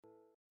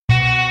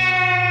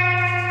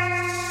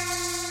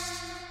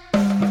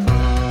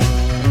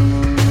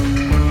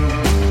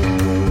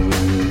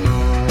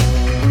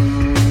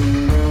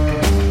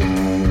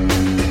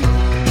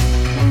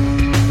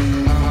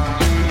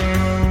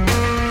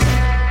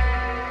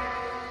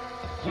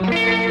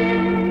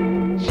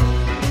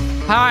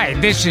Hi,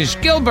 this is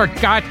Gilbert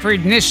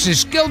Gottfried, and this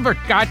is Gilbert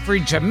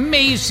Gottfried's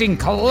amazing,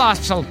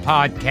 colossal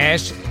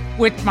podcast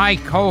with my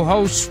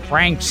co-host,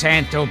 Frank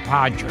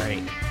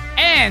Santopadre,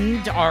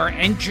 and our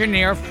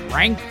engineer,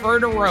 Frank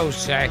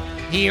Verderosa,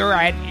 here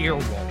at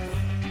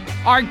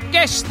Earwolf. Our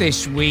guest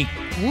this week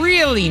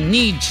really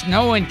needs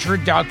no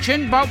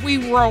introduction, but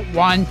we wrote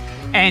one,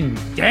 and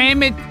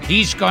damn it,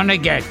 he's gonna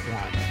get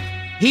one.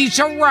 He's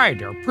a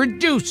writer,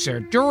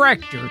 producer,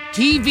 director,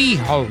 TV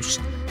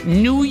host,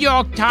 New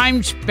York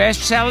Times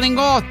best-selling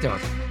author,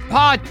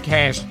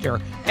 podcaster,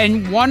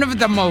 and one of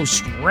the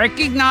most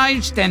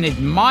recognized and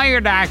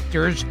admired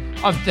actors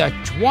of the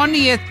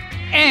 20th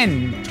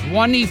and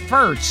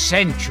 21st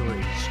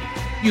centuries.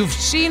 You've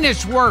seen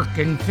his work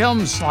in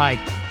films like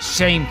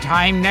Same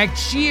Time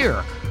Next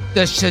Year,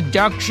 The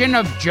Seduction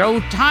of Joe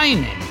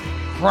Tynan,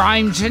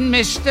 Crimes and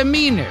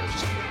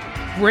Misdemeanors,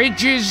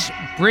 Bridge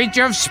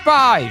of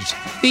Spies,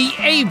 The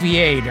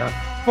Aviator,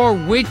 for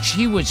which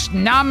he was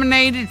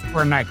nominated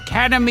for an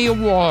Academy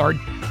Award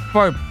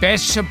for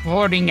Best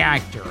Supporting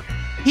Actor.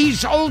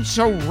 He's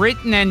also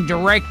written and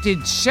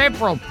directed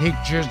several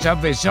pictures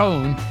of his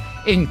own,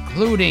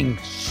 including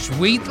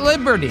Sweet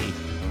Liberty,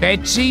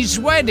 Betsy's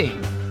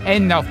Wedding,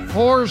 and The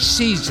Four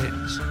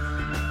Seasons.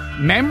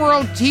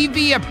 Memorable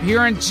TV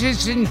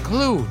appearances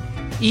include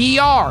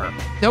ER,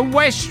 The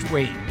West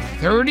Wing,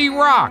 30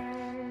 Rock,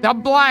 The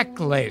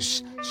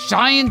Blacklist,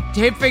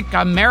 Scientific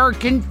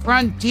American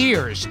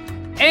Frontiers,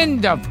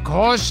 and, of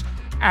course,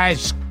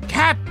 as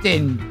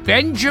Captain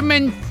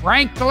Benjamin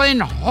Franklin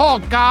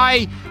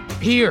Hawkeye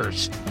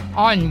Pierce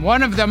on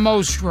one of the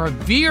most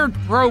revered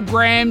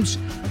programs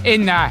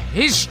in the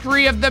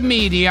history of the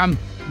medium,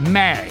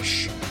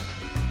 MASH.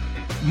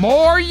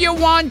 More you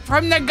want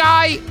from the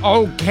guy?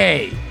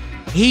 Okay.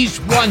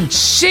 He's won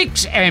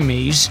 6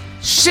 Emmys,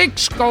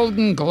 6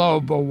 Golden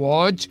Globe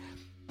Awards,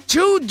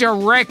 2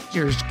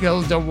 Directors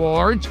Guild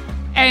Awards,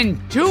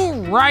 and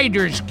 2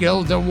 Writers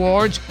Guild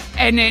Awards,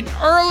 and in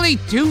early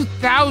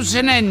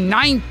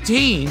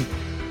 2019,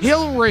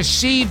 he'll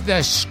receive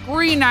the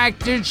Screen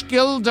Actors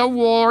Guild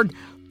Award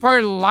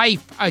for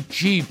Life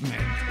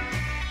Achievement.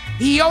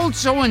 He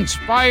also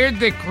inspired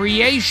the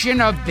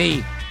creation of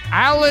the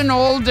Alan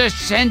Alda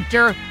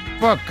Center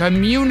for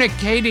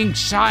Communicating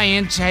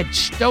Science at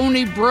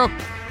Stony Brook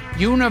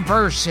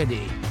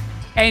University.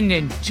 And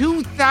in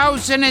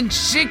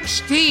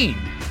 2016,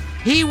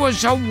 he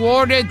was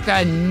awarded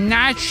the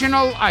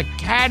National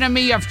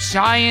Academy of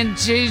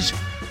Sciences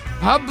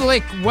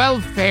Public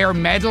Welfare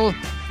Medal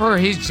for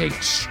his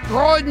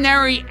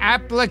extraordinary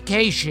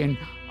application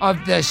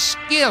of the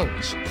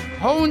skills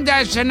honed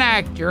as an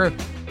actor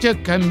to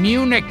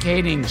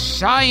communicating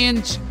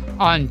science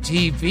on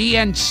TV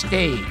and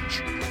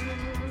stage.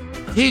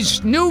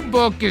 His new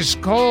book is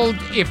called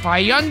If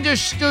I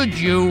Understood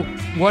You,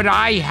 Would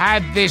I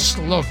Have This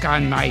Look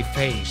on My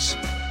Face?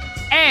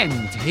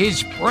 And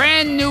his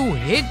brand new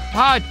hit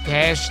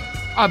podcast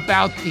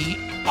about the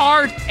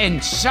art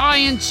and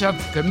science of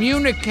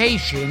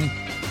communication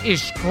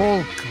is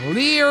called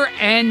Clear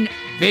and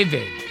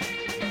Vivid.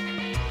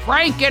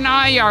 Frank and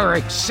I are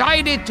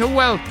excited to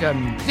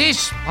welcome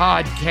this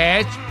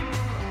podcast.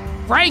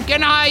 Frank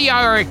and I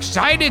are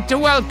excited to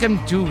welcome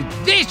to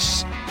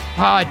this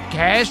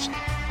podcast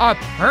a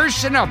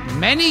person of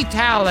many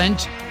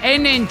talents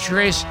and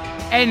interests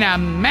and a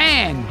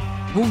man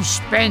who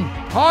spent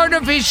part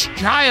of his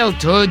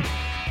childhood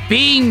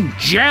being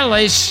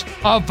jealous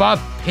of a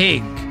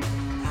pig.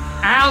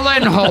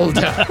 Alan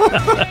Alda.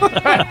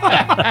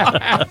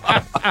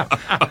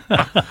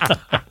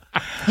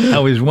 I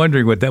was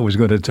wondering what that was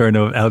going to turn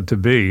out to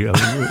be.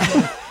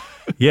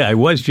 Yeah, I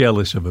was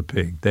jealous of a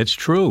pig. That's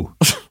true.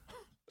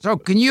 So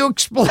can you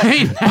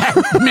explain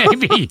that,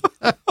 maybe?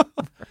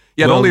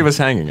 Yeah, don't leave us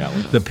hanging,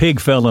 Alan. The pig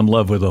fell in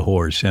love with a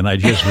horse, and I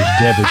just was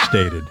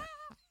devastated.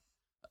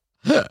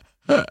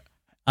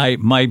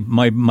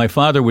 My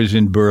father was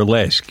in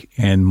burlesque,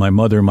 and my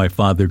mother and my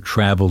father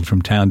traveled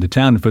from town to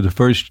town for the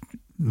first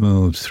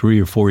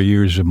 3 or 4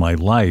 years of my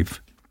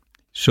life.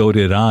 So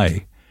did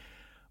I.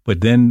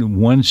 But then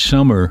one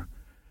summer,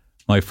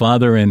 my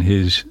father and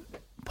his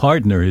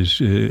partner,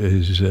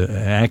 his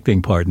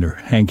acting partner,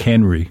 Hank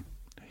Henry,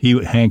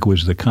 Hank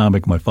was the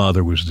comic, my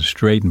father was the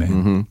straight man.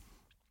 Mm-hmm.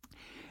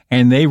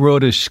 And they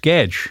wrote a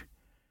sketch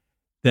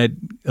that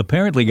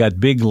apparently got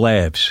big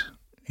laughs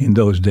in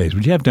those days.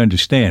 But you have to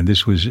understand,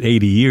 this was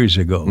 80 years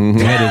ago. Mm-hmm.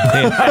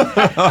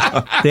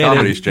 They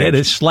had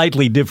a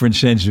slightly different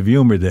sense of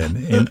humor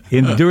then.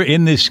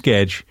 In this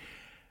sketch,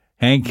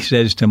 Hank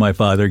says to my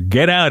father,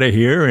 "Get out of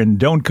here and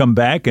don't come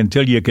back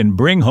until you can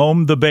bring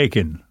home the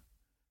bacon."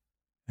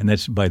 And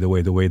that's, by the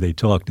way they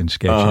talked in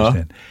sketches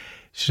then.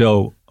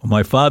 So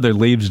my father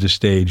leaves the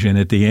stage, and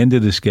at the end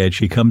of the sketch,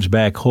 he comes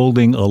back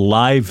holding a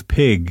live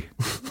pig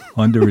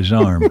under his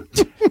arm.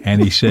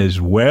 And he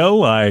says,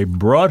 "Well, I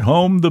brought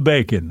home the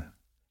bacon."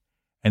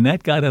 And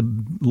that got a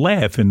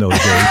laugh in those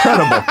days.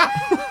 Incredible.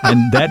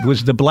 And that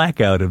was the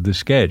blackout of the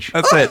sketch.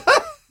 That's it.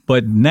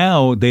 But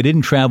now they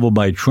didn't travel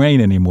by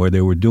train anymore.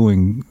 They were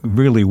doing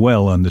really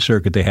well on the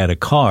circuit. They had a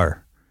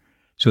car.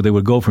 So they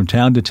would go from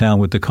town to town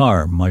with the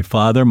car. My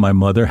father, my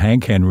mother,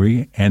 Hank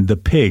Henry, and the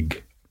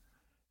pig.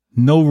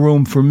 No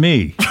room for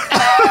me.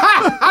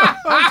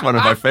 That's one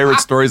of my favorite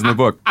stories in the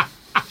book.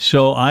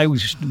 So I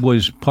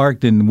was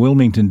parked in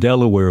Wilmington,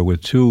 Delaware,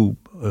 with two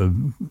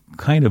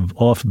kind of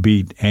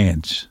offbeat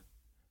aunts,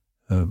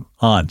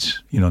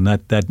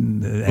 not that,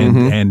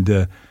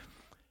 and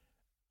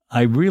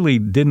I really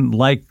didn't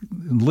like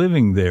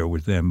living there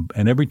with them.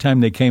 And every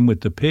time they came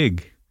with the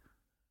pig,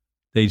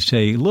 they'd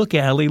say, "Look,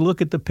 Allie,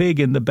 look at the pig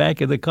in the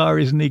back of the car.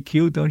 Isn't he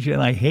cute, don't you?"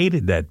 And I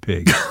hated that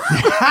pig.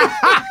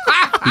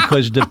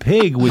 Because the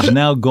pig was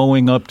now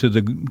going up to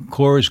the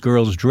chorus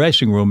girls'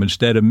 dressing room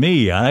instead of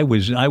me. I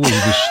was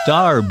the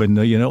star in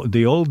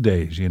the old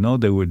days.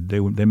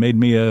 They made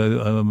me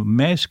a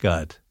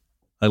mascot.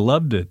 I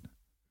loved it.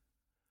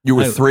 You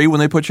were 3 when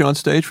they put you on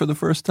stage for the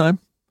first time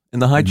in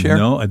the high chair?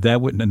 No,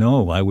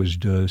 I was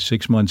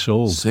 6 months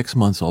old. 6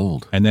 months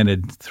old. And then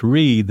at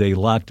 3, they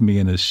locked me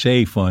in a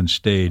safe on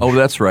stage. Oh,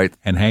 that's right.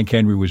 And Hank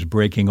Henry was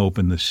breaking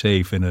open the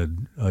safe in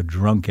a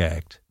drunk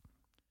act.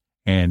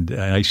 And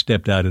I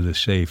stepped out of the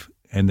safe,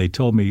 and they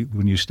told me,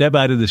 when you step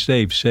out of the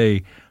safe,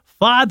 say,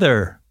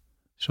 "Father."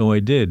 So I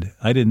did.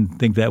 I didn't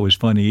think that was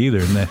funny either.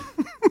 And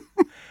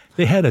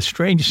they had a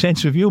strange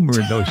sense of humor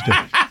in those days.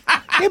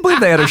 I can't believe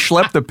they had to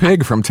schlep the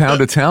pig from town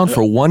to town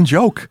for one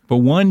joke.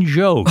 For one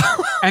joke.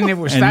 And it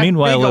was and that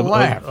meanwhile, big a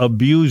laugh.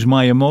 Abuse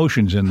my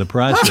emotions in the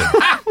process.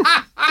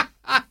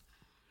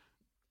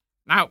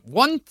 Now,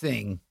 one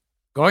thing,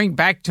 going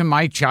back to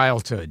my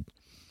childhood,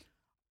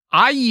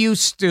 I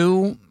used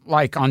to,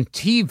 like on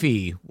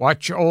TV,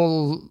 watch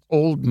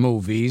old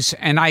movies,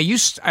 and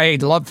I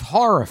love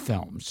horror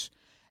films.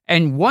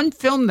 And one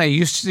film they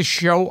used to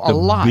show a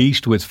lot. The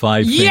Beast with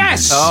 5 fingers.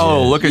 Yes!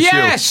 Oh, look at you.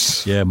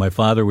 Yes! Yeah, my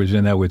father was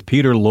in that with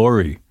Peter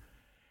Lorre.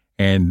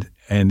 And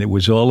it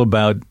was all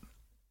about,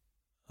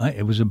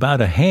 it was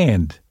about a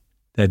hand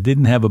that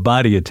didn't have a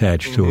body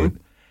attached to it.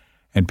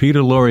 And Peter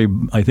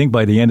Lorre, I think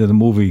by the end of the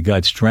movie,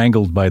 got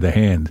strangled by the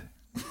hand.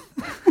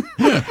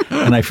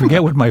 And I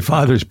forget what my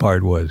father's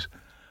part was.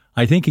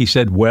 I think he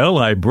said, "Well,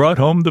 I brought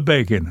home the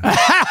bacon."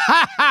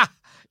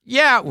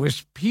 Yeah, it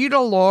was Peter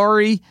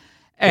Lorre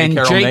and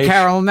Carol J. Nash.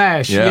 Carol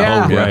Nash. Yeah.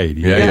 Yeah. Oh, right.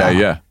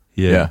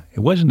 Yeah. It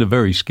wasn't a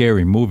very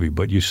scary movie,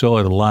 but you saw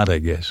it a lot, I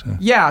guess.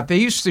 Yeah, they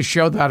used to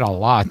show that a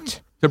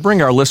lot. To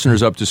bring our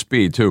listeners up to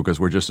speed, too, because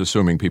we're just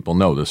assuming people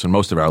know this, and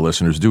most of our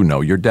listeners do know,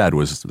 your dad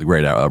was the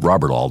great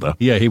Robert Alda.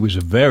 Yeah, he was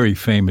a very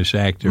famous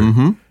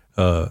actor.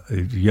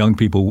 Young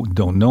people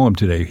don't know him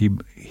today.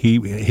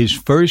 His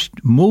first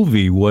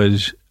movie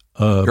was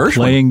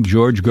playing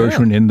George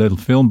Gershwin in the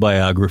film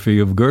biography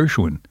of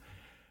Gershwin,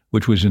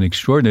 which was an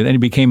extraordinary, and he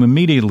became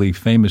immediately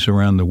famous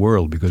around the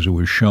world because it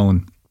was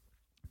shown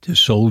to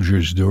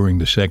soldiers during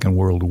the Second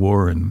World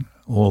War and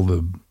all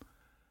the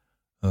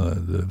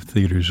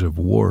theaters of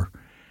war.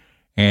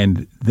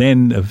 And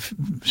then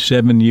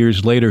 7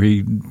 years later,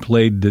 he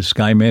played the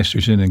Sky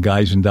Masterson in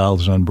Guys and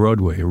Dolls on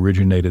Broadway,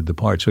 originated the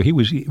part. So he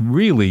was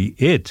really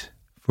it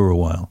for a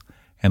while.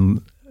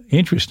 And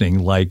interesting,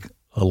 like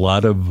a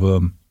lot of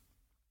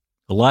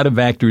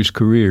actors'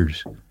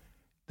 careers,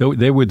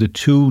 they were the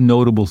two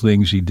notable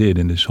things he did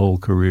in his whole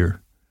career.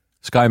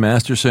 Sky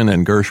Masterson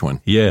and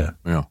Gershwin. Yeah.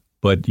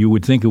 But you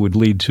would think it would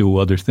lead to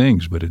other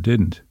things, but it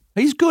didn't.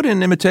 He's good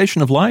in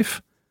imitation of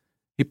life.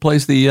 He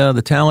plays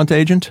the talent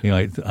agent.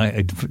 I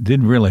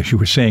didn't realize you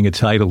were saying a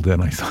title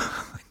then. I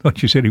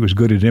thought you said he was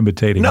good at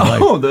imitating life.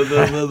 No, the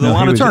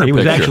Lana Turner he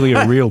was picture. actually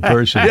a real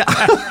person.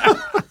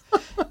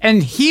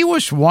 And he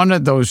was one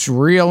of those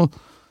real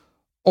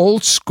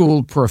old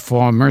school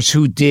performers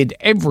who did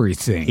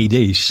everything. He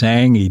did. He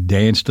sang, he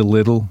danced a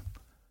little,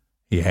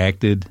 he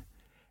acted.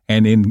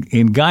 And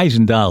in Guys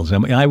and Dolls, I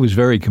mean, I was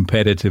very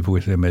competitive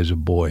with him as a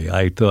boy.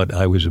 I thought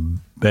I was a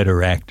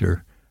better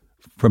actor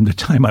from the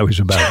time I was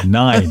about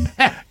 9,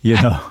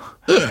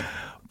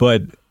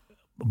 But,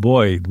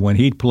 boy, when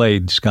he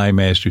played Sky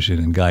Masterson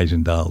in Guys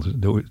and Dolls,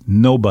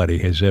 nobody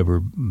has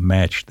ever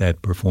matched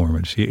that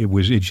performance.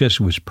 It just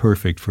was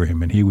perfect for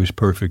him, and he was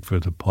perfect for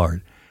the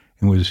part.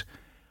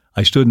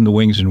 I stood in the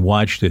wings and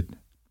watched it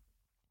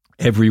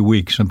every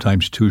week,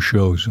 sometimes 2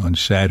 shows on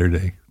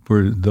Saturday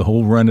for the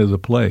whole run of the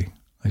play.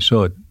 I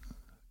saw it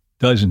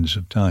dozens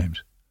of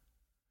times.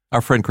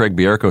 Our friend Craig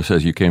Bierko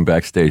says you came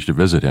backstage to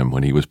visit him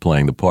when he was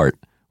playing the part,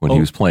 when he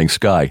was playing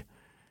Sky.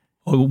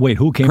 Oh, wait,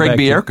 who came Craig back?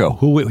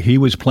 Bierko. He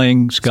was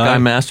playing Sky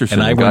Masterson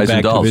and I and went Guys back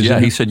and to Dolls. visit Yeah,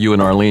 him? he said you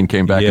and Arlene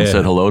came back and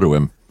said hello to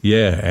him.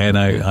 Yeah, and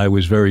I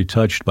was very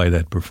touched by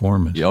that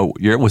performance.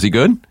 Was he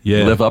good? Yeah,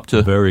 Did he live up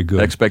to very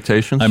good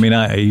expectations? I mean,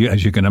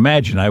 as you can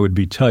imagine, I would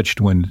be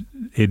touched when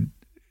it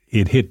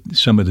hit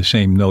some of the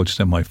same notes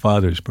that my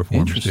father's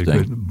performance did.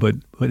 Interesting.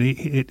 But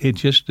it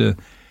just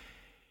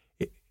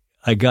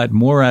I got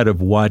more out of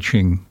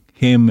watching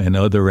him and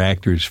other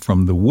actors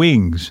from the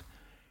wings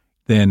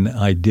than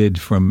I did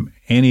from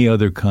any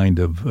other kind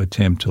of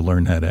attempt to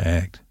learn how to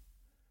act.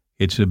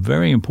 It's a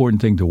very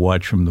important thing to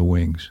watch from the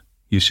wings.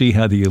 You see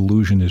how the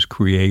illusion is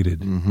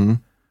created. Mm-hmm.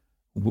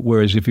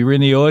 Whereas if you're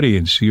in the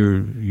audience,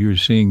 you're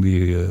seeing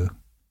the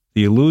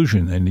the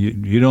illusion, and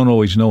you don't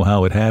always know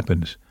how it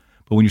happens.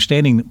 But when you're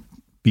standing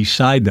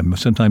beside them,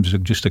 sometimes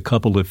just a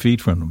couple of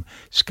feet from them,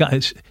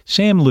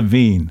 Sam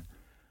Levine,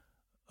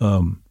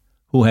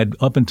 who had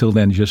up until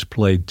then just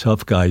played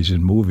tough guys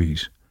in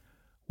movies,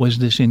 was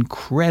this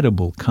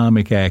incredible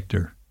comic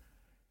actor.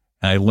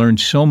 I learned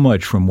so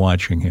much from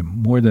watching him,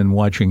 more than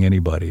watching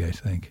anybody, I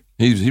think.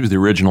 He was the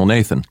original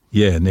Nathan.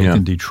 Yeah,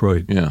 Nathan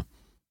Detroit. Yeah.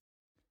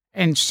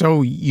 And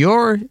so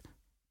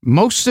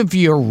most of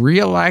your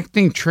real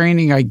acting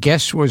training, I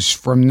guess, was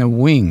from the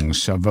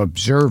wings of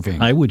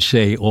observing. I would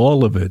say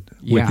all of it,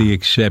 with Yeah. the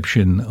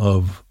exception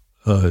of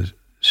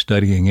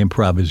studying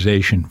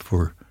improvisation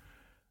for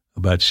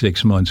about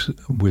 6 months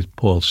with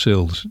Paul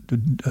Sills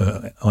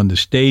on the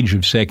stage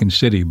of Second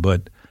City,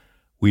 but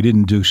we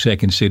didn't do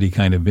Second City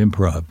kind of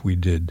improv. We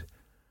did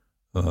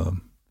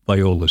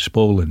Viola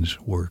Spolin's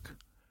work,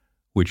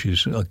 which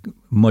is a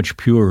much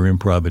purer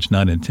improv. It's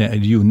not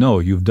intense.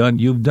 You've done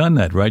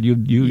that, right?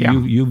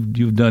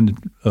 You've done.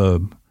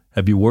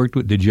 Have you worked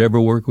with? Did you ever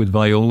work with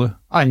Viola?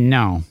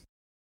 No.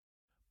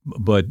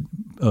 But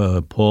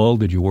Paul,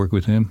 did you work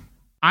with him?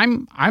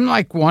 I'm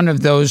like one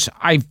of those.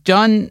 I've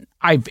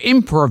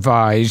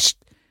improvised,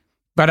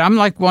 but I'm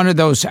like one of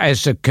those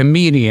as a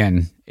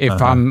comedian. If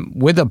I'm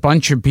with a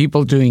bunch of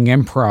people doing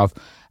improv,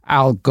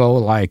 I'll go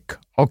like,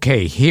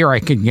 okay, here I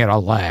can get a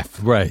laugh.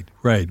 Right.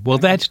 Well,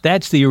 that's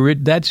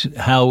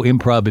how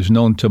improv is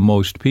known to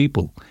most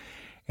people,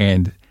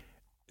 and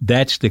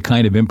that's the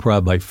kind of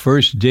improv I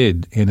first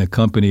did in a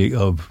company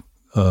of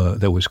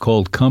that was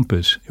called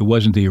Compass. It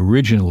wasn't the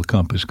original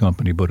Compass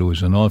company, but it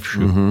was an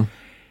offshoot. Mm-hmm.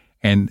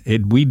 And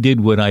we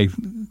did what I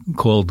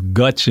called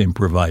guts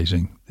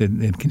improvising.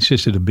 It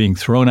consisted of being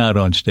thrown out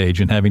on stage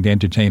and having to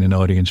entertain an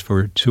audience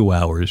for 2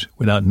 hours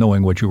without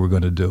knowing what you were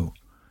going to do.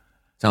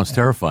 Sounds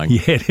terrifying.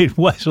 Yeah, it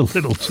was a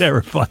little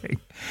terrifying.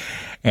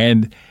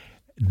 And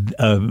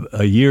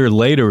a year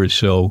later or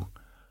so,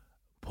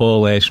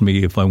 Paul asked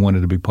me if I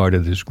wanted to be part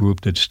of this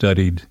group that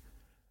studied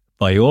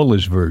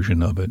Viola's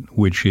version of it,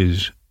 which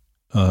is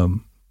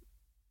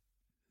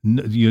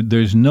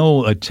there's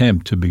no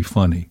attempt to be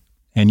funny.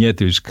 And yet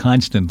there's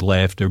constant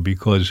laughter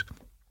because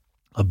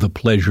of the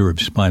pleasure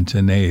of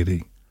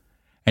spontaneity.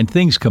 And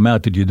things come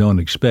out that you don't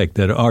expect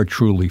that are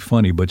truly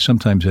funny, but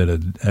sometimes at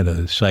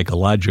a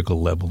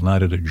psychological level,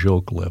 not at a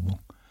joke level.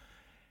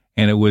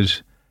 And it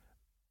was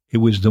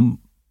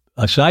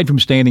aside from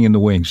standing in the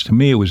wings, to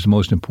me it was the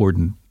most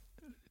important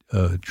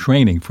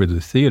training for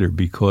the theater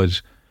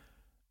because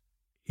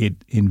it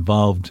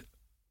involved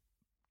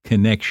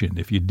connection.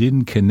 If you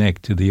didn't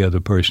connect to the other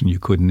person, you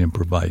couldn't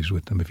improvise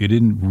with them. If you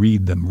didn't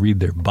read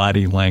their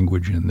body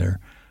language and their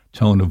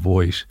tone of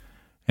voice,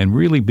 and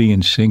really be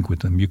in sync with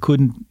them, you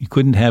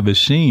couldn't have a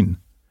scene.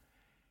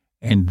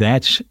 And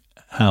that's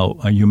how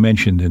you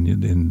mentioned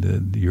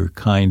in your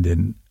kind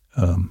and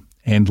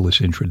endless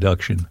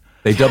introduction.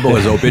 They double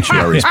as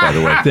obituaries, by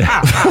the way.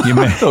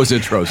 Those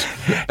intros,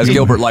 as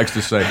Gilbert likes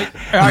to say.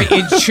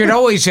 It should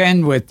always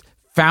end with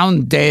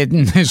found dead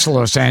in his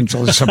Los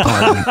Angeles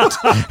apartment.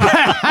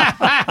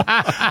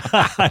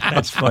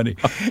 That's funny.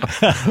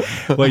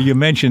 Well, you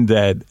mentioned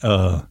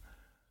that.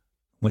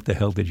 What the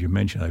hell did you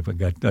mention? I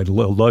forgot. I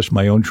lost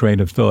my own train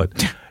of thought.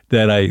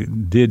 That I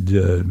did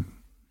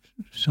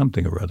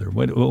something or other.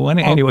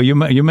 Anyway, you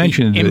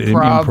mentioned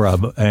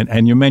improv,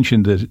 and you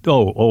mentioned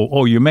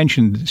you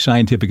mentioned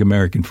Scientific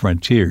American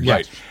Frontiers,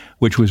 right?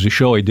 Which was a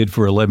show I did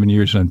for 11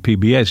 years on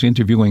PBS,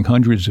 interviewing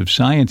hundreds of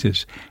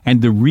scientists.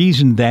 And the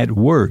reason that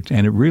worked,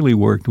 and it really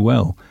worked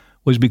well,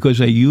 was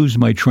because I used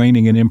my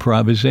training in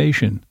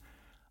improvisation.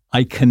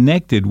 I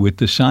connected with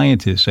the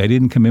scientists. I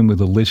didn't come in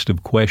with a list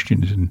of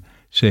questions and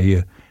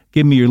say,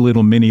 give me your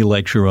little mini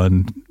lecture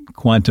on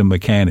quantum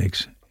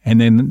mechanics,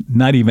 and then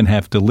not even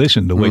have to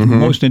listen. The way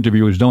most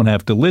interviewers don't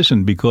have to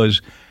listen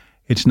because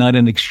it's not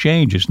an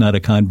exchange. It's not a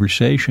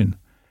conversation.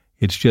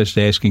 It's just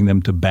asking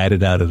them to bat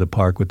it out of the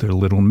park with their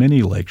little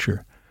mini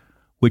lecture,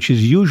 which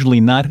is usually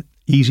not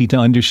easy to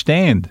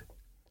understand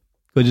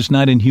because it's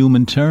not in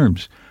human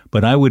terms.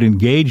 But I would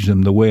engage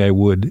them the way I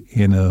would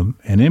in an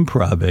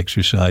improv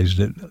exercise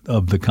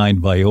of the kind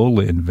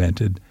Viola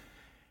invented,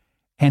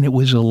 and it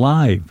was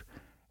alive.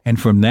 And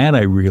from that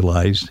I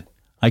realized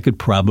I could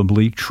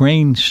probably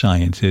train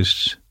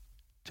scientists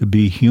to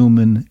be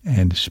human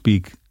and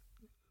speak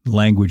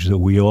language that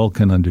we all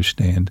can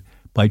understand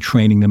by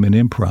training them in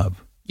improv.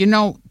 You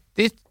know,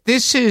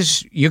 this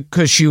is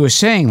because you were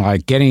saying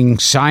like getting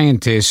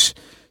scientists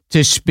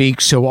to speak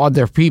so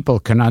other people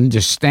can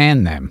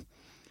understand them.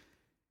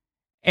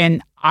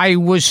 And I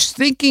was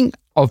thinking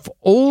of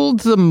all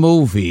the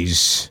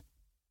movies,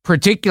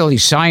 particularly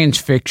science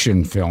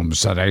fiction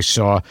films that I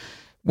saw,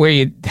 where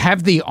you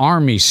have the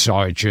army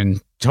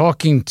sergeant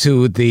talking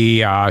to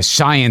the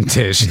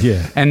scientist,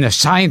 and the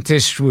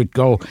scientist would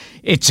go,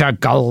 it's a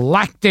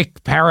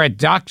galactic,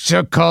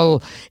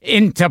 paradoxical,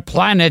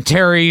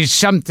 interplanetary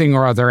something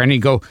or other. And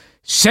he'd go,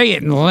 say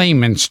it in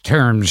layman's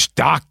terms,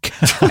 Doc.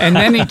 And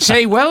then he'd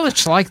say, well,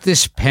 it's like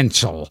this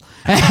pencil.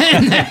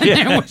 And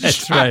then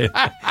That's right.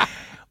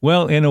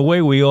 Well, in a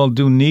way, we all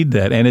do need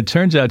that. And it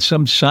turns out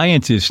some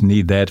scientists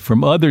need that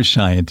from other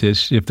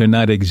scientists if they're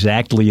not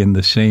exactly in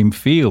the same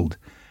field.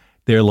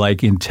 They're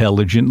like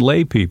intelligent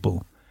lay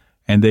people,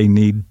 and they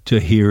need to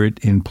hear it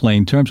in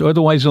plain terms.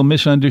 Otherwise, they'll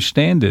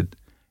misunderstand it.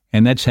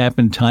 And that's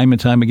happened time and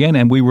time again.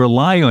 And we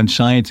rely on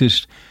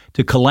scientists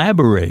to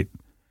collaborate.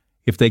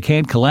 If they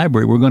can't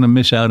collaborate, we're going to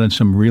miss out on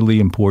some really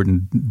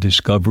important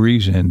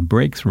discoveries and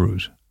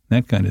breakthroughs.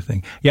 That kind of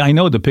thing. Yeah, I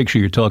know the picture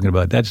you're talking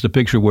about. That's the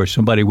picture where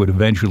somebody would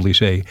eventually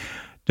say,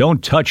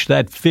 "Don't touch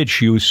that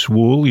fish, you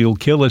swool. You'll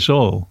kill us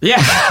all."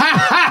 Yeah.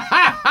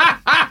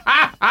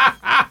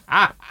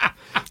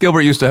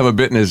 Gilbert used to have a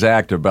bit in his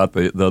act about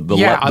the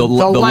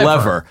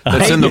lever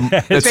that's in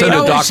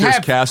the doctor's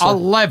castle. A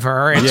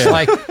lever. It's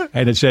like,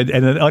 and it said,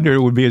 and then under it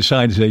would be a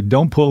sign to say,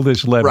 "Don't pull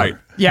this lever." Right.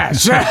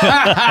 Yes.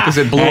 Because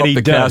it blew up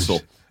the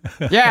castle.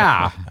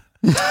 Yeah.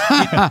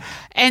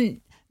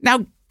 And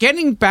now,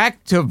 getting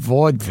back to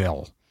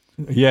vaudeville.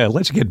 Yeah,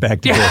 let's get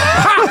back to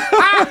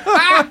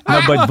vaudeville.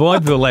 No, but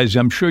vaudeville, as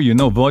I'm sure you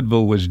know,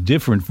 vaudeville was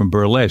different from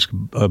burlesque.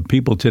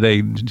 People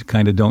today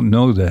kind of don't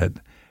know that.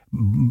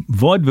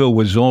 Vaudeville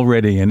was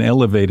already an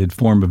elevated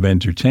form of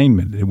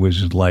entertainment. It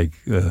was like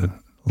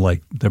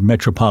the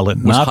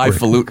Metropolitan Opera.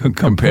 Highfalutin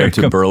compared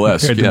to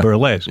burlesque. Compared to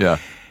burlesque. Yeah.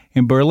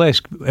 In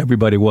burlesque,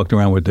 everybody walked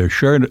around with their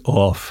shirt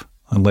off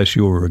unless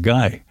you were a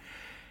guy.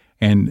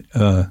 And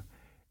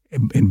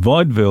in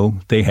vaudeville,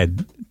 they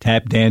had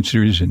tap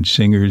dancers and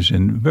singers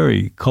and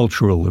very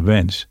cultural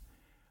events.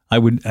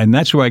 And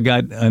that's where I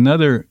got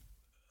another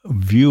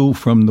view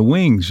from the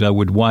wings. I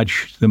would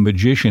watch the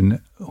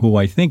magician, who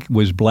I think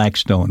was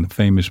Blackstone, the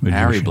famous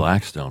magician. Harry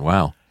Blackstone,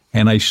 wow.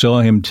 And I saw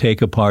him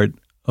take apart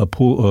a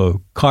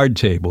card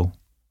table,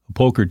 a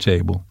poker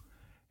table,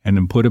 and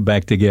then put it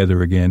back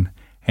together again.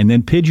 And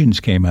then pigeons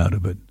came out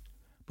of it.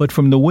 But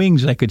from the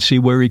wings, I could see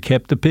where he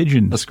kept the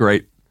pigeons. That's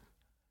great.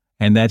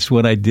 And that's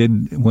what I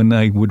did when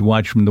I would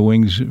watch from the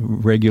wings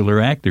regular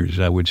actors.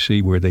 I would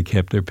see where they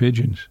kept their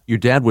pigeons. Your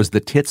dad was the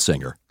tit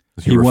singer,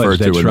 as he you referred was,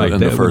 that's to right. in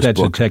the first that's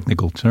book. A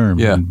technical term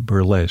in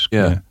burlesque.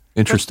 Yeah.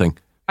 Interesting.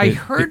 I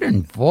heard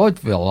in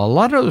vaudeville, a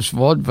lot of those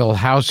vaudeville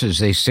houses,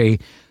 they say,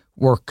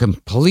 were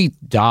complete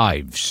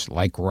dives,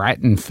 like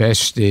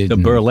rat-infested. The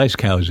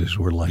burlesque houses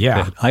were like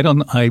Yeah.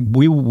 that.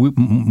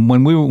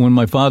 When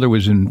my father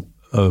was in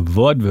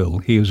vaudeville,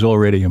 he was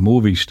already a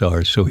movie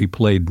star, so he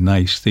played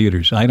nice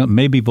theaters.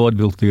 Maybe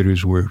vaudeville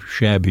theaters were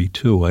shabby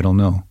too. I don't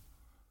know.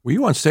 Were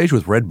you on stage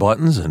with Red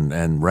Buttons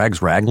and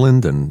Rags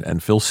Ragland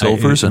and Phil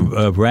Silvers?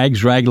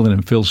 Rags Ragland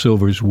and Phil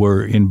Silvers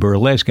were in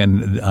burlesque,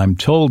 and I'm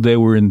told they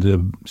were in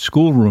the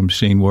schoolroom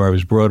scene where I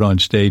was brought on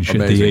stage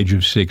at the age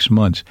of 6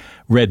 months.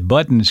 Red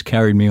Buttons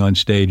carried me on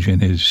stage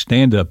in his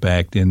stand-up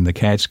act in the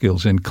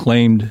Catskills and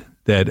claimed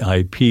that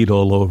I peed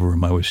all over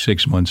him. I was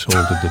 6 months old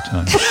at the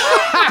time.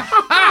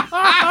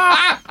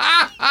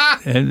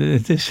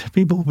 And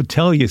people would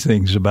tell you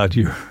things about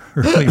your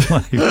early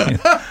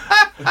life.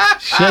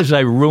 Says I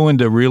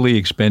ruined a really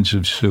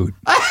expensive suit.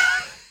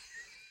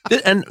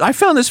 And I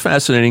found this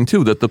fascinating,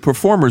 too, that the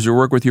performers who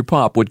work with your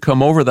pop would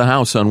come over the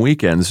house on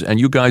weekends, and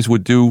you guys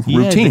would do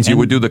routines. You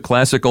would do the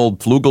classic old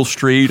Flugel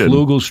Street.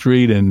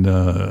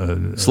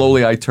 And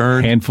Slowly I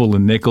Turn. Handful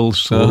of Nickels,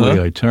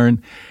 Slowly I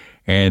Turn.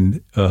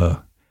 And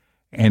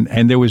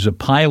there was a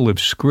pile of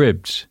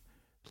scripts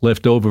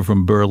left over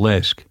from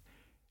burlesque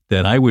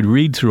that I would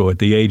read through at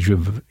the age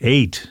of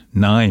 8,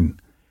 9.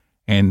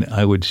 And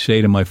I would say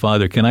to my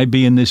father, "Can I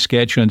be in this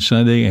sketch on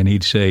Sunday?" And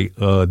he'd say,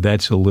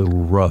 "That's a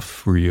little rough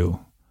for you."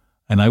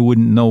 And I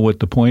wouldn't know what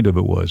the point of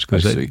it was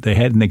because they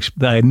hadn't.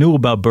 I knew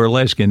about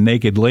burlesque and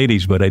naked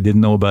ladies, but I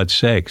didn't know about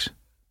sex.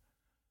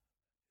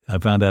 I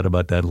found out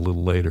about that a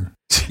little later.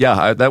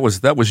 Yeah, that was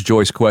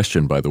Joy's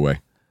question, by the way.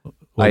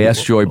 I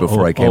asked Joy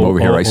before I came over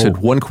here. I said,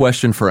 one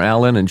question for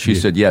Alan, and she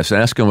said, yes,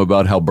 ask him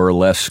about how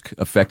burlesque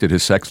affected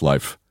his sex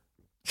life.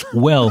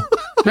 Well,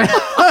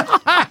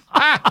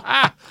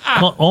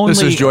 only,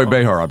 this is Joy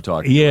Behar I'm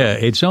talking Yeah,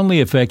 it's only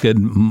affected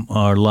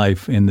our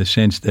life in the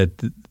sense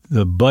that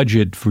the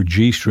budget for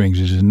G-strings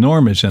is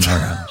enormous in our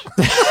house.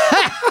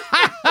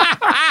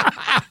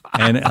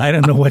 And I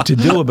don't know what to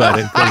do about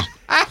it because,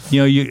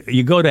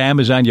 you go to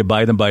Amazon, you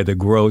buy them by the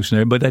gross,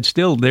 but that's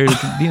still, there's,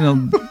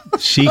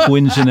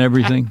 sequins and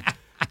everything.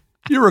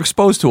 You were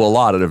exposed to a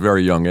lot at a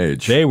very young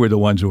age. They were the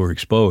ones who were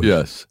exposed.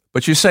 Yes.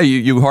 But you say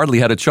you hardly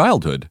had a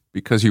childhood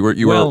because you were.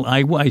 Well,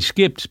 I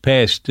skipped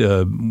past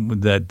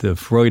that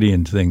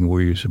Freudian thing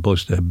where you're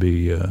supposed to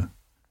be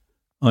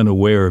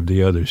unaware of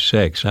the other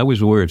sex. I was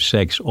aware of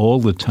sex all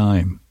the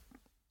time.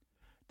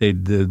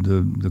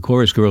 The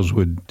chorus girls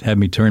would have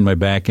me turn my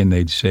back, and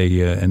they'd say,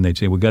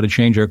 "We got to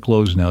change our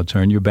clothes now.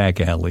 Turn your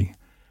back, Allie."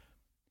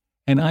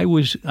 And I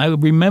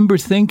remember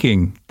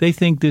thinking, they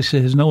think this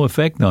has no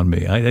effect on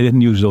me. I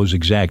didn't use those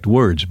exact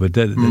words, but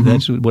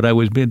that's what I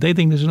was. They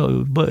think this,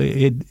 but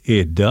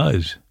it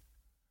does,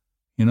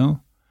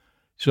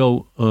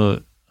 So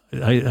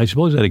I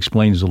suppose that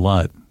explains a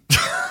lot.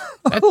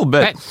 A little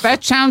bit.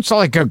 That sounds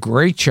like a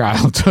great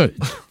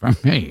childhood for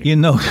me.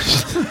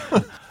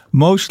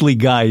 Mostly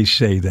guys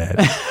say that.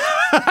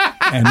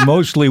 And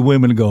mostly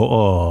women go,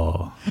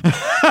 oh.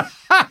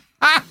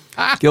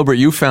 Gilbert,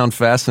 you found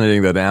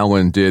fascinating that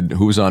Alan did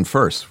Who's on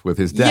First with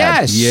his dad.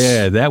 Yes.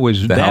 Yeah, that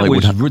was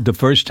the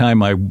first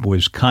time I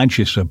was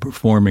conscious of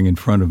performing in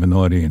front of an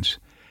audience.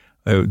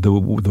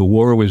 The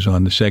war was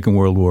on, the Second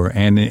World War,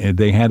 and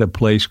they had a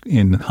place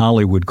in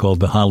Hollywood called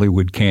the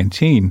Hollywood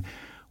Canteen,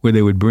 where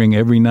they would bring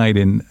every night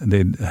in,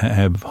 they'd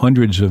have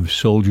hundreds of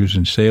soldiers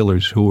and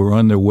sailors who were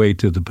on their way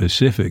to the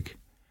Pacific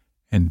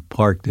and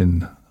parked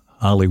in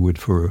Hollywood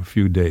for a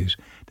few days.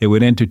 They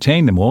would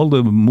entertain them. All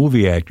the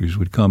movie actors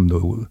would come.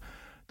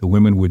 The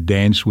women would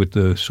dance with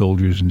the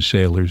soldiers and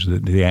sailors,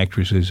 the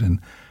actresses, and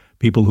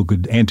people who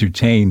could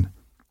entertain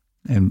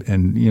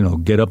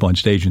and get up on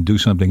stage and do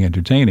something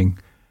entertaining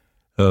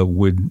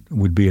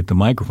would be at the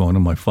microphone.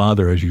 And my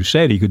father, as you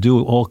said, he could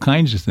do all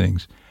kinds of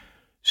things.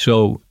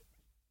 So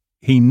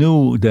he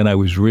knew that I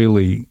was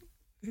really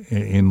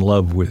in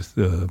love with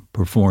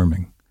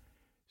performing.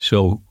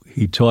 So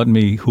he taught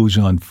me Who's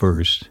on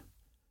First,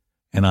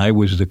 and I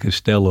was the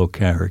Costello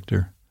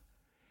character.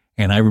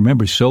 And I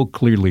remember so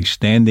clearly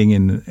standing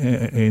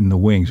in the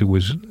wings. It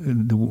was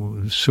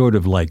sort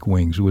of like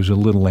wings. It was a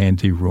little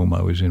ante-room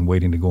I was in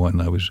waiting to go on,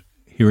 and I was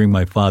hearing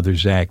my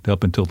father's act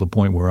up until the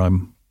point where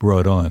I'm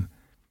brought on.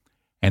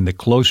 And the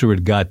closer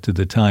it got to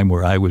the time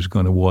where I was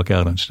going to walk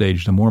out on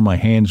stage, the more my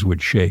hands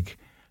would shake.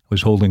 I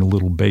was holding a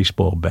little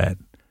baseball bat,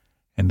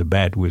 and the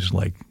bat was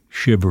like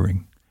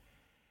shivering.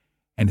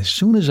 And as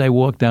soon as I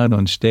walked out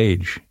on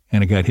stage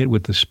and I got hit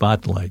with the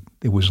spotlight,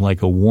 it was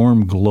like a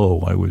warm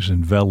glow I was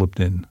enveloped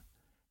in,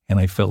 and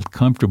I felt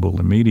comfortable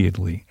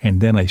immediately.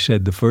 And then I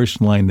said the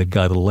first line that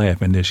got a laugh,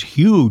 and this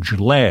huge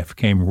laugh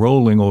came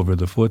rolling over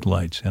the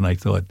footlights, and I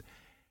thought,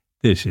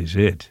 this is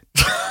it.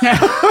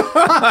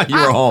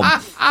 You're home.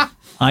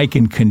 I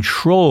can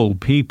control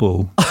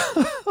people,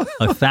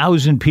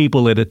 1,000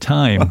 people at a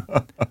time,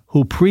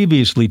 who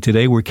previously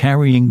today were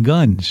carrying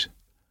guns,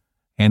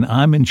 and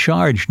I'm in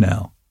charge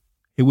now.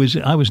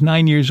 I was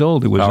 9 years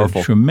old. It was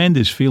Powerful. A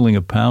tremendous feeling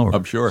of power.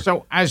 I'm sure.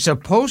 So as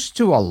opposed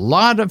to a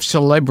lot of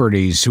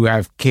celebrities who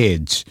have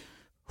kids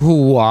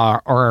who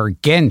are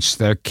against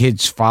their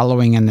kids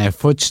following in their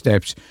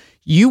footsteps,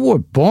 you were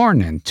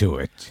born into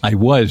it. I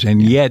was,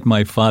 and yet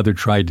my father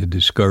tried to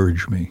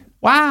discourage me.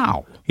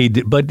 Wow. He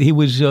did, but he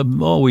was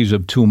always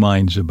of two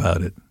minds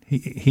about it.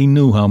 He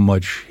knew how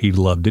much he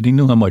loved it. He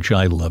knew how much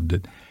I loved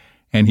it.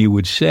 And he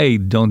would say,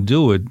 don't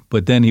do it,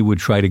 but then he would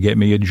try to get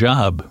me a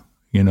job,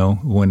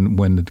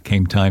 when it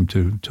came time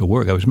to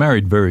work. I was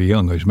married very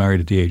young. I was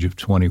married at the age of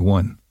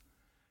 21.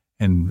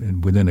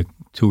 And within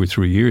 2 or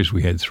 3 years,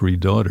 we had 3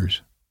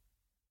 daughters.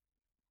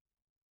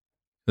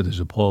 So there's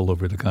a pall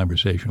over the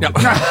conversation. Have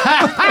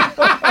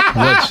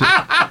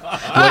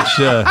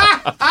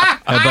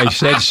I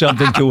said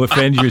something to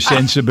offend your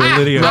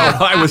sensibility? No,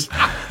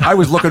 I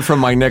was looking for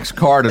my next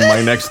card and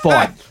my next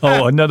thought.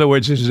 Oh, in other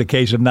words, this is a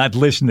case of not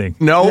listening.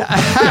 No.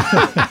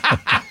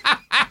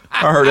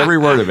 I heard every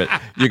word of it.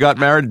 You got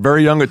married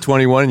very young at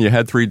 21 and you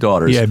had 3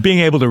 daughters. Yeah, being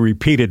able to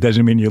repeat it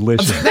doesn't mean you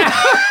listen.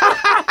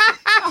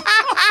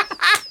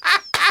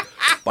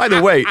 By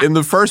the way, in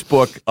the first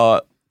book,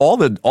 all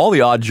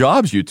the odd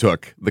jobs you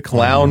took, the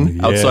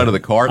clown outside of the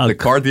car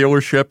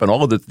dealership, and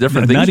all of the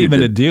different things. Not you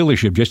even did. a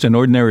dealership, just an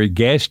ordinary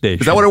gas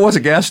station. Is that what it was?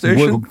 A gas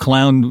station?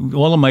 Clown.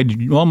 All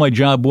my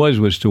job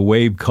was to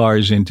wave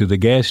cars into the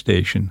gas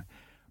station.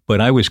 But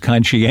I was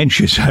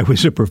conscientious. I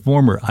was a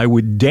performer. I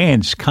would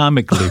dance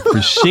comically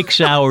for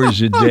 6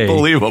 hours a day.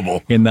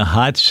 Unbelievable. In the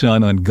hot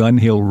sun on Gun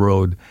Hill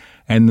Road.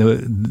 And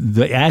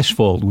the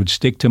asphalt would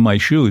stick to my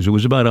shoes. It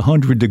was about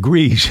 100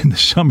 degrees in the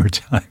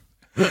summertime.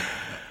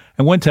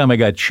 And one time I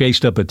got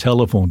chased up a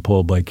telephone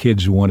pole by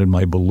kids who wanted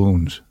my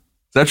balloons. Is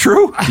that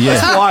true? Yeah.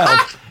 That's wild.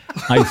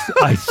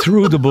 I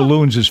threw the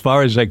balloons as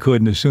far as I could,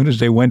 and as soon as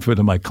they went for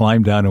them, I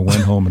climbed down and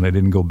went home, and I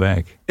didn't go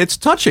back. It's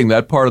touching,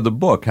 that part of the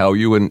book, how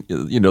you and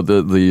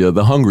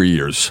the hungry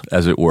years,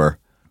 as it were,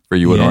 for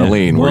you and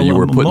Arlene, where you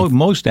were put.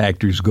 Most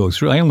actors go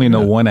through. I only know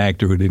one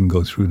actor who didn't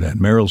go through that.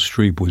 Meryl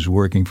Streep was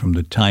working from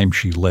the time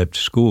she left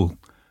school.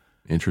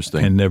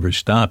 Interesting. And never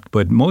stopped.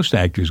 But most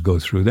actors go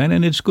through that,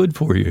 and it's good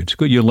for you. It's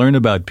good. You learn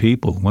about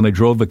people. When I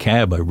drove a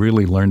cab, I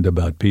really learned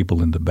about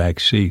people in the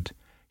back seat.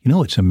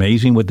 It's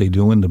amazing what they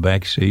do in the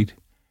back seat. It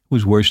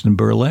was worse than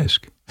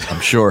burlesque. I'm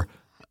sure.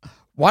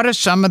 What are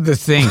some of the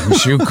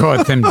things you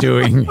caught them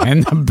doing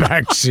in the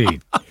back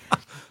seat?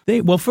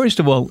 Well,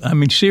 first of all,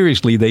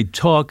 seriously, they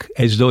talk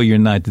as though you're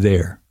not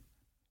there.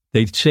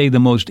 They say the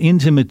most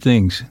intimate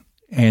things,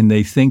 and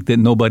they think that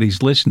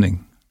nobody's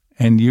listening.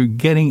 And you're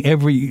getting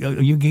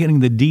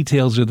the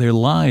details of their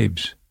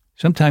lives.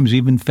 Sometimes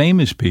even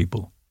famous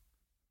people.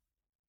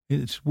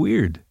 It's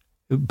weird.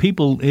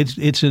 People,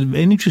 it's an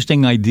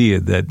interesting idea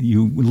that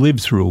you live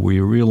through where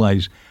you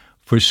realize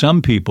for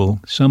some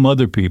people, some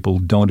other people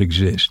don't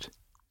exist.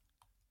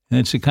 And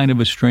it's a kind of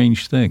a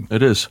strange thing.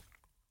 It is.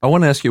 I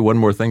want to ask you one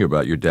more thing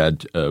about your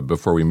dad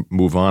before we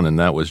move on, and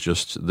that was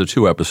just the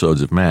 2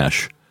 episodes of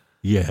MASH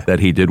that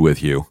he did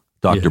with you,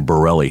 Dr.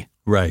 Borelli.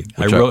 Right.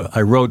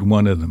 I wrote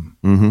one of them.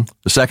 Mm-hmm.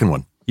 The second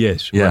one.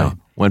 Yes. Yeah. Right.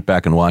 Went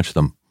back and watched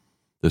them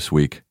this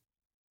week.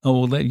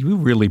 Oh, well, you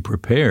really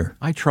prepare.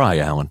 I try,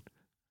 Alan.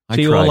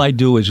 All I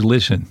do is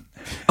listen.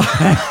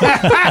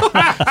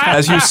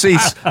 As you see,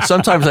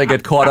 sometimes I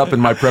get caught up in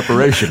my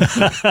preparation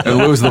and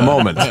lose the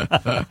moment.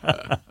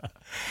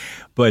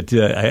 But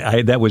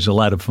that was a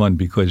lot of fun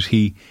because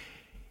he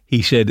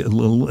said,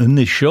 in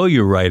this show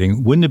you're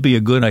writing, wouldn't it be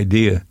a good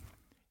idea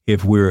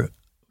if we're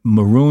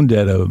marooned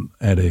at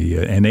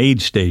an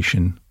aid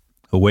station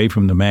away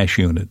from the MASH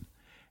unit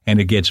and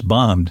it gets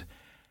bombed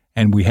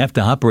and we have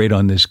to operate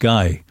on this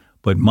guy,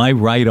 but my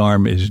right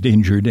arm is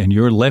injured and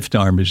your left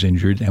arm is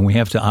injured and we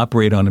have to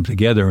operate on him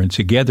together, and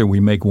together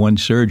we make one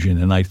surgeon.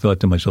 And I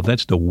thought to myself,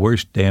 that's the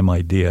worst damn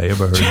idea I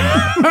ever heard in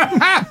my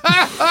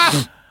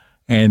life.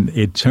 And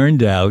it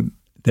turned out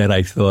that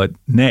I thought,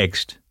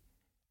 next,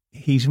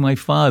 he's my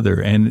father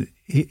and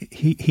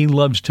he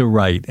loves to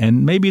write.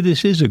 And maybe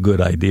this is a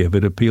good idea. If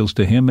it appeals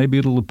to him, maybe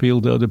it'll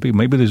appeal to other people.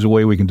 Maybe there's a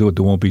way we can do it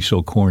that won't be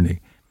so corny.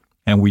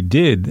 And we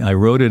did. I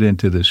wrote it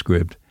into the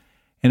script,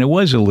 and it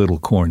was a little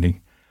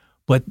corny.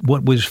 But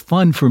what was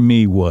fun for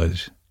me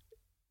was,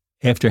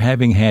 after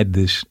having had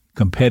this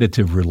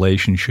competitive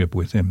relationship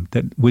with him,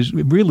 it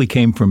really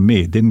came from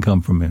me. It didn't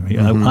come from him.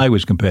 Mm-hmm. I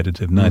was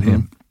competitive, not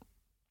him.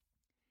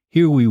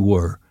 Here we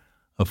were,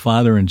 a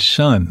father and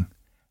son,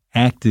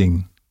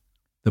 acting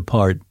the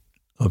part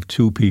of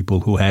two people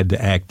who had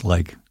to act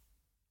like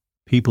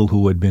people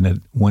who had been at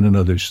one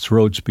another's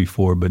throats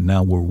before, but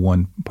now were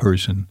one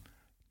person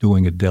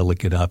doing a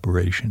delicate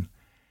operation.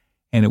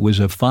 And it was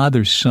a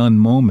father-son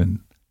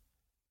moment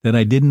that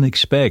I didn't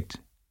expect,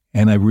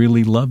 and I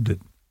really loved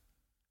it.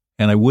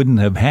 And I wouldn't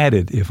have had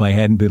it if I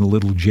hadn't been a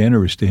little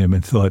generous to him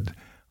and thought,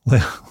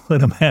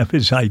 let him have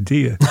his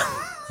idea.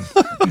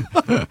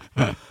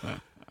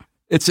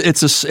 It's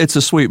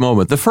a sweet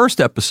moment. The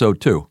first episode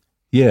too.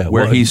 Yeah,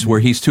 where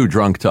he's too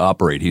drunk to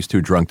operate. He's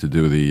too drunk to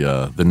do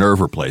the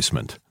nerve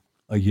replacement.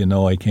 I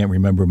can't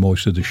remember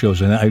most of the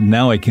shows, and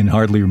now I can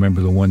hardly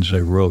remember the ones I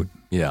wrote.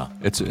 Yeah,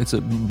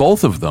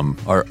 both of them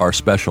are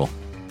special.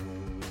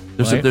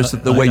 There's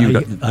the way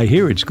I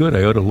hear it's good.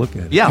 I ought to look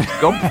at it. Yeah,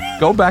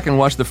 go back and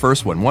watch the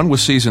first one. One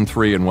was season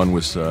 3, and one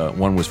was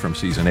from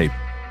season 8.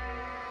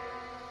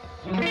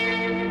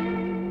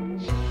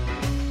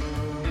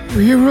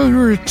 We will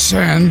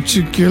return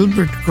to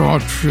Gilbert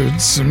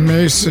Gottfried's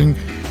amazing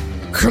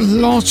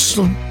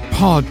colossal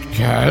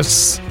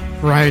podcast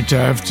right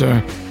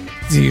after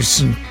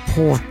these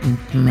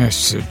important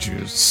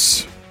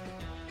messages.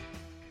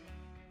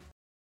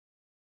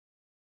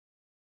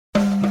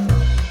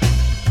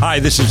 Hi,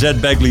 this is Ed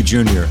Begley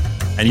Jr.,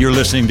 and you're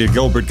listening to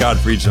Gilbert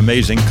Gottfried's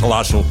amazing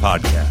colossal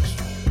podcast.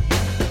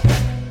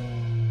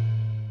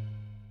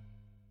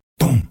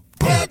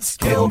 It's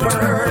Gilbert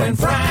and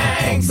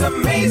Frank's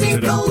amazing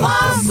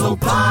colossal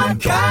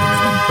podcast.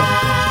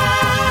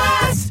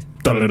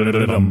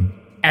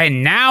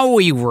 And now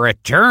we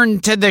return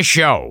to the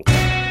show.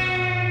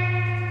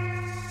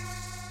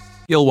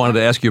 Gil wanted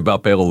to ask you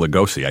about Bela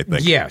Lugosi, I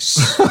think.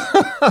 Yes.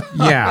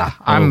 Yeah.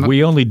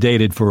 We only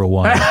dated for a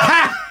while.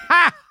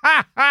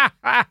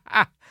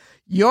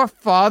 Your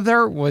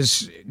father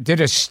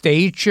did a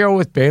stage show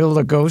with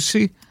Bela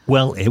Lugosi?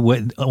 Well, it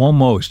went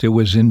almost. It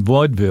was in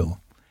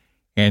vaudeville.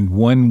 And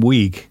one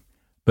week,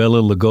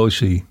 Bela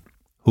Lugosi,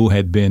 who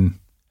had been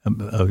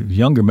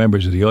younger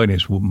members of the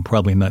audience will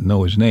probably not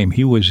know his name.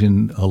 He was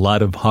in a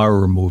lot of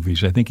horror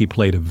movies. I think he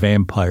played a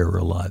vampire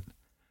a lot.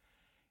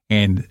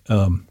 And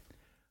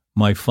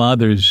my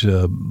father's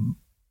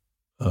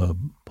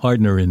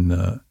partner in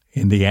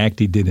the act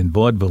he did in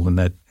vaudeville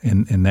at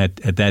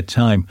that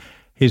time,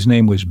 his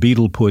name was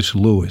Beetlepuss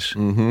Lewis.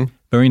 Mm-hmm.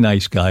 Very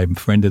nice guy,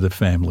 friend of the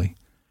family.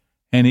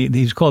 And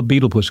he's called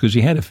Beetlepuss because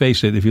he had a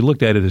face that, if you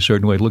looked at it a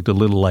certain way, it looked a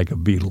little like a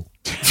beetle.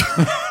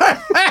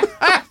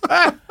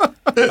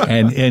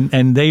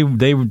 and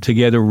they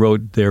together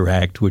wrote their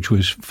act, which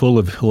was full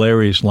of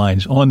hilarious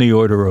lines on the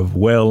order of,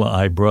 "Well,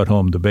 I brought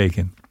home the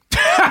bacon."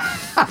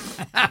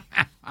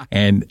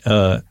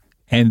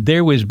 And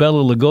there was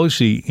Bela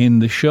Lugosi in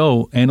the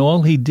show, and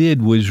all he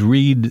did was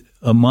read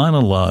a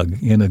monologue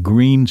in a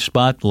green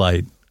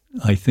spotlight.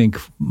 I think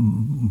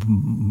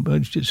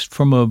just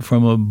from a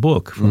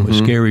book, from a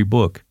scary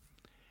book.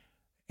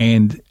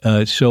 And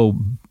so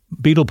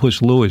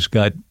Beetlepuss Lewis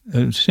got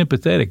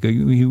sympathetic.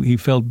 He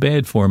felt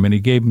bad for him, and he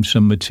gave him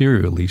some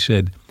material. He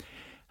said,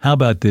 "How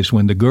about this?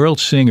 When the girl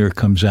singer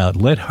comes out,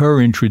 let her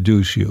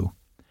introduce you,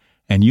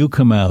 and you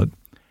come out,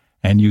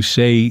 and you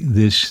say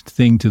this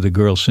thing to the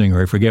girl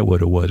singer." I forget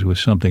what it was. It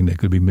was something that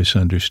could be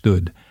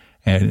misunderstood.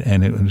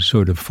 And it was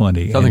sort of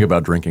funny. Something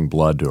about drinking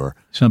blood or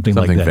something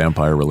like that.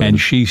 Vampire related. And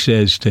she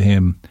says to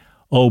him,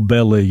 "Oh,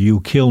 Bella,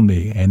 you kill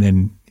me." And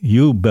then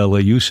you, Bella,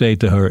 you say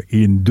to her,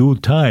 "In due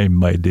time,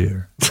 my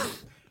dear."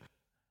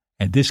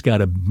 And this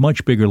got a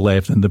much bigger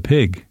laugh than the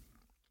pig.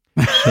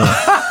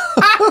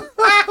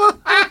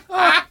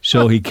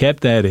 So he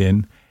kept that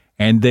in,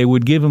 and they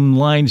would give him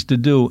lines to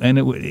do. And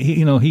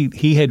he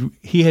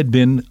had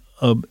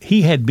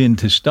been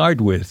to start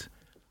with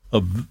a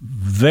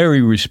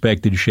very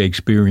respected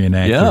Shakespearean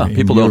actor. Yeah,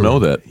 people don't know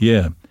that.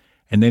 Yeah.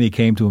 And then he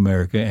came to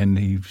America, and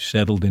he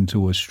settled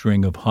into a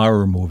string of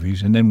horror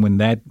movies. And then when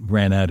that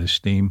ran out of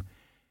steam,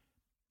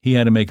 he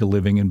had to make a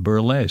living in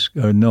burlesque,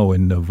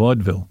 in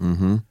vaudeville.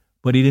 Mm-hmm.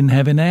 But he didn't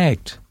have an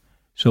act.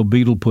 So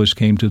Beetlepuss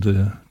came to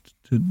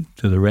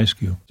the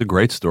rescue. It's a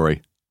great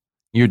story.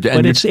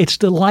 But it's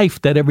the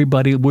life that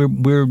everybody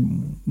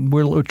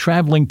we're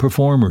traveling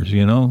performers,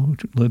 you know.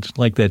 It's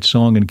like that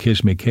song in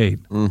Kiss Me Kate,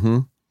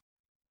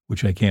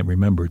 which I can't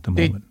remember at the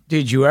moment.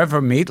 Did you ever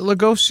meet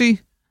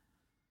Lugosi?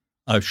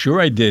 Sure,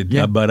 I did,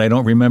 but I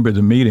don't remember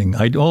the meeting.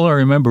 All I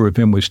remember of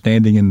him was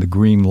standing in the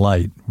green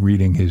light,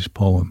 reading his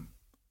poem,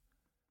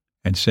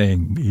 and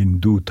saying, "In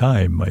due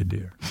time, my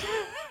dear."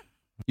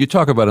 You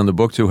talk about in the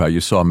book, too, how you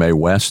saw Mae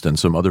West and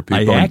some other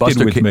people, and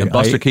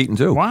Buster Keaton,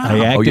 too.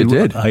 Wow. You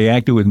did? I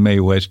acted with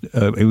Mae West.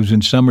 It was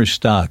in Summer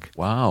Stock.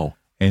 Wow.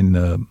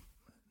 In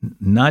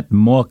not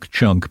Mauch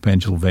Chunk,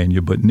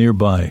 Pennsylvania, but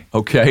nearby.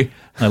 Okay.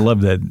 I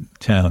love that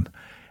town.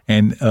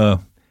 And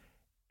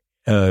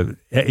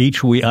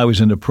each week I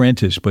was an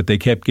apprentice, but they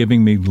kept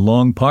giving me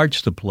long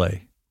parts to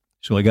play.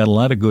 So I got a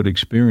lot of good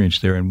experience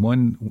there. And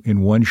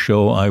in one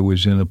show, I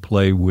was in a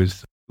play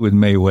with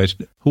Mae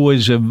West, who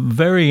was a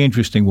very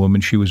interesting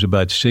woman. She was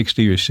about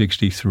 60 or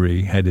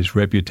 63, had this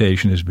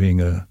reputation as being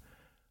a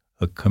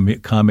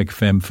comic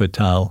femme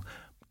fatale,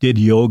 did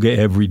yoga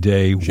every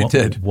day. She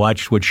did.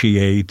 Watched what she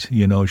ate.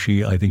 You know,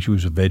 I think she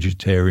was a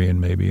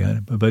vegetarian maybe,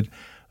 but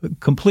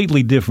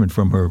completely different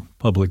from her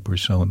public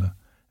persona.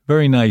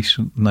 Very nice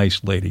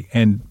lady.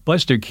 And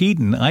Buster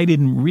Keaton, I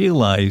didn't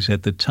realize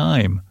at the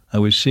time, I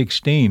was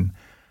 16,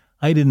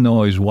 I didn't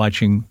know I was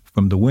watching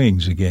From the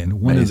Wings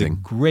again, one Amazing. of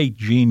the great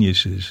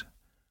geniuses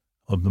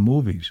of the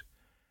movies.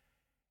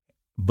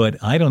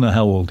 But I don't know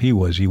how old he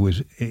was. He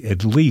was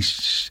at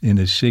least in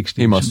his 60s.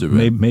 He must have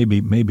been.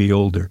 Maybe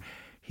older.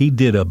 He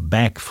did a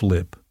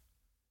backflip,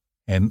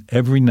 and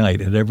every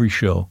night at every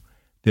show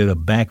did a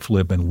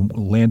backflip and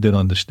landed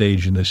on the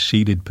stage in a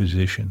seated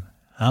position.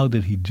 How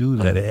did he do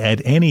that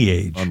at any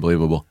age?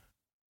 Unbelievable.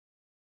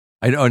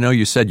 I know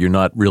you said you're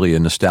not really a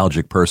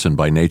nostalgic person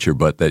by nature,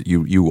 but that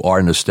you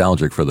are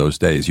nostalgic for those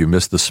days. You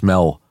miss the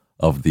smell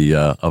of the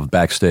of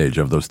backstage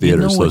of those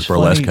theaters, those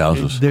burlesque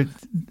houses.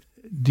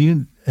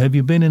 Have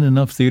you been in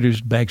enough theaters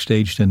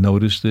backstage to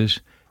notice this?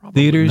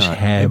 Probably Theaters not.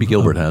 have Maybe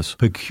Gilbert has.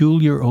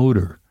 Peculiar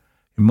odor.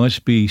 It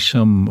must be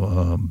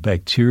some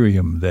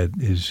bacterium that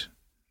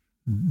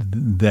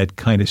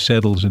kind of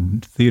settles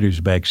in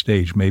theaters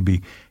backstage.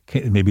 Maybe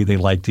they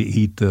like to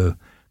eat the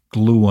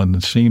glue on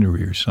the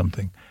scenery or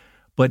something.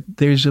 But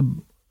there's a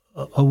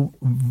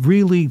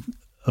really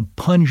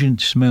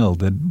pungent smell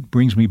that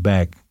brings me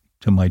back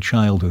to my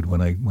childhood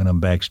when I'm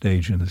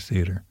backstage in the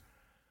theater.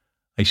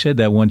 I said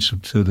that once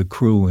to the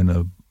crew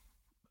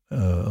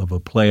of a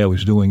play I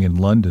was doing in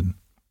London,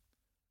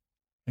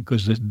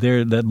 because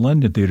that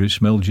London theater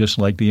smelled just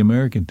like the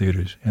American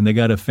theaters, and they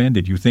got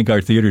offended. You think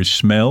our theaters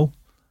smell?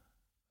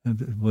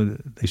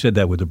 They said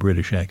that with a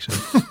British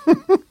accent.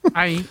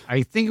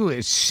 I think it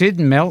was Sid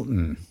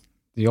Melton,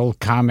 the old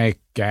comic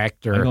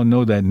actor. I don't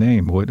know that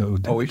name.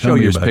 We show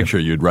you his picture,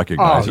 you'd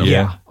recognize him.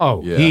 Yeah.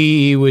 Yeah.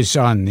 He was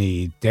on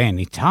the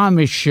Danny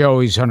Thomas show.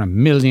 He's on a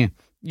million.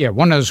 Yeah,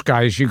 one of those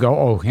guys you go,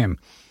 oh, him.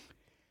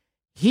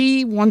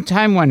 He, one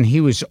time when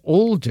he was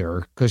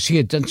older, because he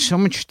had done so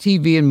much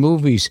TV and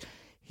movies,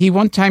 he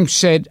one time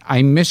said,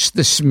 I miss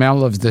the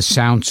smell of the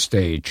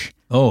soundstage.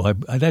 Oh,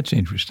 that's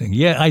interesting.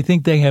 Yeah, I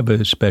think they have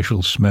a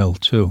special smell,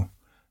 too.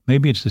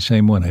 Maybe it's the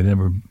same one. I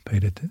never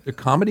paid it. Do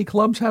comedy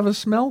clubs have a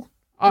smell?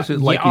 Is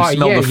it like you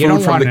smell the you food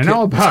don't from want the to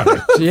know about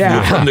it.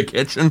 Yeah. from the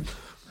kitchen?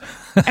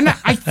 And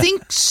I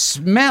think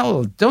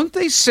smell, don't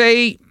they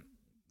say,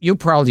 you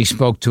probably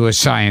spoke to a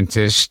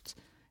scientist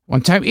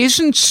one time,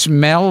 isn't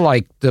smell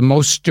like the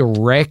most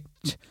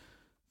direct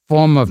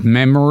form of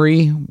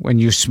memory when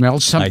you smell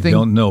something? I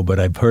don't know, but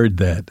I've heard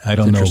that. I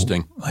don't know.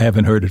 Interesting. I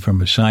haven't heard it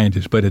from a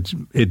scientist, but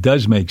it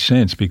does make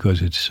sense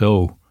because it's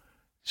so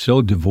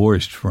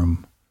divorced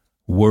from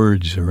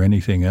words or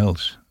anything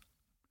else.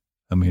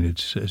 I mean,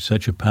 it's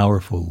such a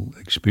powerful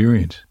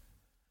experience.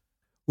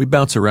 We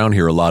bounce around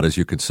here a lot, as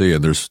you can see,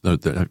 and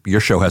your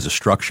show has a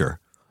structure.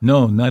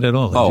 No, not at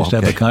all. I just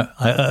have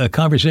a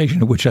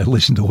conversation in which I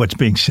listen to what's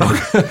being said.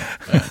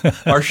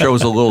 Our show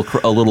is a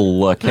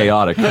little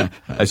chaotic,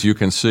 as you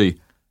can see.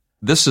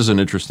 This is an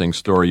interesting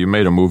story. You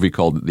made a movie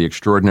called The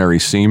Extraordinary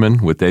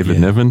Seaman with David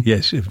Niven.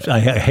 Yes,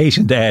 I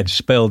hasten to add,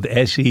 spelled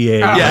S-E-A.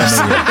 Yes.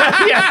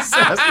 Yes,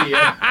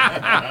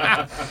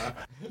 S-E-A.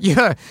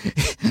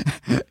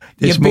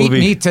 You beat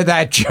me to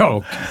that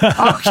joke.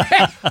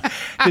 Okay.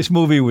 This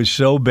movie was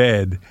so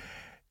bad.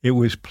 It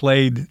was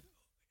played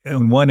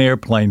on one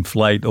airplane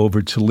flight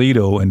over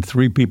Toledo, and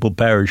 3 people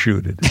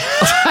parachuted.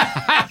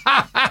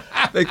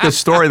 I think the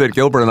story that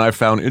Gilbert and I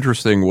found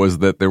interesting was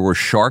that there were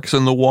sharks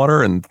in the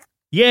water, and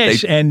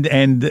yes, and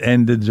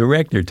the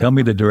director. Tell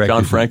me the director.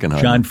 John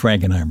Frankenheimer. John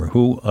Frankenheimer,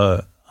 who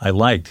I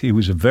liked. He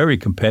was a very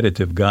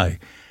competitive guy.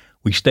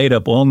 We stayed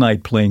up all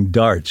night playing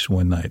darts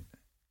one night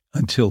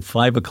until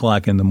 5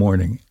 o'clock in the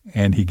morning,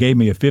 and he gave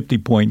me a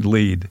 50-point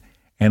lead,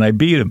 and I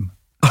beat him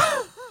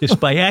just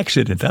by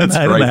accident. I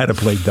don't know how to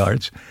play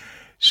darts.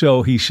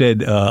 So he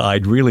said,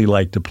 I'd really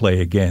like to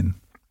play again.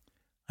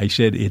 I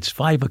said, it's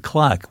 5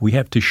 o'clock. We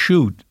have to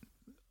shoot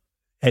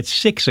at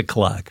 6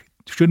 o'clock.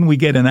 Shouldn't we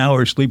get an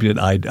hour of sleep? He said,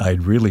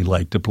 I'd really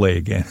like to play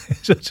again.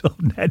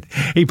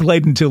 He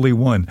played until he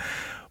won.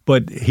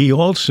 But he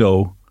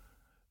also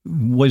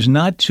was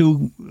not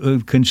too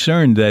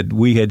concerned that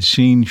we had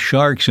seen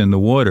sharks in the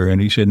water. And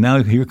he said,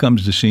 now here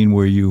comes the scene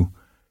where you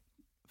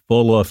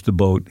fall off the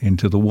boat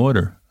into the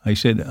water. I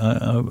said,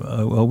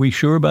 are we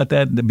sure about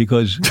that?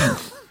 Because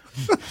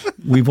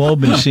we've all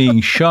been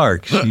seeing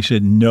sharks. He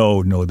said,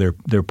 no,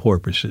 they're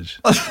porpoises.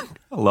 I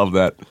love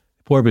that.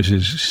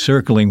 Porpoises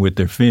circling with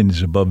their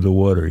fins above the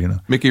water, you know.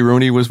 Mickey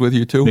Rooney was with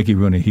you too? Mickey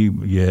Rooney,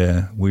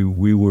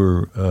 we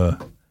were,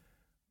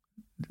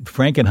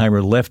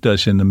 Frankenheimer left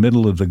us in the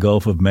middle of the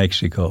Gulf of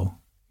Mexico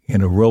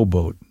in a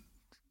rowboat,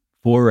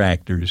 4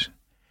 actors,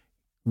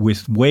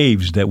 with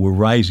waves that were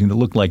rising, that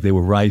looked like they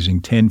were rising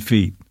 10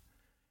 feet.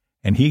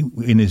 And he,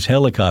 in his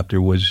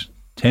helicopter, was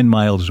 10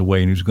 miles away,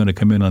 and he was going to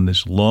come in on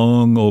this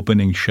long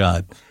opening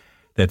shot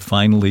that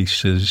finally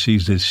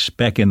sees this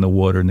speck in the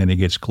water, and then he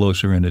gets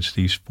closer, and it's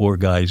these 4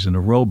 guys in a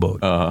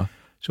rowboat. Uh-huh.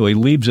 So he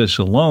leaves us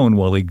alone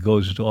while he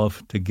goes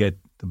off to get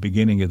the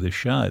beginning of the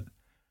shot.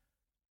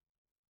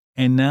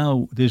 And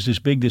now there's this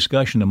big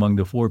discussion among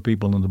the 4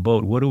 people in the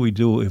boat. What do we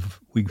do if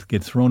we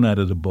get thrown out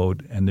of the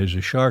boat and there's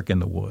a shark in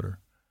the water?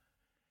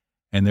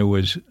 And there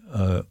was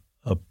a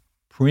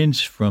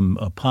prince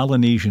a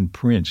Polynesian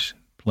prince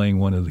playing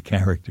one of the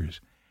characters.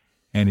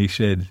 And he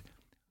said,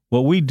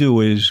 what we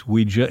do is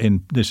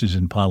and this is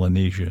in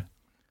Polynesia,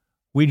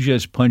 we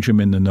just punch him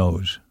in the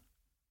nose.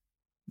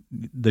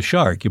 The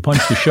shark, you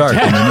punch the shark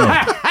in the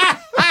nose.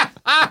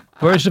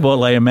 First of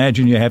all, I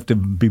imagine you have to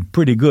be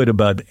pretty good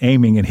about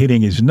aiming and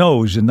hitting his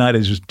nose and not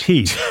his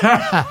teeth.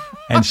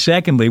 And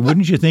secondly,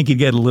 wouldn't you think he'd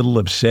get a little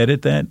upset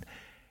at that?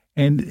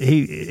 And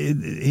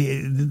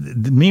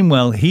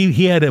meanwhile,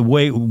 he had a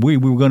way, we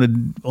were going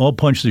to all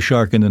punch the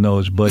shark in the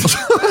nose, but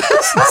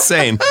That's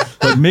insane.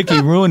 But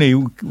Mickey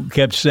Rooney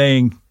kept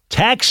saying,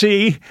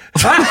 taxi!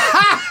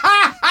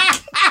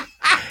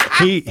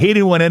 He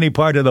didn't want any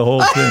part of the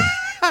whole thing.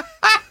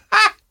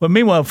 But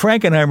meanwhile,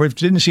 Frankenheimer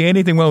didn't see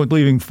anything wrong with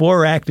leaving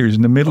 4 actors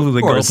in the middle of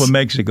the Gulf of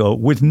Mexico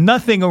with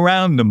nothing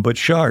around them but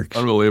sharks.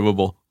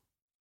 Unbelievable.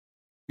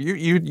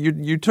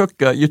 You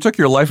took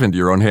your life into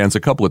your own hands a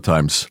couple of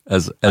times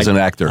as an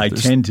actor. I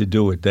tend to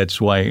do it. That's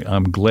why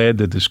I'm glad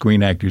that the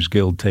Screen Actors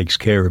Guild takes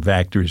care of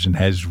actors and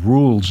has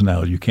rules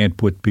now. You can't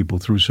put people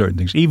through certain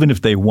things, even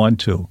if they want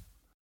to.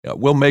 Yeah,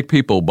 we'll make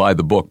people buy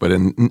the book, but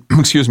in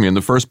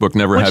the first book,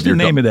 never What's have the your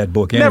name of that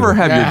book? Anyway? Never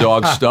have your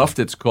dog stuffed.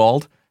 It's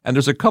called, and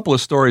there's a couple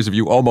of stories of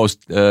you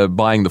almost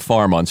buying the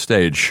farm on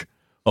stage.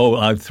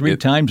 Oh, 3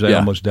 times I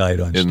almost died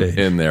on stage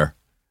in there.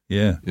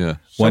 Yeah. So,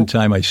 one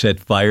time I set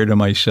fire to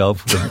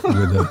myself with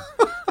a.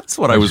 That's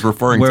what I was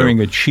referring to.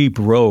 Wearing a cheap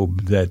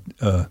robe that,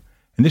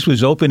 and this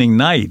was opening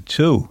night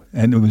too,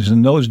 and it was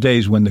in those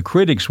days when the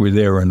critics were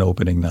there on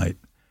opening night,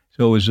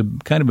 so it was a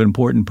kind of an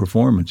important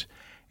performance.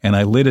 And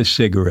I lit a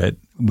cigarette,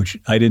 which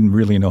I didn't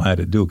really know how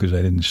to do because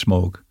I didn't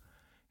smoke,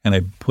 and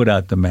I put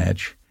out the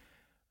match,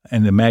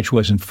 and the match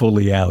wasn't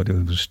fully out;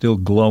 it was still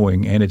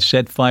glowing, and it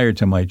set fire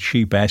to my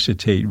cheap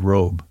acetate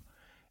robe.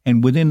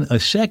 And within a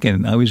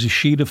second, I was a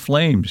sheet of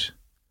flames.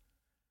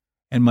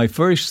 And my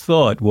first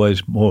thought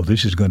was, oh,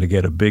 this is going to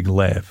get a big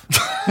laugh.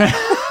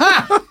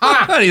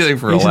 Anything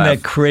for a laugh. Isn't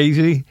that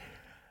crazy?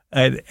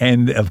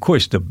 And of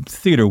course, the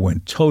theater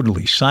went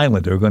totally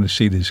silent. They were going to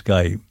see this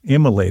guy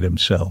immolate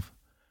himself.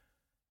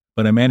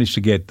 But I managed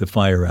to get the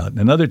fire out.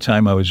 Another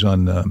time I was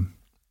on, it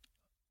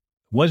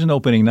wasn't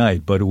opening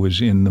night, but it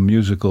was in the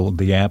musical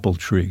The Apple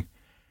Tree.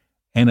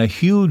 And a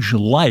huge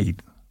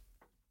light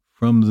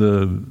from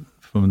the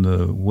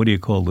what do you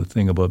call the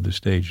thing above the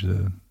stage?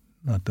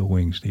 Not the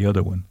wings, the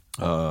other one.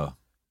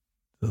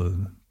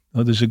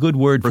 There's a good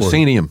word for it.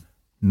 Proscenium.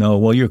 No,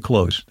 well, you're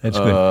close. That's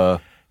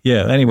good.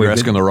 Yeah, anyway. You're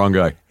asking the wrong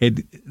guy.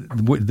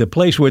 The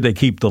place where they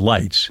keep the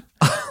lights.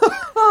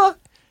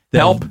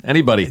 Help,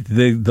 anybody.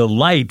 The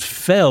light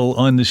fell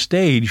on the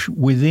stage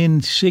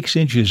within 6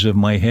 inches of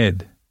my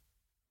head,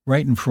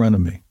 right in front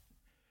of me.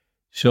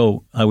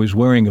 So I was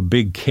wearing a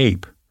big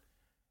cape,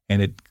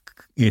 and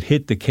it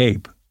hit the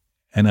cape,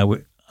 and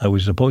I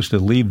was supposed to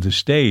leave the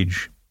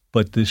stage,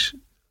 but this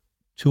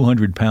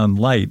 200-pound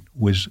light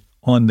was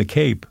on the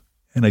cape,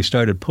 and I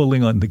started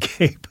pulling on the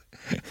cape.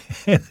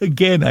 And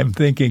again, I'm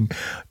thinking,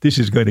 this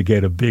is going to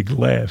get a big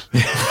laugh.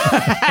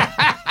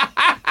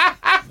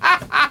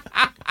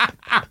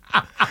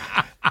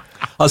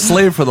 A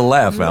slave for the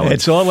laugh, Alan.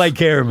 It's all I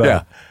care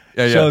about.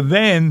 Yeah. So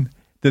then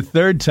the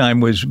third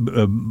time was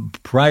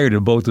prior to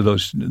both of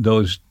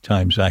those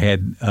times. I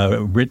had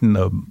written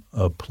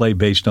a play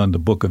based on the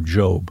book of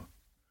Job.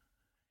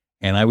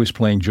 And I was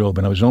playing Job,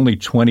 and I was only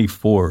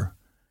 24,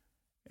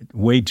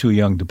 way too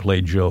young to play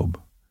Job.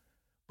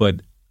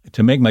 But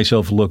to make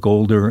myself look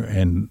older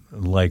and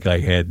like I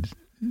had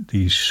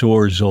these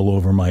sores all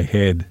over my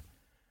head,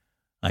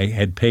 I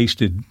had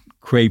pasted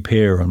crepe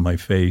hair on my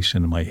face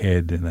and my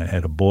head, and I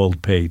had a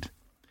bald pate.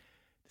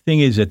 The thing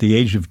is, at the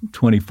age of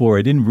 24,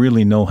 I didn't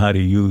really know how to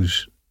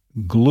use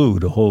glue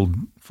to hold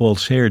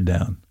false hair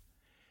down.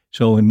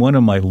 So in one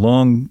of my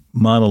long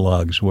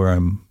monologues where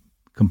I'm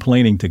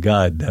complaining to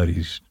God that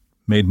he's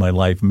made my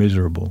life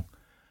miserable,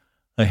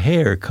 a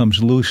hair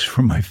comes loose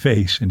from my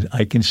face, and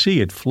I can see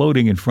it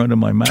floating in front of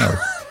my mouth.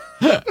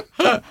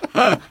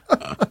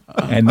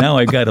 And now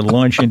I got to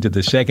launch into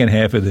the second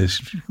half of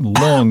this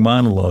long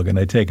monologue, and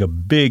I take a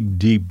big,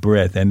 deep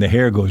breath, and the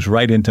hair goes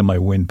right into my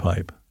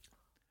windpipe.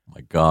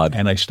 My God.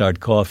 And I start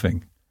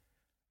coughing,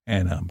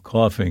 and I'm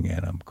coughing,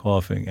 and I'm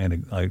coughing,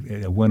 and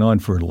it went on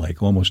for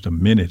like almost a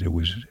minute. It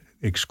was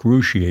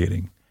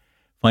excruciating.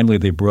 Finally,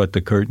 they brought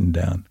the curtain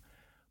down.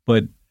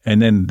 And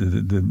then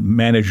the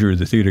manager of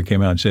the theater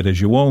came out and said,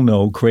 as you all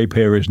know, crepe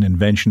hair is an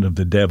invention of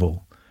the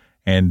devil.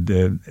 And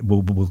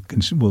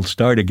we'll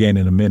start again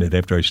in a minute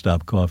after I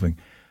stop coughing.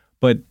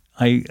 But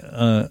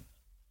I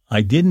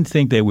didn't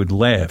think they would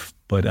laugh,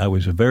 but I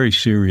was a very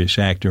serious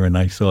actor, and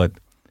I thought,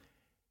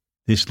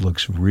 this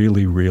looks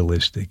really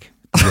realistic.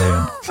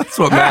 That's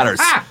what matters.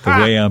 The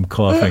way I'm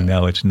coughing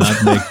now, it's not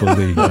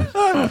make-believe.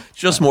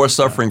 Just more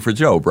suffering for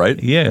Job,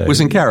 right? Yeah. It was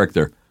in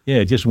character. Yeah,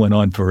 it just went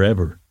on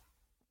forever.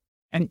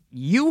 And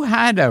you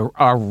had a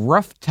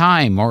rough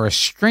time or a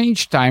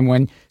strange time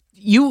when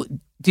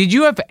did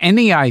you have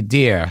any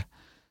idea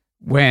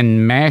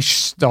when MASH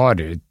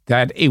started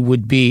that it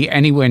would be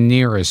anywhere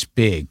near as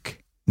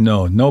big?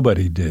 No,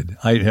 nobody did.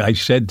 I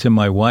said to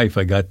my wife,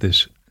 I got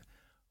this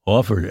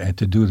offer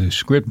to do the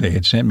script. They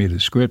had sent me the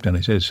script, and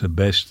I said, it's the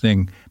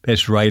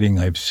best writing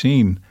I've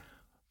seen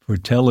for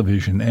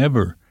television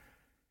ever.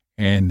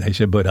 And I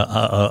said, but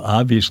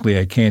obviously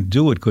I can't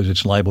do it because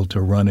it's liable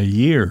to run a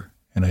year,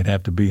 and I'd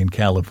have to be in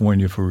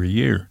California for a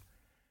year.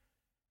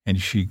 And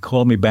she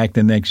called me back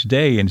the next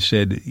day and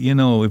said,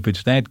 if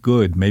it's that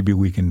good, maybe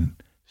we can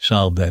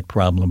solve that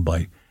problem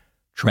by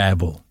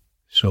travel.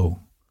 So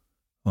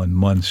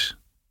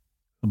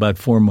about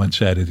 4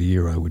 months out of the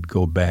year, I would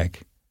go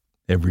back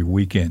every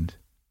weekend.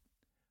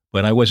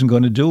 But I wasn't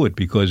going to do it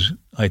because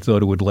I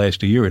thought it would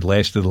last a year. It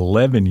lasted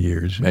 11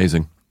 years.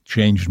 Amazing.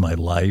 Changed my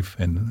life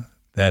and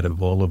that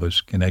of all of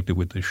us connected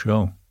with the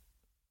show.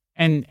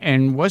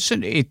 And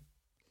wasn't it,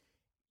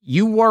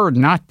 you were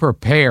not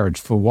prepared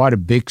for what a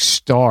big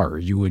star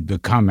you would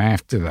become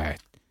after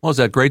that. Well, is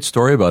that great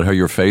story about how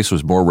your face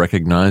was more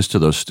recognized to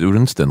those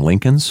students than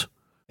Lincoln's?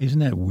 Isn't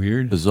that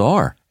weird?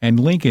 Bizarre. And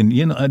Lincoln,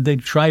 they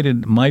tried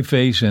it, my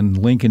face and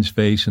Lincoln's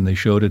face, and they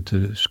showed it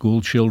to school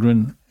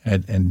children.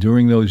 And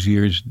during those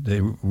years,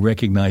 they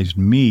recognized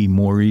me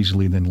more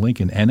easily than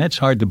Lincoln. And that's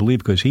hard to believe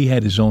because he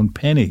had his own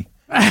penny.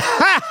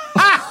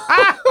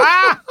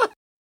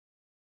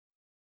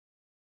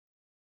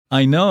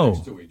 I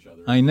know.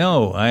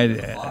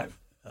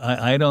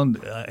 I don't.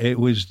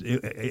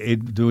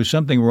 There was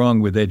something wrong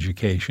with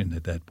education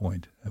at that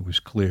point. It was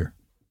clear.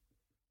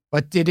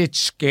 But did it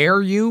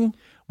scare you?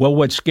 Well,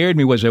 what scared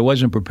me was I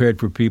wasn't prepared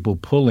for people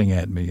pulling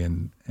at me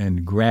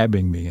and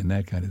grabbing me and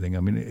that kind of thing. I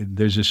mean,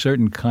 there's a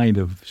certain kind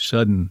of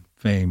sudden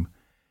fame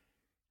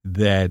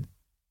that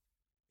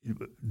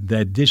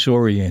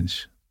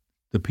disorients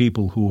the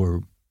people who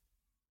are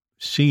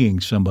seeing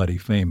somebody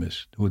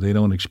famous who they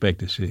don't expect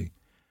to see.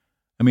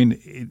 I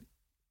mean,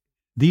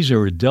 these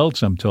are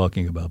adults I'm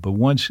talking about, but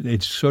once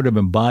it's sort of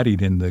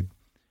embodied in the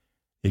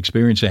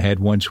experience I had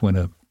once when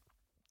a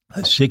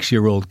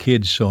 6-year-old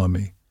kid saw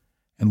me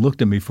and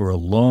looked at me for a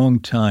long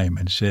time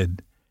and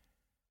said,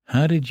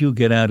 how did you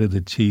get out of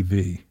the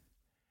TV?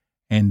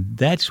 And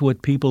that's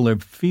what people are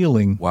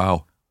feeling.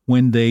 Wow.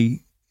 When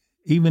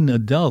even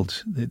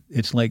adults,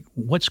 it's like,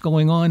 what's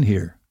going on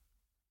here?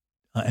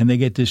 And they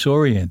get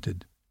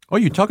disoriented. Oh,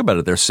 you talk about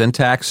it. Their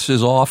syntax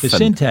is off. The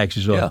syntax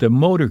is off. Yeah. The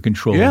motor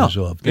control is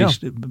off.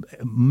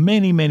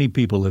 Many, many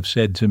people have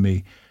said to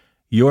me,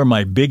 you're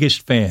my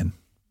biggest fan.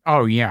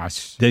 Oh,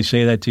 yes. They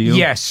say that to you?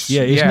 Yes.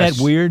 Yeah, isn't that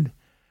weird?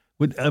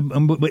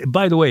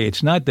 By the way,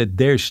 it's not that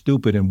they're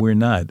stupid and we're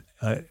not.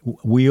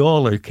 We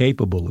all are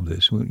capable of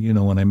this.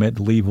 When I met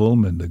Liv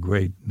Ullmann, the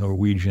great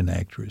Norwegian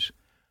actress,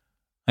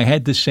 I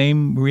had the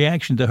same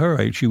reaction to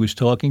her. She was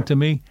talking to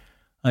me.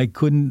 I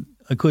couldn't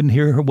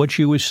hear her what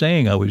she was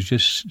saying. I was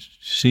just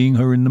seeing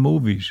her in the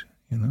movies.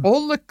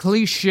 All the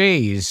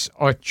cliches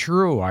are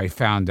true, I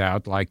found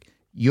out. Like,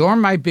 you're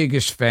my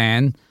biggest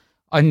fan.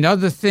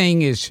 Another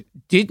thing is,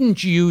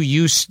 didn't you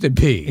used to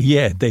be?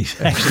 Yeah, they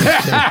actually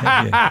say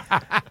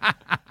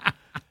that,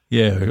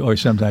 yeah. Or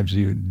sometimes, do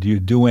you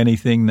do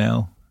anything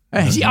now?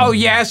 Oh,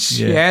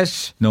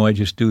 yes. No, I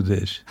just do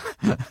this.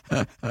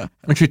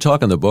 Aren't you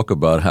talk in the book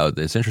about how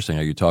it's interesting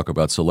how you talk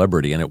about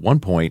celebrity, and at one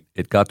point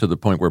it got to the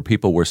point where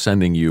people were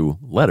sending you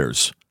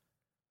letters,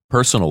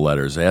 personal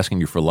letters,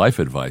 asking you for life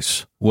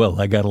advice. Well,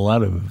 I got a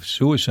lot of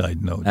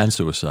suicide notes and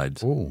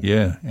suicides. Ooh.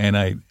 Yeah, and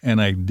I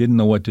didn't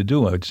know what to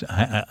do.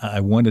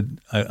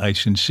 I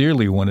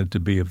sincerely wanted to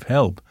be of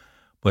help,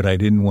 but I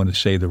didn't want to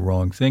say the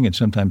wrong thing, and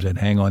sometimes I'd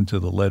hang on to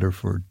the letter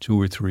for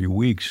 2 or 3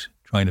 weeks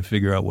trying to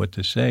figure out what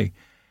to say.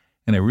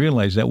 And I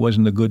realized that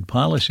wasn't a good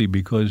policy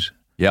because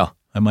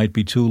I might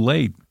be too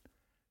late.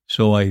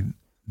 So I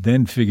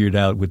then figured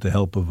out, with the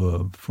help of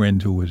a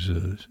friend who was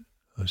a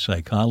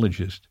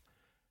psychologist,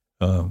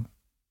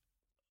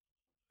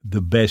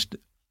 the best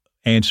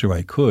answer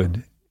I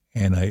could,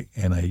 and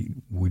I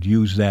would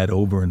use that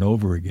over and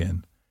over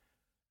again,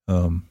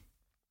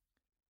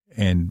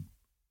 and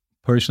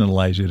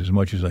personalize it as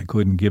much as I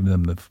could, and give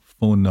them the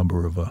phone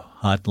number of a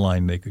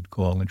hotline they could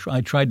call. And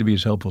I tried to be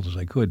as helpful as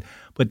I could.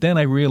 But then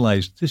I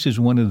realized this is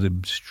one of the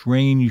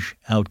strange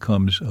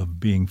outcomes of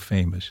being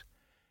famous.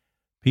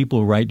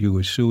 People write you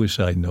a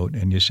suicide note,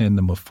 and you send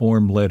them a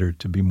form letter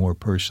to be more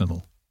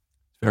personal.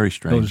 Very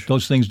strange.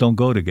 Those things don't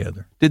go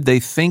together. Did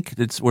they think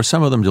were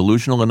some of them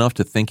delusional enough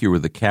to think you were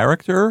the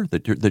character,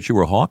 that you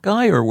were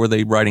Hawkeye, or were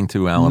they writing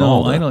to Alan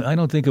Alda? No, I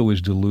don't think it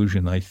was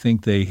delusion. I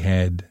think they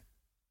had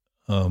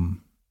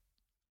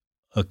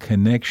a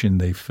connection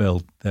they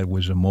felt that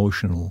was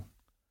emotional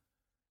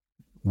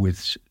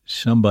with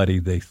somebody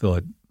they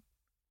thought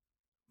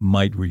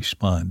might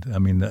respond. I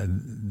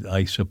mean,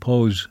 I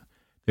suppose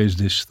there's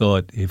this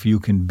thought, if you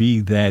can be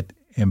that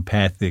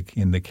empathic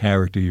in the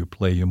character you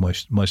play, you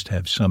must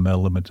have some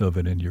element of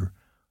it in your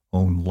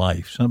own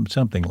life,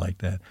 something like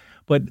that.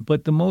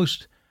 But the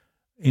most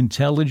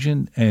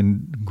intelligent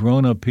and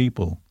grown-up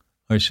people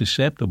are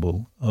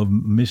susceptible of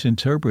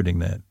misinterpreting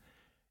that.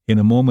 In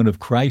a moment of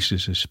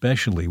crisis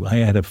especially, I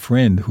had a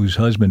friend whose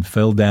husband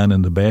fell down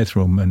in the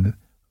bathroom and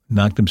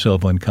knocked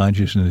himself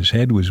unconscious and his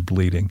head was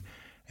bleeding.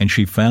 And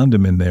she found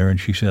him in there and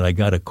she said, I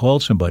got to call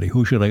somebody.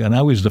 Who should I? And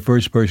I was the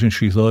first person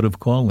she thought of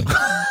calling.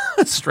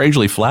 That's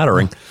strangely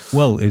flattering.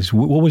 Well,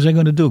 what was I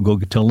going to do? Go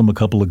tell them a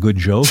couple of good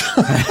jokes?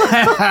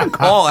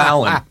 Call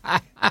Alan.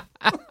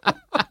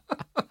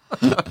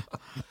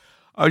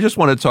 I just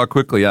want to talk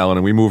quickly, Alan,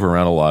 and we move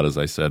around a lot, as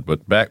I said,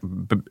 but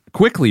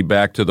quickly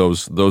back to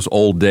those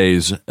old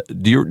days.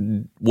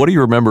 What do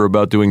you remember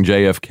about doing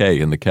JFK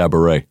in the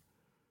cabaret?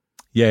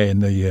 Yeah, in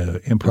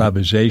the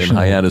improvisation.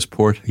 In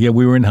Hyannisport? Yeah,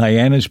 we were in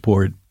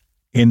Hyannisport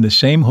in the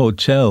same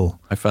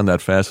hotel. I found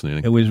that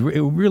fascinating.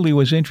 It really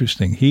was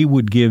interesting. He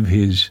would give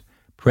his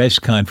press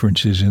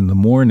conferences in the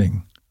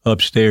morning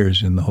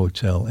upstairs in the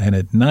hotel, and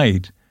at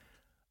night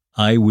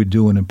I would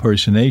do an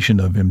impersonation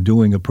of him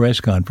doing a press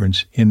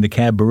conference in the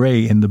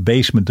cabaret in the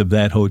basement of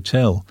that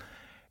hotel.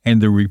 And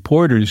the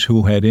reporters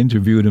who had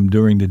interviewed him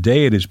during the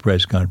day at his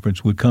press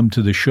conference would come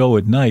to the show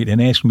at night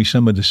and ask me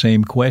some of the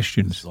same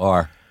questions.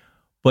 Bizarre.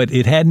 But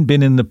it hadn't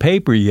been in the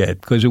paper yet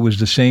because it was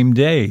the same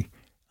day.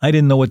 I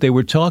didn't know what they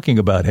were talking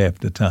about half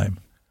the time.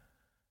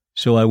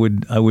 So I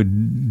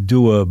would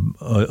do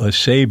a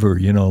savor,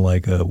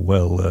 like,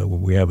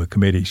 we have a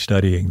committee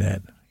studying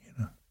that.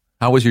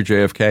 How was your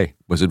JFK?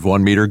 Was it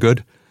Von Meter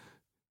good?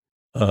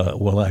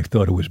 Well, I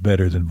thought it was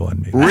better than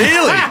Von Meter.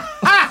 Really?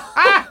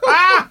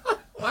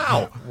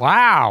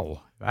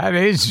 Wow. That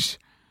is...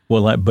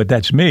 Well, but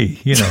that's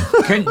me,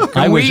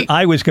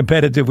 I was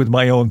competitive with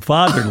my own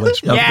father.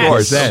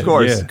 Yes, of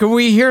course. Yeah. Can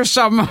we hear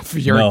some of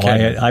your... No,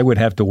 I would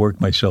have to work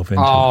myself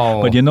into Oh.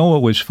 it. But you know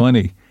what was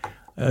funny?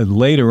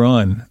 Later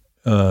on,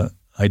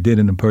 I did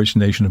an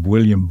impersonation of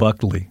William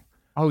Buckley.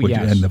 Oh,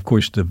 yes. And, of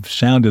course, the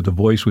sound of the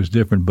voice was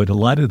different, but a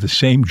lot of the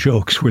same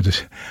jokes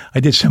I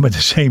did some of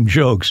the same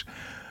jokes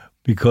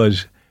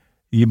because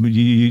you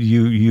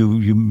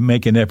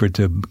make an effort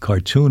to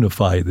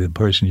cartoonify the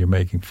person you're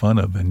making fun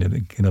of, and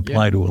it can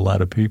apply to a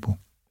lot of people.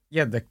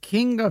 Yeah, the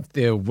king of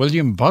the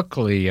William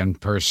Buckley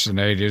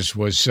impersonators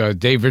was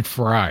David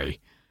Fry.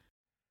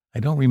 I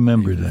don't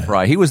remember that.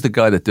 Fry. He was the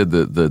guy that did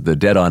the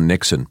Dead on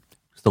Nixon.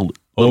 The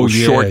little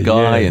short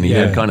guy, and he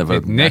had kind of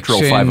a natural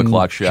Nixon, 5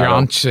 o'clock shadow.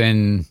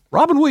 Johnson.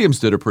 Robin Williams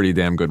did a pretty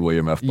damn good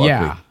William F. Buckley.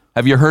 Yeah.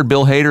 Have you heard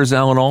Bill Hader's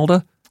Alan Alda?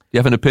 Do you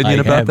have an opinion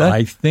about that?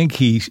 I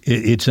think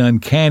it's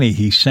uncanny.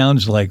 He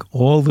sounds like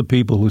all the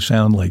people who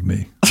sound like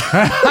me.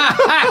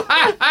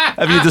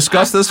 Have you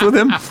discussed this with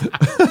him?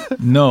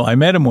 No, I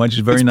met him once.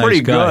 He's a very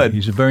nice guy. Good.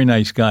 He's a very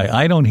nice guy.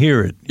 I don't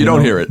hear it. You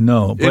don't hear it?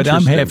 No, but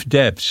I'm Interesting. half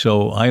deaf,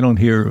 so I don't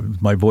hear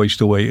my voice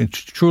the way, I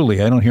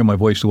don't hear my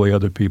voice the way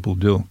other people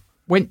do.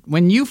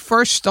 When you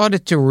first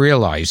started to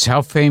realize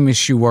how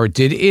famous you were,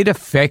 did it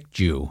affect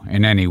you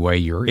in any way,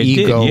 your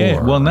ego? Did, yeah.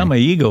 Or, well, not my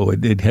ego.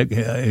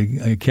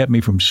 It kept me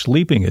from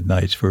sleeping at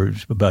nights for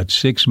about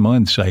 6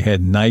 months. I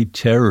had night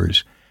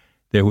terrors.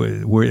 There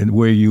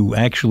where you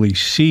actually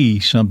see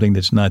something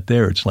that's not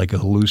there. It's like a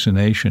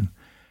hallucination.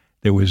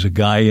 There was a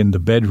guy in the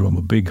bedroom,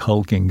 a big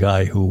hulking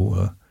guy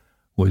who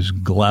was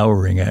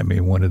glowering at me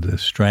and wanted to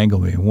strangle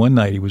me. And one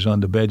night he was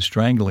on the bed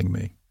strangling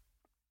me.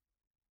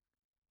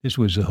 This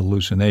was a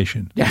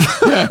hallucination.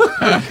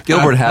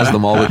 Gilbert has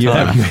them all the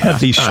time. You have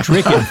these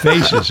stricken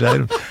faces.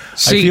 I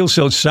feel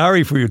so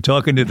sorry for you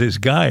talking to this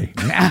guy.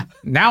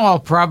 Now I'll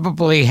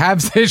probably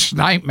have this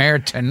nightmare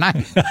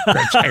tonight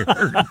because I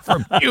heard it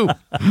from you.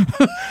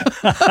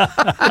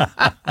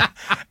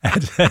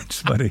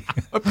 That's funny.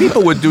 But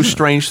people would do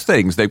strange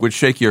things. They would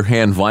shake your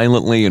hand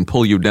violently and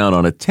pull you down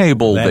on a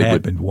table. That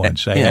happened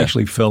once. I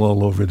actually fell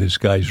all over this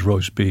guy's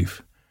roast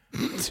beef.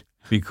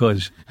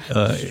 Because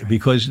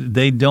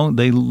they don't,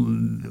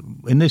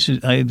 and this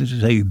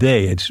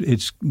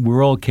is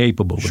we're all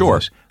capable of Sure.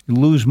 this. You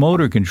lose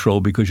motor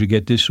control because you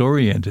get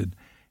disoriented.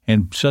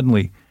 And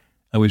suddenly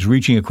I was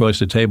reaching across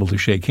the table to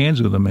shake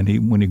hands with him,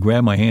 and when he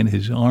grabbed my hand,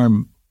 his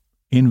arm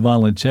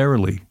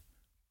involuntarily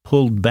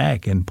pulled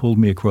back and pulled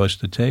me across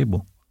the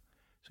table.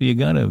 So you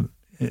got to.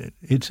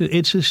 It's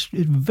a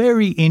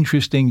very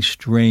interesting,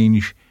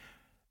 strange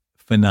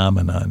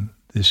phenomenon.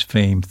 This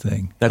fame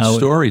thing. That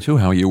story too.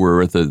 How you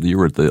were at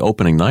the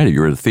opening night.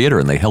 You were at the theater,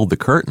 and they held the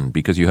curtain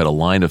because you had a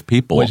line of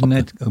people. Wasn't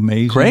that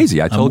amazing?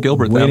 Crazy. I told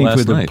Gilbert that last night.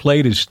 Waiting for the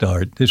play to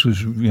start. This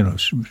was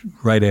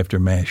right after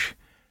MASH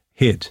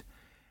hit,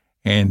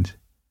 and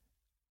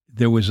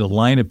there was a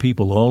line of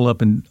people all up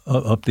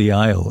the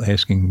aisle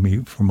asking me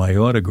for my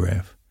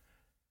autograph,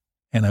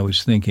 and I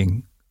was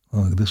thinking,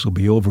 oh, this will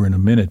be over in a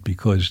minute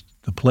because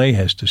the play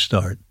has to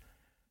start.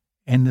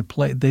 And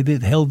they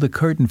held the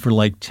curtain for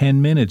like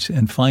 10 minutes,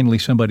 and finally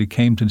somebody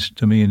came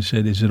to me and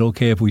said, "Is it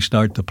okay if we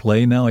start the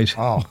play now?" I said,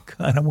 "Oh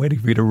God, I'm waiting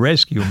for you to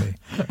rescue me."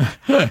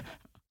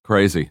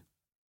 Crazy.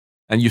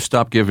 And you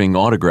stopped giving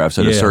autographs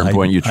at a certain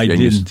point.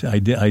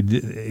 I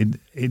did.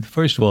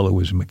 First of all, it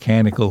was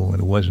mechanical, and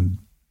it wasn't.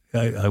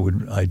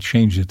 I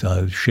changed it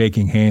to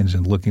shaking hands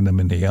and looking them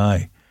in the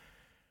eye.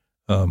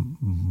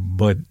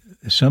 But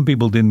some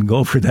people didn't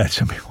go for that.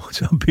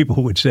 Some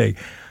people would say,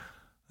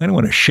 "I don't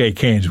want to shake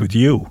hands with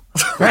you."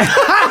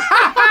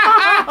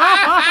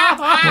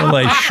 Well,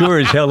 I sure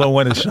as hell don't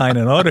want to sign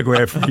an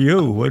autograph for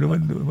you. What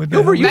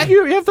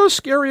you have those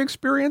scary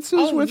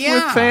experiences with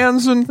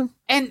fans,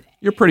 and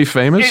you're pretty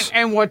famous.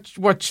 And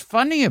what's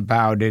funny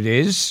about it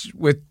is,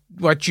 with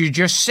what you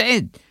just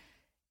said,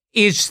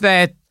 is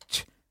that,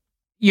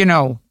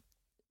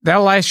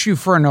 they'll ask you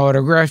for an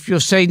autograph. You'll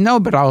say, "No,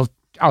 but I'll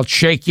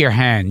shake your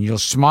hand." You'll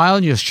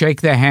smile, you'll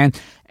shake their hand,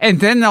 and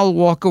then they'll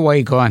walk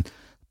away going,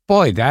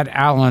 "Boy, that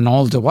Alan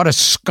Alda, what a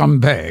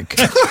scumbag."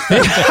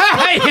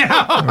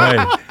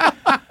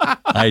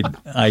 Right.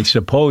 I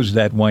suppose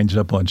that winds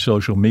up on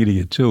social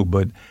media too,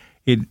 but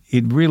it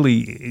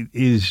really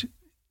is.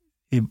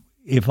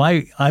 If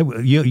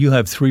you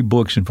have 3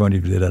 books in front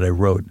of you that I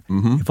wrote.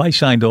 Mm-hmm. If I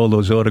signed all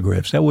those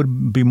autographs, that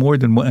would be more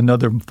than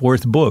another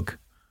 4th book.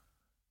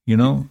 You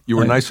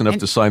were nice enough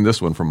to sign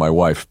this one from my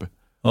wife.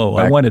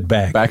 I want it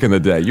back. Back in the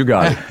day. You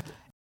got it.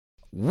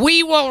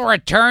 We will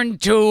return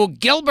to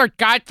Gilbert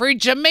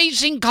Gottfried's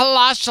Amazing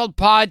Colossal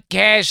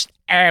podcast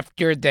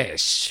after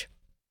this.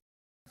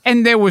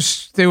 And there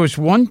was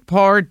one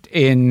part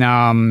in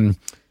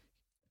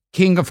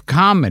King of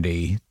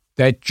Comedy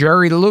that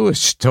Jerry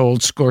Lewis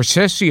told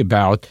Scorsese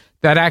about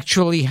that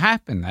actually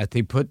happened, that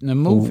they put in the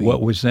movie.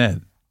 What was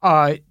that?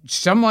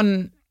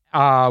 Someone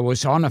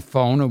was on a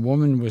phone, a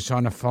woman was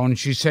on a phone, and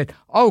she said,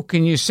 "Oh,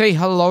 can you say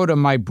hello to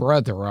my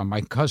brother or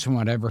my cousin,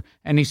 whatever?"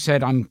 And he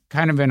said, "I'm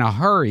kind of in a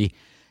hurry."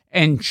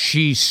 And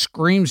she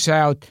screams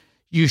out,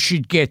 "You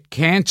should get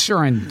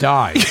cancer and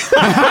die."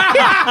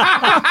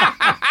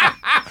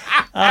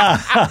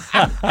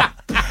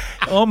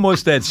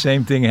 Almost that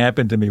same thing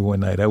happened to me one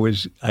night.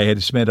 I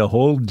had spent a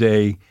whole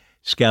day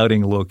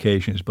scouting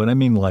locations, but I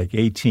mean like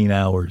 18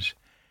 hours.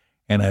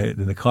 And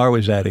the car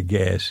was out of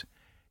gas.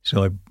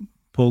 So I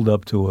pulled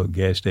up to a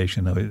gas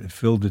station, I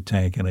filled the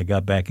tank, and I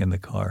got back in the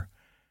car.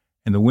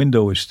 And the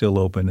window was still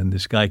open, and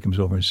this guy comes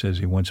over and says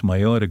he wants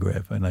my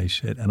autograph. And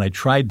I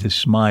tried to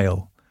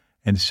smile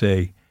and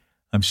say,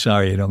 "I'm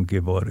sorry, I don't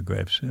give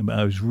autographs." And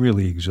I was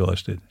really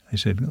exhausted. I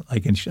said, I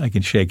can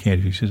shake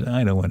hands. He says,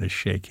 "I don't want to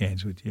shake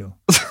hands with you."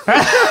 He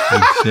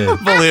said,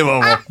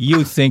 "Unbelievable.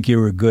 You think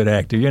you're a good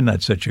actor. You're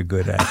not such a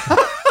good actor.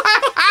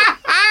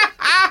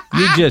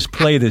 You just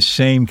play the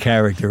same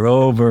character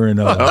over and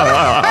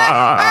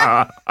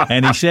over."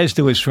 And he says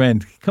to his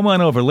friend, "Come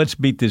on over, let's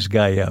beat this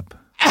guy up."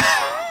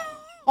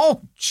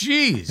 Oh,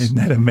 jeez. Isn't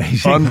that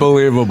amazing?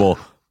 Unbelievable.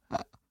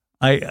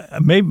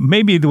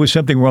 Maybe there was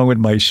something wrong with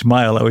my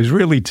smile. I was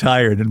really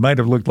tired. It might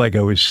have looked like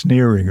I was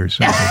sneering or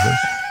something.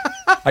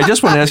 I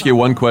just want to ask you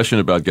one question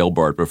about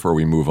Gilbert before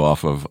we move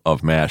off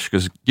of MASH,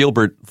 because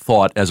Gilbert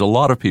thought, as a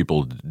lot of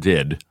people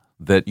did,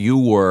 that you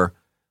were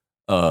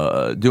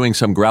doing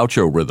some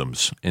Groucho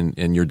rhythms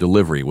in your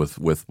delivery with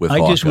I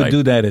just would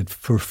do that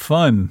for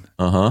fun,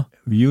 Uh-huh.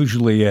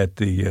 usually at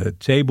the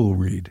table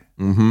read.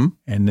 Mm-hmm.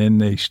 And then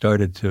they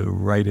started to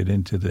write it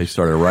into the They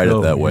started to write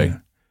it that way. Yeah.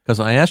 Because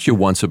I asked you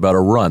once about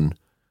a run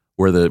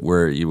where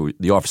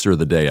the Officer of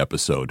the Day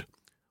episode.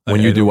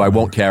 When you do, I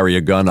won't carry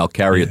a gun, I'll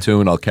carry a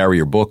tune, I'll carry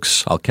your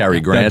books, I'll carry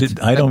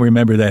Grant. I don't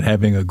remember that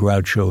having a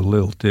Groucho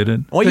lilt, did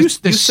it? Well, The you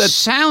said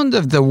sound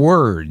of the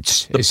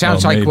words, it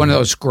sounds like maybe. one of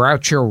those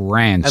Groucho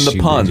rants. and the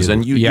you puns, would do.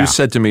 and you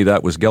said to me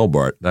that was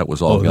Gilbert. That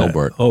was all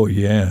Gilbert.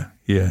 Yeah.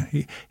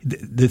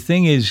 The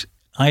thing is,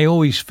 I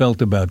always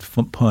felt about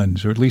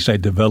puns, or at least I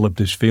developed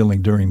this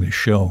feeling during the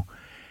show,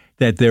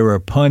 that there are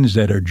puns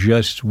that are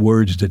just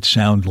words that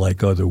sound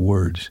like other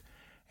words,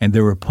 and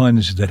there are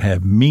puns that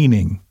have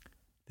meaning,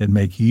 that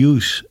make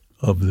use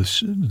of the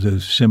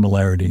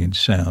similarity in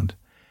sound.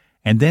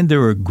 And then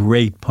there are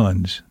great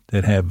puns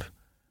that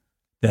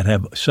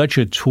have such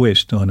a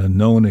twist on a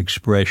known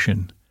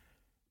expression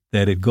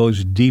that it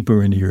goes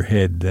deeper into your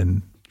head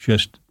than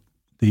just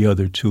the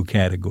other two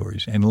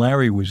categories. And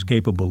Larry was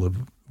capable of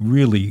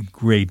really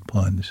great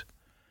puns.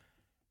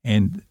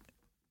 And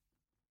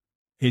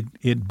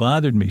it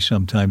bothered me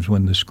sometimes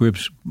when the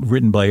scripts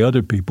written by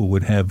other people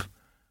would have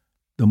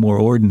the more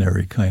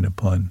ordinary kind of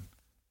pun.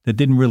 that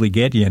didn't really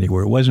get you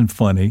anywhere. It wasn't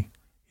funny.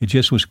 It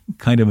just was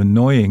kind of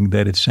annoying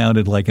that it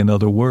sounded like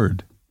another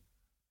word.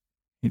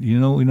 You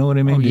know what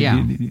I mean? Oh,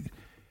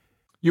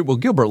 yeah. Well,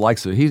 Gilbert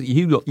likes it.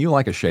 You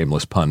like a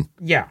shameless pun.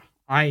 Yeah.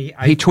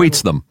 He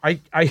tweets them. I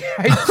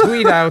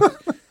tweet out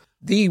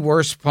the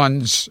worst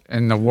puns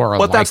in the world.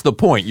 But that's the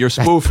point. You're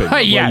spoofing.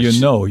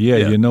 Yes. Well,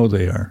 you know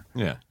they are.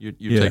 Yeah,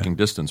 you're taking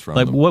distance from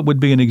them. What would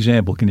be an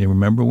example? Can you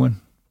remember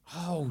one?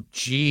 Oh,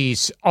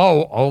 geez.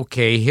 Oh,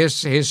 okay.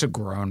 Here's a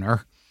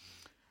groaner.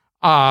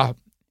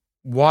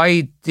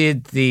 Why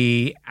did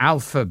the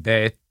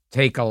alphabet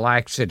take a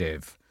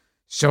laxative?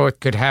 So it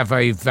could have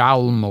a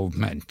vowel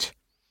movement.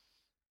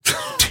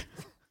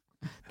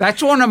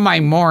 That's one of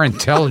my more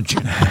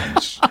intelligent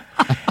ones.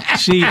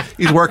 See,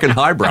 he's working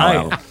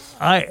highbrow.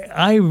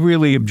 I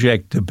really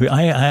object to.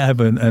 I have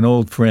an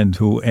old friend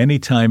who,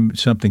 anytime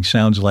something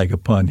sounds like a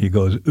pun, he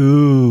goes,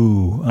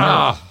 "Ooh."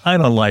 I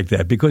don't like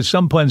that because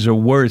some puns are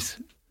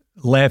worth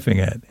laughing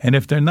at, and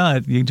if they're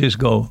not, you just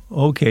go,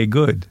 "Okay,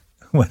 good."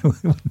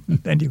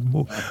 Then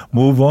you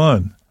move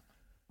on.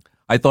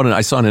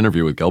 I saw an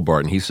interview with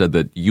Gilbert, and he said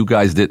that you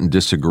guys didn't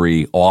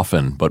disagree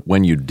often, but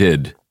when you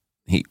did,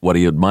 what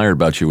he admired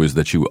about you is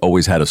that you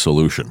always had a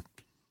solution.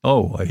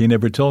 Oh, he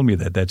never told me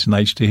that. That's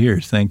nice to hear.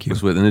 Thank you. It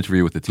was with an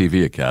interview with the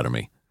TV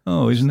Academy.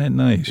 Oh, isn't that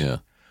nice? Yeah.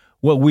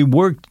 Well, we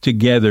worked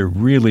together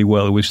really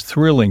well. It was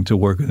thrilling to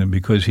work with him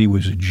because he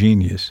was a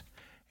genius,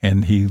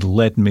 and he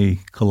let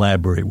me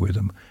collaborate with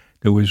him.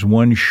 There was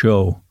one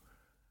show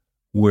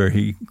where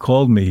he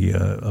called me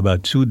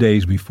about 2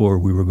 days before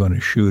we were going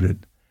to shoot it,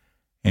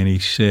 and he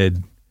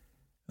said,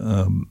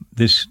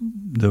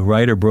 the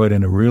writer brought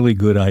in a really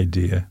good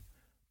idea,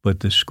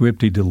 but the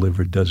script he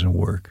delivered doesn't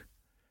work.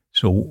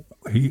 So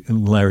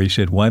Larry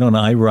said, why don't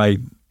I write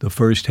the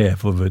first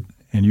half of it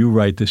and you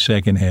write the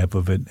second half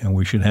of it, and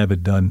we should have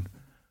it done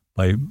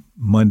by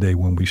Monday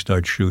when we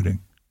start shooting.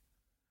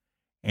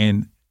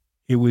 And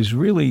it was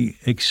really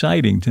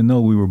exciting to know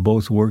we were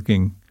both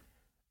working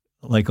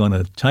like on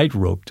a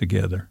tightrope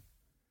together.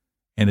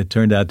 And it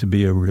turned out to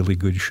be a really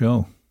good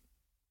show.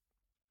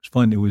 It was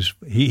fun.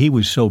 He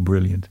was so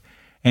brilliant.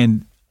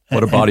 And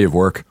what a body of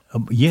work.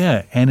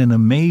 Yeah, and an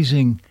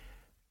amazing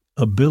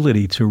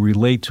ability to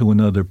relate to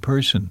another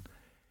person.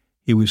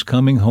 He was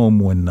coming home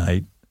one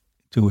night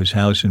to his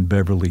house in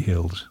Beverly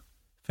Hills,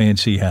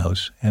 fancy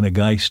house, and a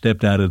guy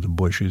stepped out of the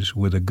bushes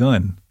with a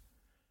gun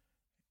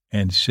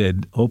and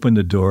said, open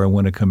the door, I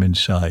want to come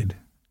inside,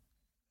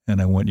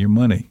 and I want your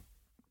money.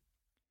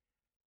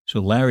 So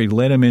Larry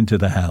let him into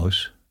the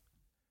house,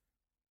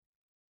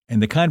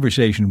 and the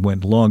conversation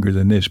went longer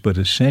than this, but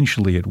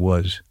essentially it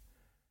was,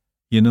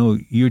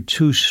 you're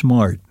too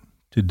smart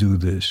to do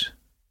this.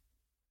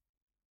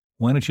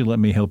 Why don't you let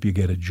me help you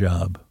get a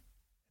job?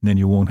 And then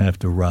you won't have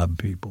to rob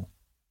people.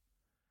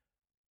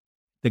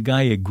 The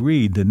guy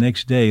agreed. The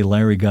next day,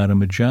 Larry got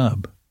him a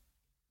job.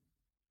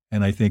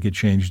 And I think it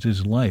changed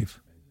his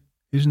life.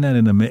 Isn't that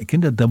an amazing?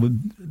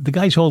 The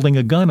guy's holding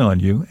a gun on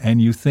you,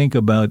 and you think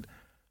about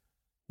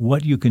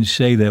what you can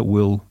say that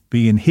will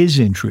be in his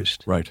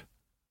interest. Right.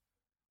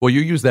 Well,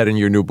 you use that in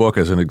your new book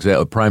as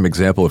a prime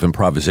example of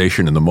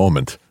improvisation in the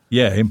moment.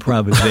 Yeah,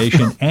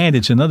 improvisation. And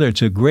it's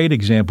a great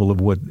example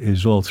of what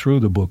is all through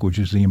the book, which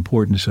is the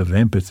importance of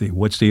empathy.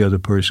 What's the other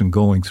person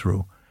going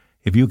through?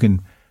 If you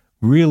can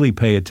really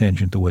pay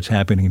attention to what's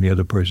happening in the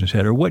other person's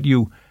head, or what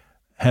you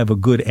have a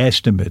good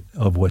estimate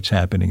of what's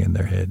happening in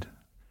their head,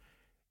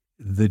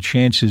 the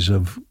chances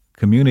of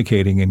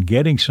communicating and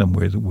getting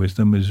somewhere with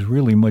them is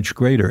really much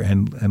greater.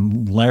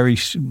 And Larry,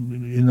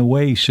 in a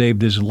way,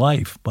 saved his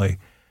life by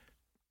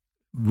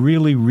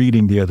really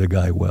reading the other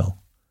guy well.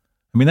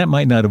 I mean, that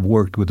might not have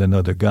worked with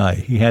another guy.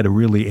 He had to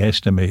really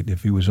estimate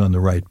if he was on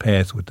the right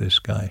path with this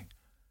guy.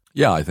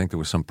 Yeah, I think there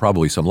was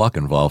probably some luck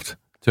involved,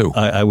 too.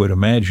 I would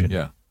imagine.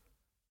 Yeah.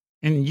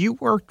 And you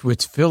worked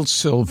with Phil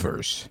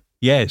Silvers.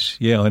 Yes,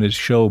 on his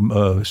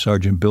show,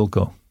 Sergeant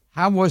Bilko.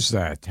 How was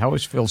that? How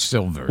was Phil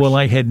Silvers? Well,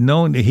 he had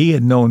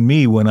known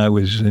me when I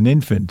was an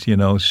infant,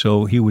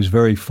 so he was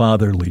very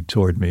fatherly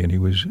toward me,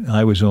 and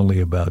I was only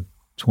about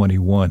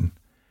 21.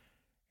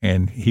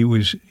 And he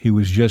was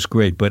just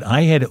great. But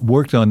I had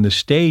worked on the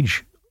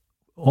stage,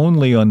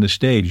 only on the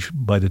stage,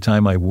 by the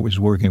time I was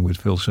working with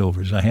Phil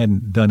Silvers. I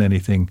hadn't done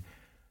anything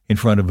in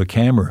front of a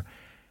camera.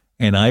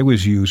 And I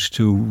was used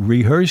to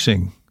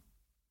rehearsing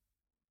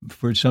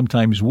for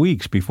sometimes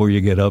weeks before you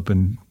get up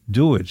and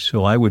do it.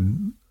 So I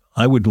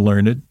would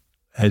learn it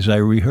as I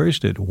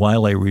rehearsed it,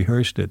 while I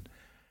rehearsed it.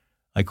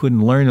 I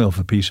couldn't learn off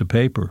a piece of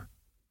paper.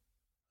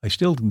 I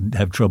still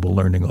have trouble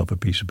learning off a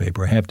piece of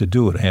paper. I have to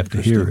do it. I have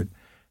to hear it.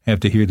 I have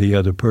to hear the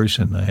other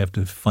person. I have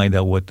to find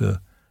out what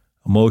the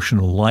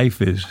emotional life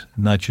is,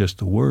 not just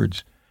the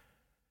words.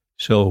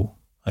 So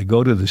I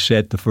go to the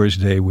set the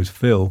first day with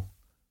Phil,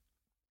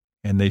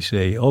 and they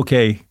say,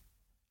 okay,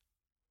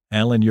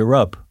 Alan, you're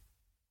up.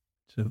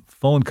 It's a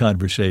phone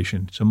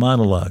conversation. It's a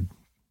monologue.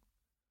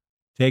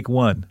 Take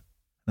one.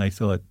 And I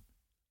thought,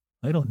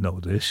 I don't know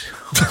this.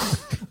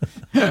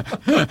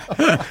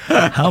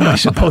 How am I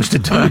supposed to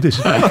do this?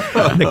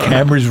 The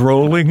camera's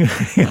rolling.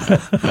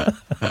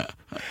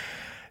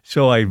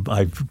 So I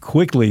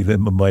quickly,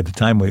 by the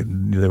time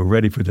they were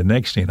ready for the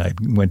next scene, I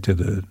went to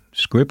the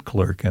script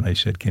clerk and I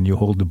said, "Can you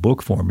hold the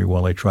book for me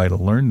while I try to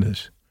learn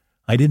this?"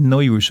 I didn't know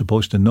you were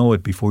supposed to know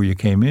it before you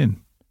came in.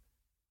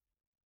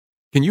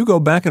 Can you go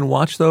back and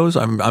watch those?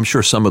 I'm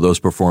sure some of those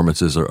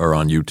performances are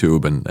on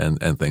YouTube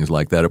and things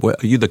like that.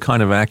 Are you the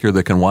kind of actor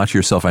that can watch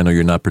yourself? I know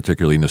you're not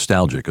particularly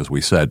nostalgic, as we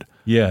said.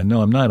 Yeah,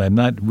 no, I'm not. I'm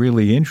not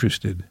really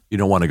interested. You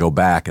don't want to go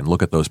back and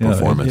look at those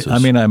performances. I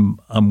mean,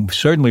 I'm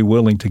certainly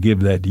willing to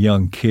give that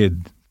young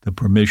kid the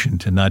permission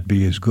to not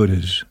be as good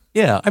as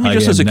I mean,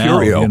 just as a now,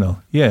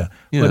 curio. Yeah.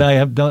 But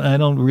I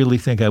don't really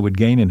think I would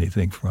gain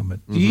anything from it.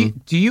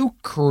 Do you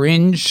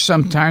cringe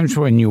sometimes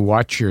when you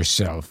watch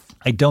yourself?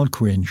 I don't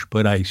cringe,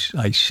 but I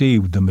see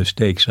the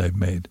mistakes I've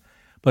made,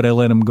 but I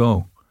let them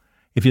go.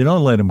 If you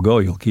don't let them go,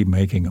 you'll keep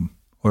making them,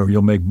 or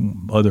you'll make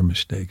other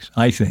mistakes,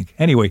 I think.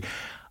 Anyway,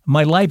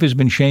 my life has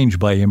been changed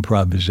by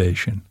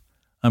improvisation.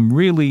 I'm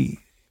really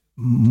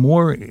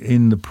more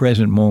in the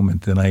present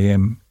moment than I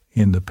am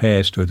in the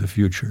past or the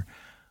future.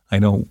 I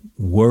don't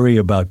worry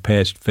about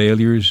past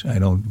failures. I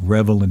don't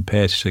revel in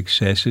past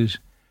successes,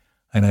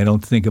 and I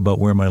don't think about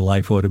where my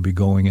life ought to be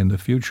going in the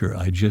future.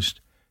 I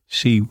just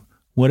see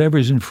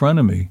whatever's in front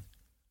of me.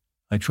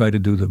 I try to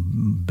do the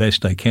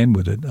best I can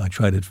with it. I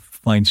try to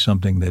find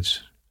something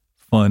that's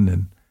fun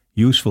and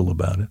useful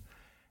about it.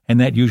 And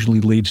that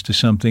usually leads to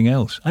something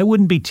else. I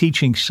wouldn't be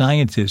teaching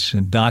scientists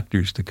and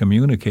doctors to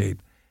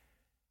communicate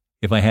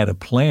if I had a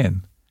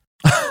plan.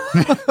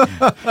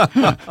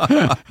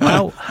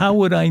 How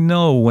would I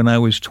know when I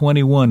was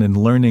 21 and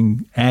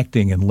learning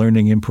acting and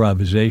learning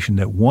improvisation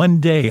that one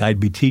day I'd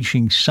be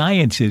teaching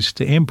scientists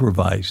to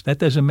improvise? That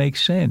doesn't make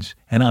sense.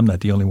 And I'm not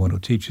the only one who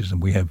teaches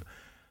them. We have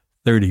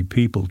 30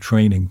 people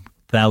training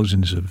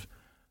thousands of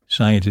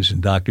scientists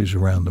and doctors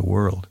around the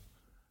world.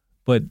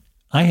 But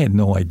I had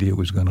no idea it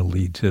was going to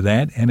lead to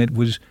that, and it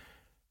was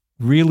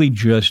really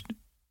just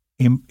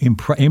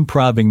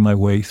improving my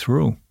way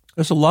through.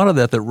 There's a lot of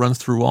that runs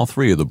through all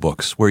three of the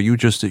books, where you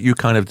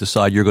kind of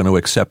decide you're going to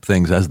accept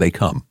things as they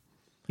come.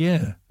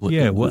 Yeah.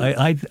 Well,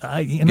 I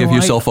give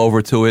yourself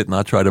over to it,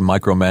 not try to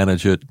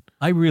micromanage it.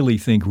 I really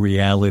think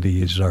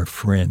reality is our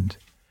friend,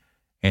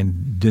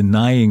 and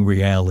denying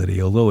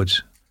reality, although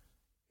it's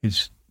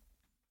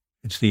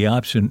the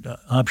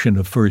option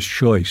of first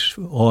choice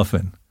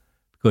often,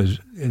 because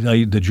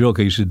the joke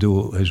I used to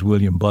do, as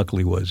William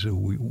Buckley was,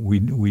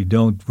 we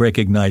don't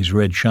recognize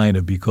Red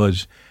China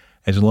because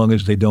as long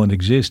as they don't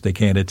exist, they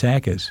can't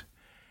attack us.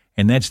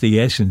 And that's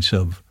the essence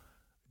of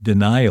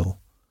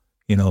denial.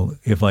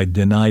 If I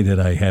deny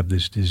that I have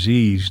this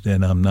disease,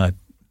 then I'm not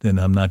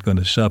going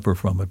to suffer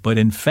from it. But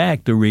in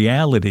fact, the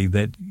reality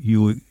that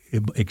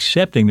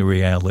accepting the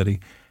reality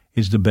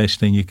is the best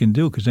thing you can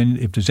do, because then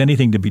if there's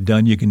anything to be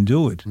done, you can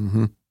do it.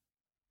 Mm-hmm.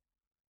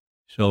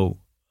 So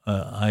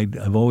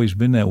I've always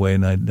been that way,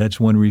 and that's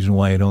one reason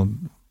why I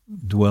don't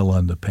dwell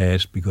on the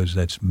past, because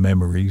that's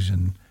memories,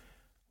 and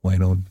why I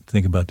don't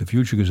think about the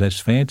future, because that's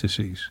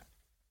fantasies.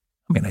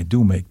 I mean, I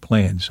do make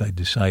plans. I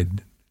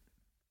decide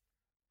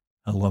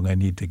how long I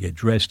need to get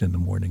dressed in the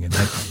morning and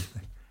that kind of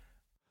thing.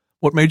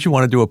 What made you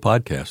want to do a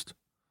podcast?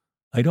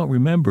 I don't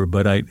remember,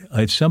 but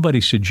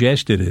somebody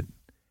suggested it.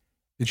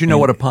 Did you know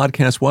what a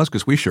podcast was?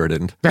 Because we sure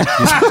didn't.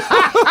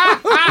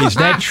 Is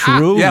that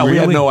true? Yeah, really? We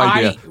had no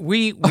idea.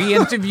 We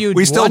interviewed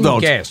we still one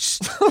don't.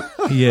 guest.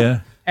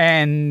 Yeah.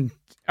 And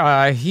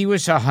he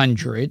was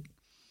 100.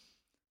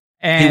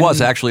 And he was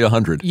actually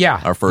 100.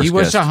 Yeah, our first he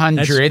was guest.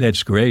 100.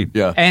 That's great.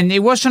 Yeah, and it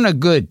wasn't a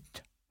good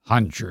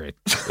 100.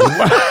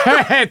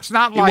 It's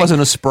not like it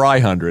wasn't a spry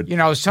 100.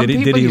 Some did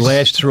people. Did he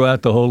last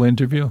throughout the whole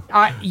interview?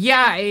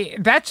 Yeah,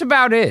 that's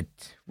about it.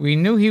 We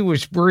knew he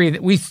was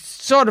breathing. We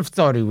sort of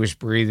thought he was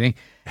breathing,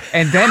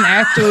 and then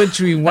afterwards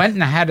we went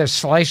and had a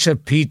slice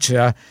of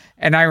pizza.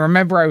 And I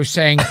remember I was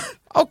saying,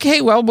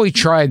 "Okay, well, we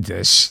tried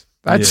this."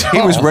 That's He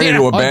was ready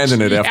to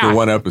abandon it Yeah. after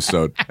one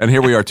episode, and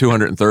here we are,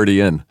 230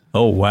 in.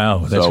 Oh,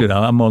 wow. That's good.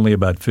 I'm only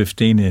about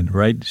 15 in,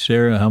 right,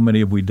 Sarah? How many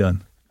have we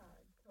done?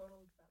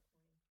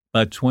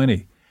 About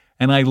 20.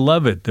 And I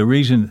love it. The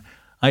reason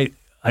I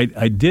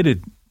did it,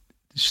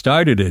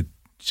 started it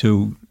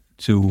to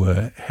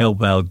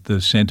help out the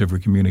Center for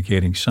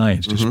Communicating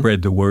Science, to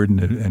spread the word,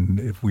 and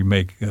if we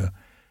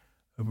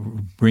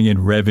bring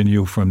in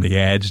revenue from the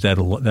ads, that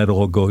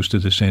all goes to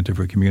the Center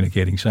for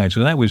Communicating Science. So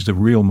that was the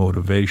real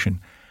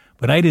motivation.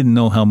 But I didn't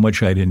know how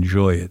much I'd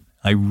enjoy it.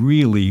 I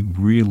really,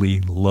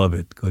 really love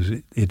it, because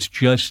it's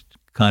just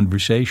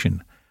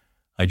conversation.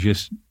 I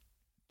just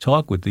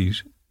talk with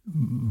these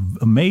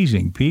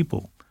amazing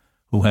people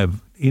who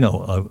have,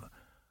 a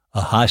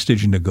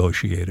hostage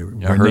negotiator,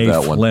 Renee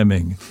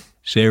Fleming,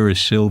 Sarah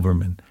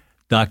Silverman,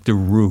 Dr.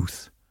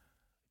 Ruth,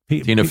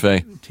 Tina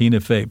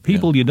Fey.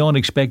 People you don't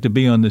expect to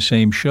be on the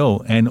same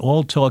show, and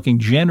all talking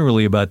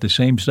generally about the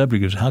same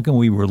subject. Because how can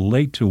we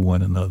relate to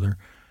one another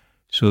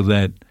so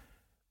that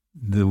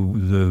the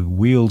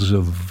wheels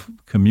of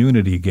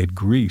community get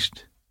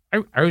greased?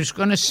 I was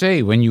going to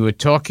say, when you were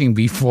talking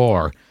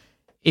before,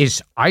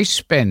 I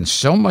spend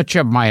so much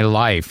of my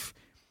life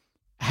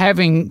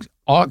having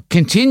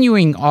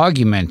continuing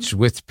arguments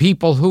with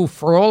people who,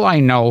 for all I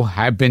know,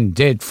 have been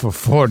dead for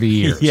 40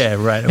 years. Yeah,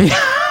 right.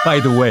 By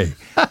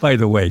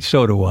the way,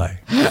 so do I.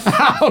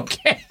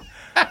 Okay.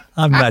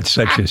 I'm not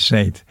such a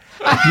saint.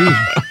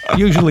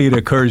 Usually it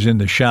occurs in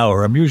the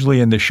shower. I'm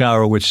usually in the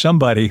shower with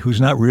somebody who's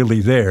not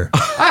really there.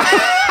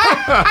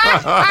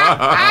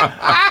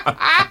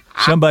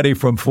 Somebody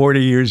from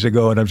 40 years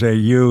ago, and I'm saying,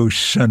 you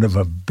son of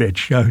a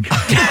bitch.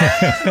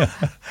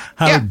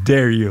 How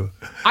dare you?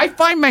 I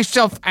find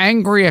myself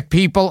angry at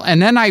people, and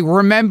then I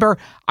remember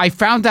I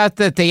found out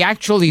that they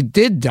actually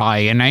did die,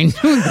 and I knew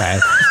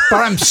that. But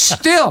I'm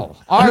still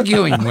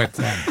arguing with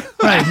them.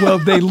 Right. Well,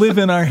 they live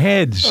in our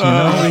heads. You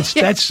know,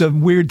 that's a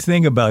weird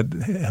thing about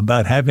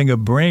having a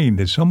brain.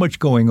 There's so much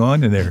going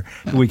on in there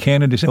that we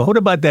can't understand. What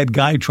about that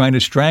guy trying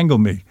to strangle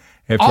me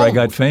after I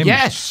got famous?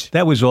 Yes.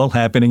 That was all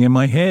happening in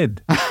my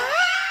head.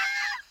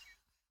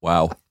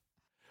 Wow.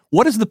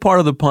 What is the part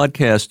of the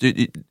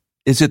podcast?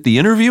 Is it the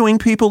interviewing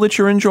people that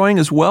you're enjoying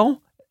as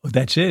well?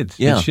 That's it.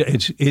 Yeah.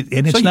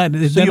 It's not.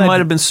 You might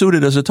have been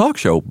suited as a talk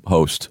show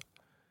host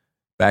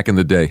back in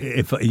the day.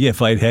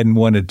 If I hadn't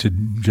wanted to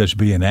just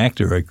be an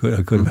actor, I could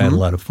have had a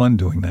lot of fun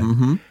doing that.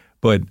 Mm-hmm.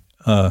 But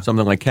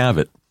something like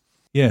Cavett.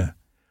 Yeah,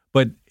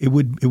 but it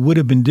would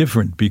have been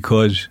different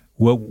because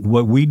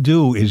what we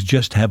do is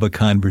just have a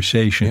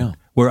conversation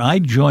where I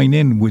join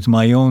in with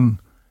my own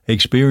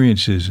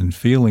experiences and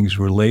feelings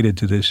related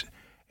to this,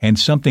 and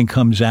something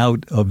comes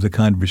out of the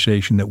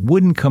conversation that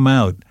wouldn't come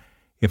out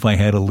if I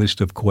had a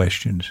list of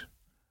questions.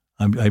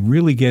 I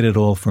really get it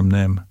all from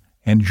them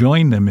and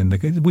join them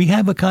we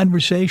have a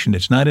conversation.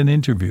 It's not an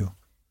interview.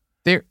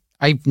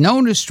 I've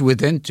noticed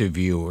with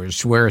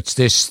interviewers where it's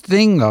this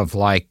thing of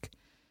like,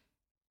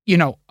 you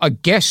know, a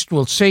guest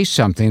will say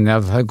something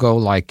that they'll go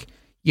like,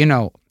 you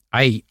know,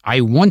 I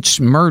once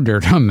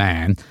murdered a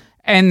man,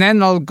 and then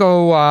they'll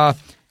go,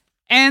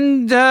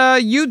 and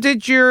you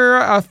did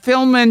your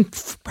film in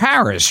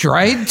Paris,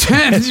 right? That's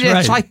right.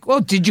 It's like,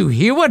 well, did you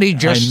hear what he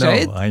just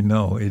said? I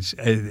know.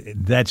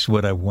 That's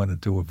what I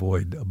wanted to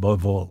avoid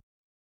above all.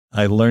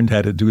 I learned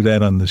how to do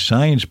that on the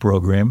science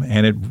program,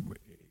 and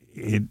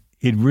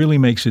it really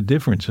makes a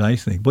difference, I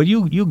think. But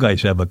you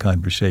guys have a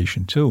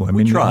conversation too. I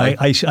mean, try.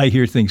 I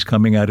hear things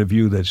coming out of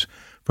you that's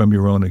from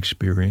your own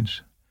experience.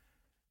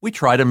 We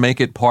try to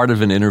make it part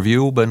of an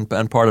interview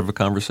and part of a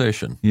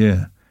conversation.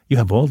 Yeah. You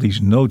have all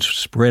these notes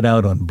spread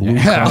out on blue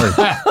cards.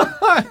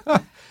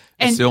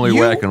 It's the only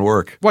way I can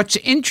work. What's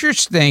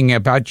interesting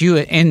about you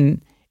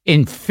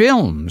in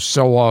films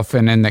so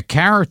often, in the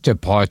character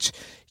parts,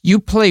 you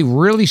play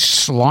really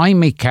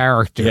slimy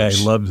characters.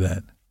 Yeah, I love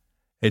that.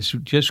 It's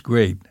just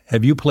great.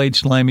 Have you played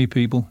slimy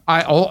people?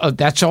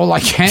 That's all I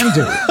can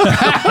do.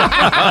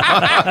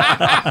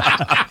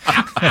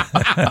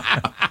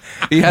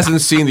 He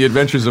hasn't seen The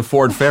Adventures of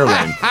Ford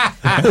Fairlane.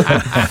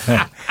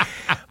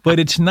 But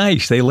it's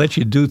nice. They let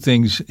you do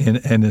things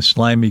in a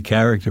slimy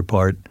character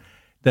part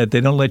that they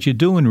don't let you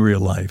do in real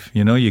life.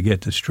 You know, you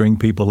get to string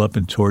people up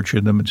and torture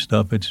them and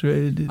stuff. I'll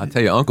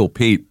tell you, Uncle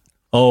Pete.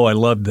 Oh, I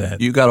love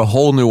that. You got a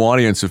whole new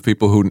audience of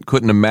people who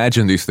couldn't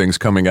imagine these things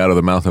coming out of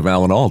the mouth of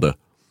Alan Alda.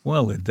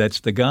 Well,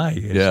 that's the guy.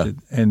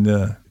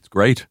 It's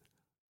great.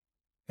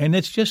 And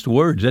it's just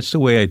words. That's the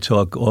way I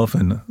talk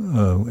often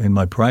in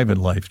my private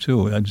life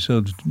too.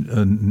 So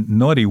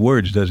naughty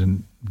words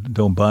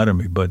don't bother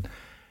me. But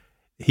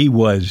he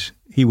was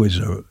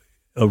a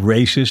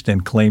racist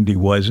and claimed he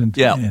wasn't.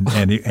 Yeah.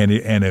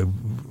 and a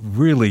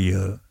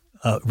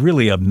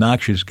really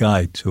obnoxious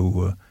guy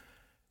to.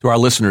 To our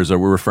listeners,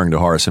 we're referring to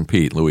Horace and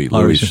Pete, Louis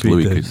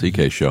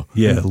C.K.'s show.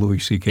 Yeah, Louis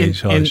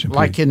C.K.'s Horace and Pete.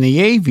 Like in The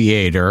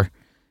Aviator,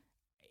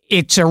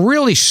 it's a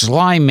really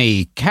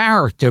slimy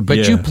character, but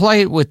you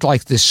play it with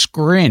like this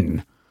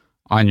grin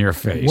on your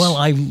face.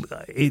 Well,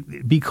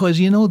 because,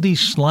 you know, these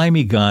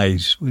slimy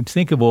guys,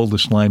 think of all the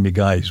slimy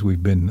guys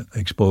we've been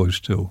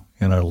exposed to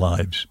in our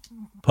lives,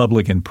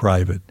 public and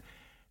private.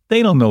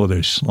 They don't know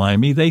they're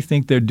slimy. They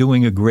think they're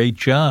doing a great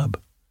job,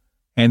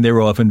 and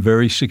they're often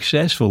very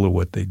successful at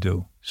what they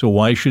do. So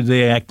why should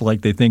they act like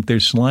they think they're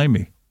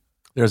slimy?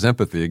 There's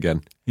empathy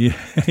again. Yeah.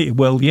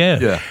 Well,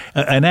 yeah.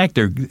 An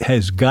actor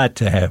has got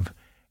to have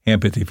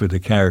empathy for the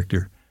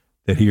character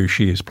that he or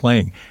she is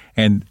playing.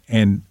 And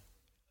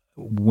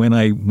when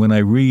I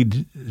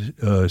read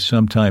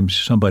sometimes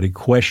somebody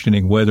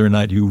questioning whether or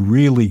not you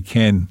really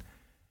can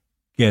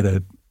get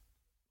a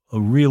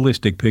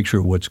realistic picture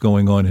of what's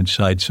going on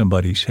inside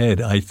somebody's head,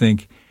 I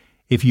think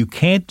if you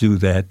can't do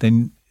that,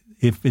 then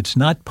if it's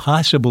not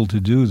possible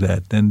to do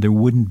that, then there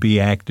wouldn't be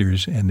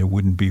actors and there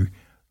wouldn't be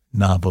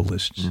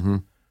novelists,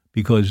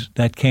 because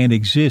that can't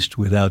exist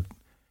without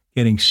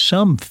getting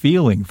some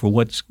feeling for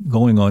what's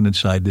going on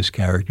inside this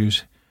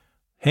character's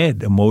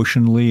head,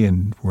 emotionally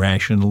and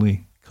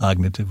rationally,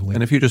 cognitively.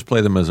 And if you just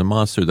play them as a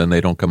monster, then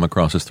they don't come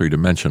across as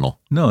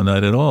three-dimensional. No,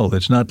 not at all.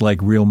 It's not like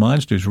real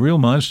monsters. Real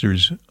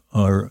monsters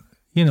are,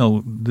 you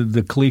know,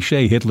 the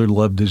cliche, Hitler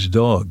loved his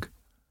dog.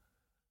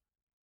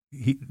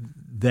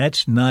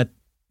 That's not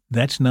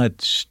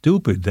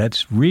stupid.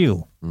 That's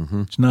real.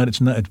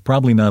 It's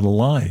probably not a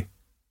lie.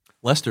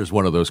 Lester's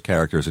one of those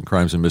characters in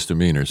Crimes and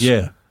Misdemeanors.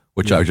 Yeah.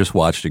 which I just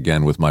watched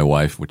again with my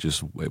wife,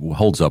 it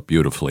holds up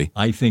beautifully.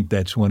 I think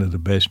that's one of the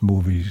best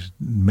movies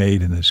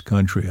made in this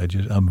country.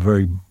 I'm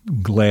very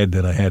glad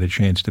that I had a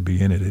chance to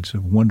be in it. It's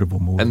a wonderful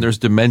movie. And there's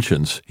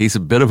dimensions. He's a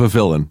bit of a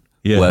villain,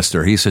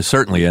 Lester. He's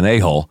certainly an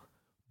a-hole,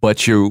 but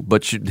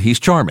he's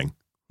charming.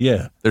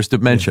 Yeah. There's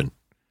dimension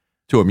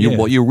to him.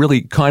 You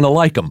really kind of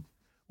like him.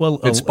 Well,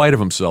 in spite of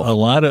himself. A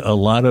lot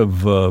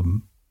of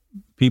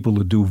people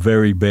who do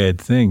very bad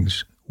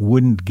things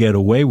wouldn't get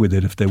away with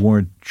it if they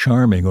weren't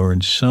charming or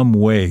in some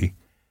way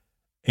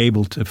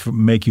able to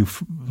make you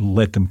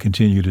let them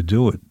continue to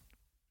do it.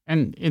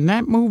 And in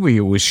that movie,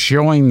 it was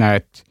showing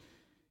that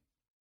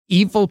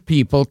evil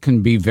people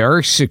can be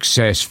very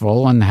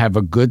successful and have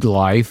a good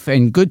life,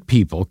 and good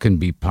people can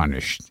be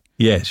punished.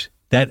 Yes.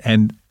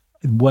 And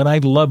what I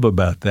love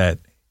about that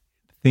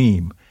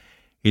theme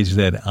is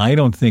that I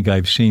don't think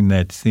I've seen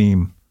that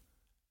theme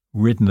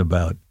written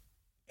about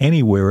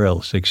anywhere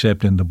else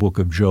except in the book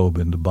of Job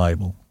in the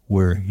Bible,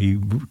 where he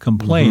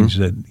complains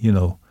that,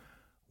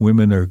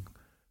 women are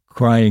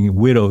crying,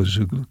 widows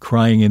are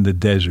crying in the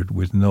desert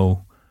with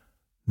no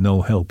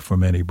help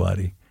from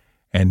anybody.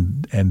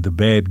 And the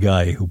bad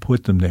guy who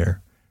put them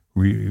there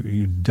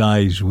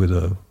dies with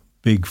a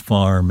big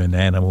farm and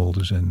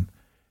animals and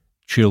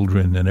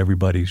children, and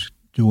everybody's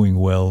doing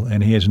well,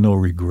 and he has no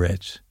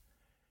regrets.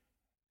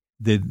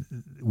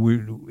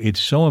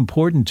 It's so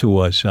important to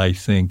us, I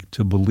think,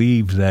 to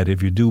believe that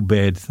if you do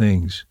bad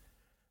things,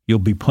 you'll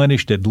be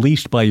punished at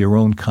least by your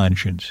own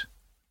conscience.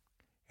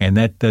 And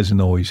that doesn't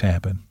always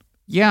happen.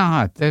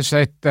 Yeah, there's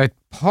that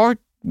part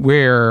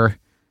where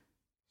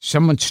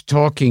someone's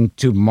talking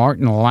to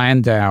Martin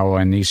Landau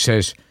and he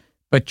says,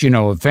 but,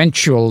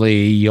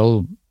 eventually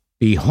you'll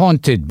be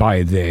haunted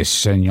by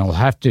this and you'll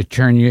have to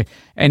turn you.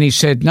 And he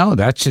said, no,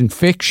 that's in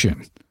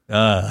fiction.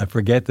 I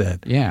forget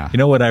that. Yeah. You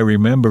know what I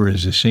remember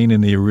is a scene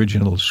in the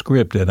original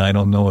script that I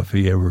don't know if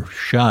he ever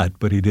shot,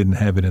 but he didn't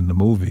have it in the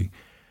movie,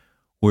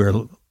 where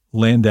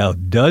Landau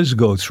does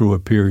go through a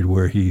period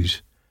where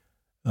he's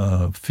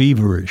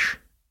feverish.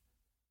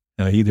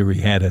 Either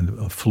he had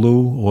a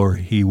flu or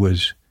it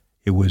was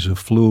a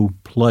flu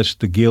plus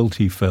the guilt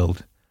he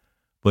felt.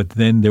 But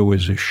then there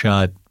was a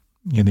shot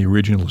in the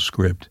original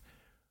script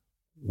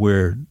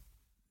where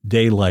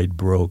daylight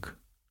broke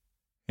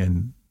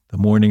and the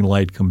morning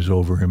light comes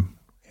over him,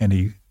 and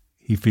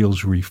he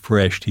feels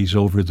refreshed. He's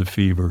over the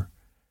fever,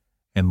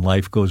 and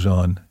life goes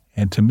on.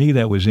 And to me,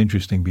 that was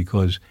interesting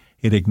because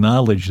it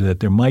acknowledged that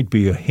there might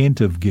be a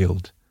hint of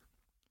guilt,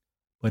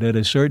 but at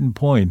a certain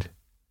point,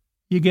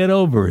 you get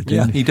over it.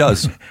 Yeah, he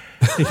does.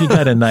 If you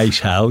got a nice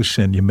house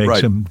and you make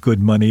some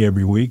good money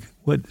every week,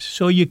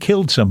 so you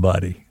killed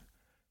somebody.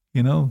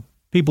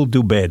 People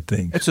do bad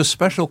things. It's a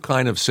special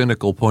kind of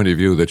cynical point of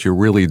view that you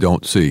really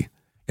don't see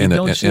in a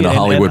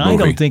Hollywood movie. I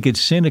don't think it's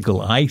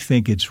cynical. I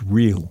think it's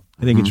real.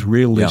 I think it's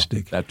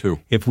realistic. Yeah, that too.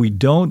 If we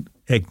don't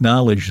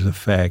acknowledge the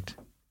fact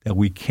that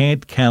we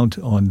can't count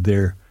on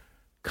their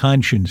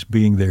conscience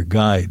being their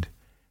guide,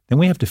 then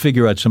we have to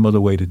figure out some other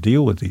way to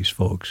deal with these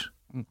folks.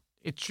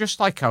 It's just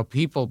like how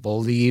people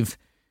believe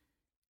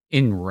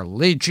in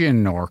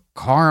religion or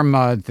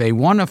karma. They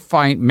want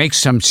to make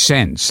some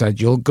sense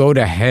that you'll go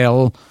to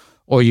hell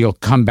or you'll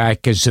come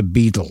back as a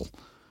beetle.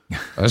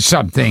 Or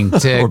something.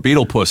 Or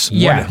Beetlepuss.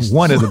 Yes.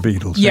 One of the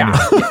Beatles. Yeah.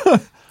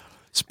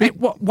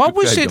 What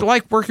was it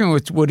like working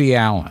with Woody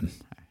Allen?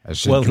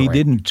 He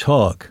didn't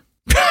talk.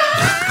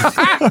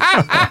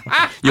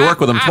 You worked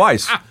with him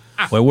twice.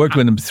 Well, I worked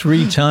with him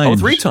 3 times.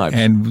 Oh, 3 times.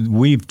 And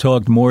we've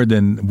talked more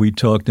than we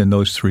talked in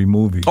those 3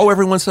 movies. Oh,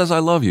 Everyone Says I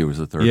Love You was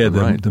the third one,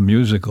 right? The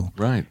musical.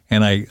 Right.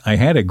 And I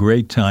had a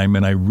great time,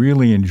 and I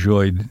really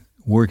enjoyed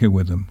working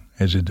with him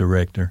as a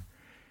director.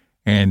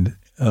 And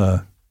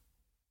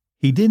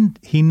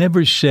he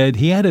never said,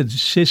 he had a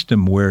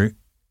system where,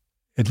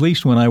 at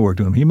least when I worked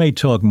with him, he may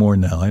talk more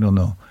now, I don't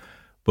know.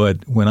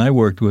 But when I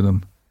worked with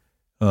him,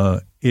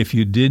 if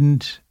he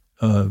didn't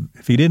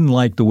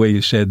like the way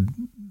you said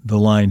the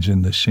lines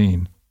in the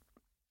scene,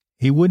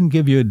 he wouldn't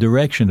give you a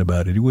direction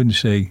about it. He wouldn't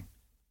say,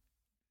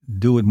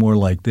 do it more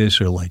like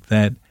this or like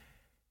that.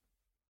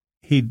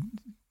 He'd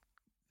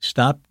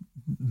stop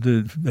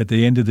at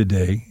the end of the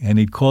day, and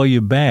he'd call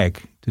you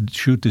back to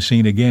shoot the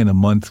scene again a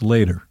month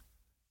later.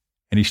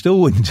 And he still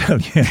wouldn't tell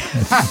you.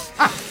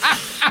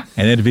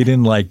 And then if he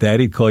didn't like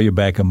that, he'd call you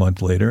back a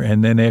month later.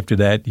 And then after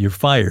that, you're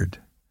fired.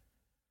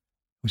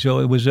 So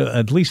it was,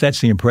 at least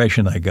that's the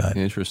impression I got.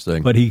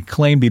 Interesting. But he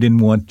claimed he didn't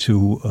want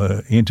to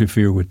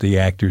interfere with the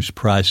actor's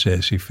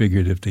process. He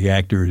figured if the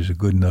actor is a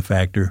good enough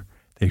actor,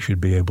 they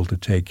should be able to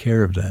take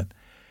care of that.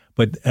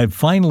 But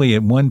finally,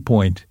 at one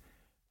point,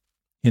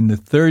 in the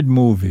 3rd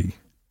movie,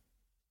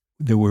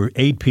 there were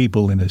 8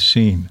 people in a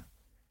scene.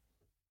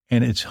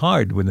 And it's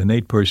hard with an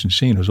 8-person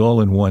scene. It was all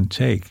in one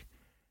take.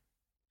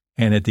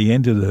 And at the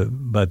end of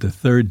about the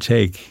 3rd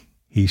take,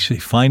 he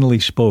finally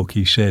spoke.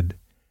 He said,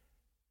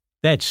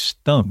 "That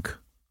stunk."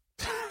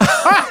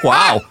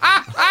 Wow.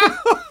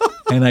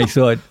 And I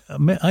thought,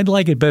 I'd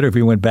like it better if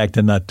he went back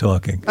to not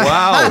talking.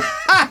 Wow.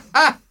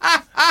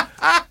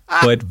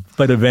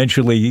 But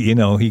eventually,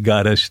 he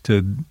got us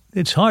to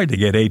it's hard to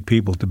get 8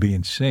 people to be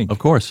in sync. Of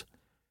course.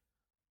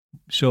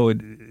 So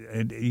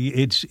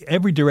it's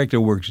every director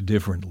works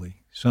differently.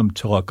 Some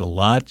talk a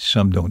lot,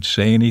 some don't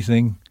say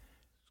anything.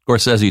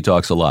 Scorsese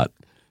talks a lot.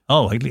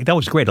 Oh, that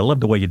was great. I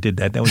love the way you did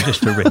that. That was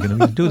just terrific.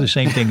 You do the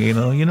same thing,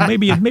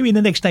 maybe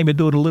the next time you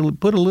do it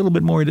put a little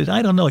bit more of this.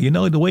 I don't know.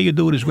 The way you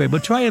do it is great,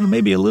 but try it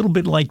maybe a little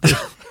bit like this.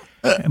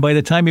 And by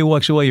the time he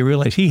walks away, you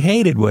realize he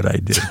hated what I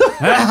did.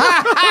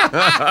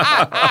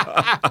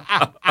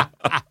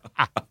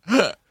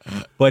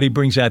 But he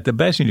brings out the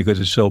best in you because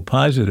it's so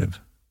positive.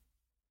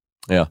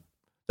 Yeah.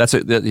 That's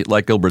it.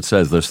 Like Gilbert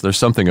says, there's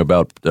something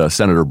about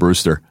Senator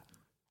Brewster.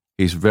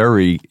 He's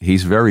very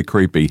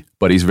creepy,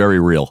 but he's very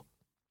real.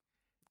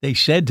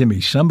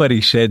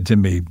 Somebody said to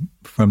me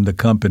from the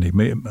company,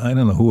 I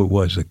don't know who it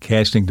was, a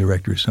casting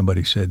director,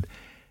 somebody said,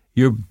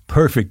 "You're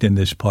perfect in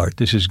this part.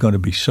 This is going to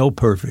be so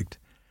perfect."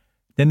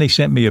 Then they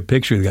sent me a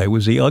picture of the guy. It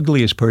was the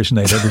ugliest person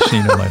I'd ever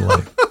seen in my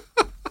life.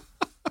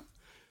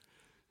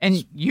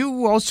 And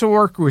you also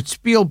work with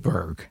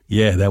Spielberg.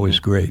 Yeah, that was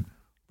great.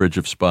 Bridge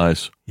of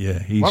Spies.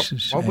 Yeah.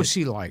 What was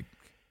he like?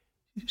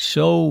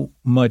 So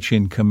much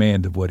in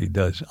command of what he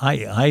does.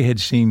 I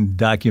had seen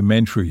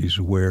documentaries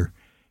where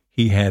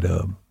he had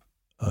a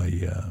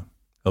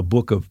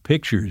book of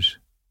pictures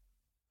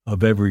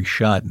of every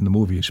shot in the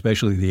movie,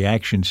 especially the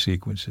action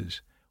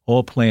sequences,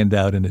 all planned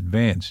out in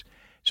advance.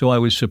 So I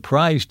was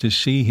surprised to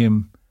see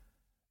him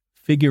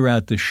figure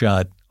out the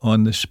shot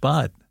on the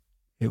spot.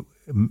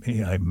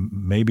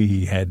 Maybe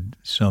he had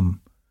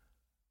some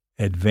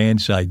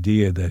advanced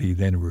idea that he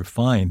then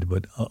refined,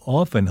 but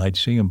often I'd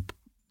see him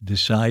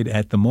decide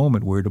at the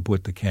moment where to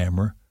put the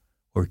camera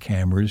or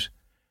cameras,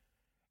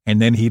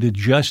 and then he'd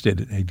adjust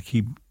it.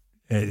 He'd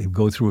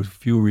go through a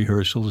few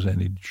rehearsals,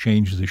 and he'd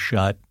change the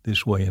shot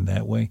this way and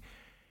that way.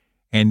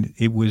 And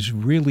it was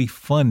really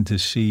fun to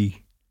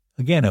see.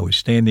 Again, I was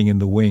standing in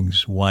the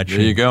wings watching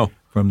there you go.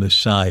 From the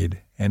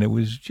side, and it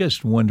was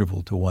just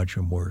wonderful to watch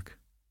him work.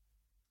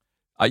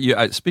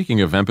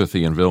 Speaking of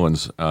empathy and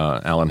villains,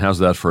 Alan, how's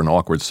that for an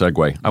awkward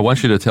segue? I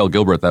want you to tell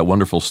Gilbert that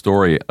wonderful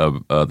story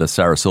of that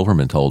Sarah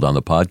Silverman told on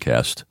the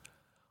podcast.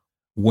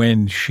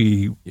 When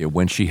she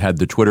had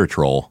the Twitter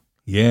troll.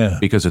 Yeah.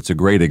 Because it's a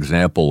great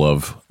example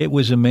of... It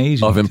was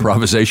amazing. Of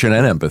improvisation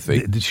and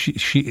empathy.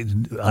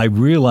 I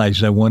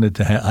realized I wanted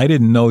to have... I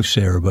didn't know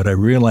Sarah, but I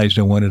realized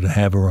I wanted to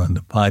have her on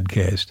the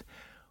podcast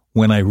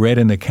when I read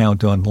an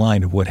account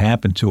online of what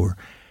happened to her.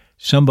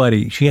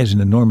 She has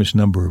an enormous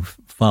number of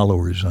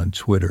followers on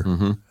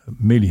Twitter,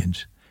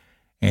 millions.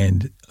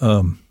 And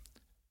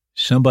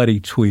somebody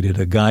tweeted,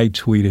 a guy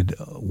tweeted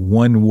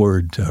one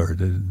word to her,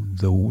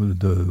 the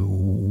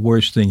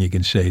worst thing you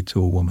can say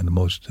to a woman, the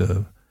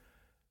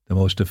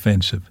most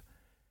offensive.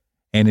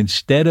 And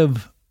instead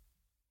of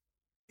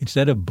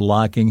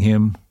blocking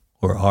him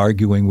or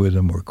arguing with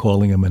him or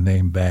calling him a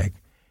name back,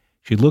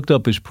 she looked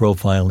up his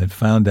profile and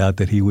found out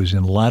that he was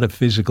in a lot of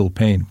physical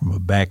pain from a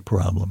back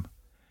problem.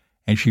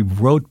 And she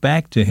wrote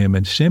back to him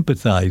and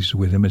sympathized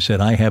with him and said,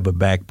 "I have a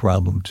back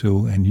problem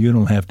too, and you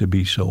don't have to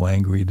be so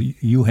angry.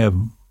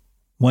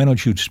 Why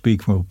don't you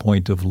speak from a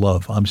point of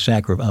love?" I'm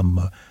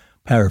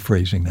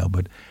paraphrasing now,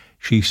 but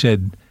she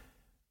said,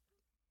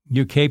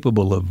 "You're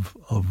capable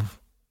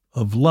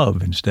of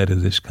love instead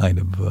of this kind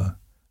of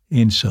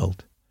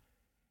insult."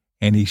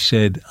 And he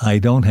said, "I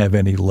don't have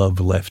any love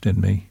left in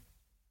me.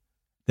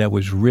 That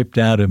was ripped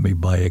out of me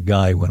by a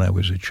guy when I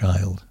was a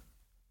child."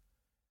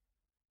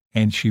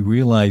 And she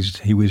realized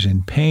he was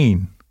in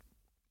pain,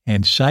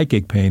 and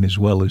psychic pain as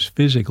well as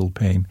physical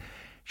pain.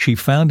 She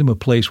found him a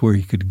place where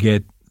he could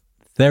get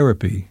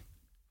therapy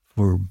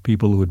for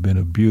people who had been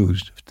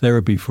abused,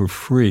 therapy for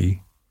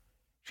free.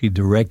 She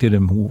directed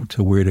him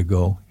to where to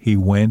go. He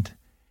went,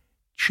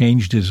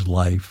 changed his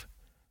life.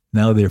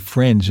 Now they're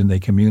friends and they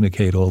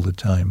communicate all the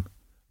time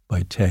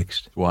by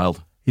text.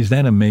 Wild. Is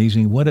that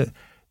amazing?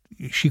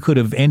 She could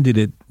have ended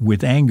it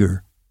with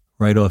anger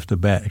right off the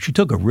bat. She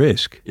took a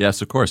risk.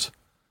 Yes, of course.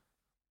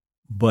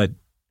 But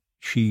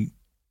she,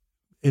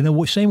 in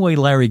the same way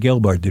Larry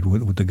Gelbart did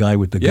with the guy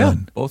with the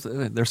gun. Yeah, both,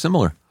 they're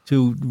similar.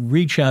 To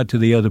reach out to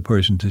the other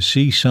person, to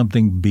see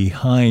something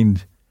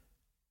behind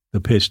the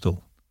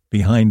pistol,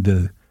 behind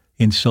the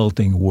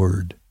insulting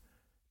word,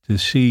 to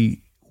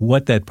see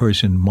what that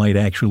person might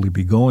actually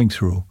be going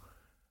through,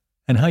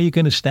 and how you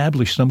can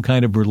establish some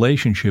kind of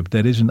relationship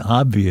that isn't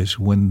obvious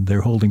when they're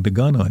holding the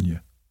gun on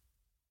you.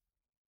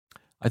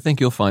 I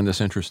think you'll find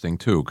this interesting,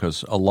 too,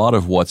 because a lot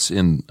of what's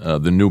in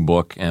the new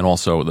book, and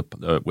also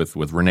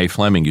with Renee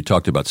Fleming, you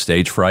talked about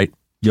stage fright.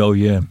 Oh,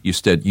 yeah. You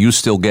said you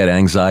still get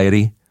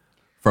anxiety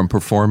from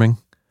performing?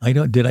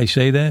 Did I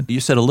say that? You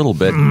said a little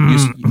bit.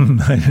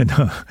 I don't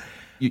know.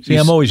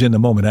 I'm always in the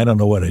moment. I don't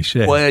know what I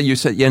said. Well, you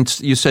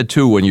said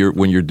too when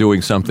you're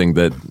doing something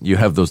that you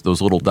have those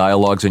little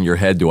dialogues in your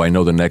head. Do I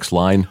know the next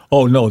line?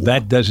 Oh, no,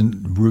 that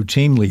doesn't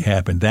routinely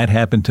happen. That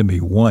happened to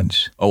me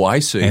once. Oh, I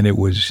see. And it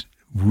was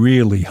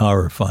really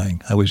horrifying.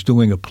 I was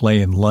doing a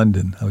play in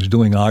London. I was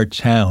doing Our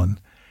Town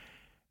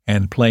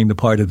and playing the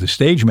part of the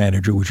stage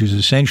manager, which is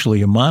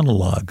essentially a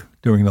monologue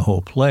during the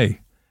whole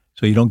play.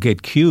 So you don't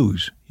get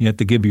cues. You have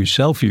to give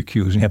yourself your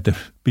cues, and you have to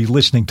be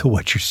listening to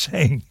what you're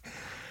saying.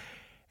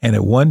 And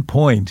at one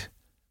point,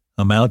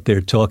 I'm out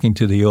there talking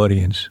to the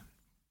audience,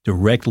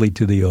 directly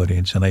to the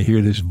audience, and I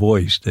hear this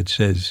voice that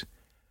says,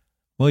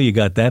 well, you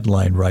got that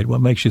line right.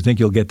 What makes you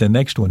think you'll get the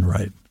next one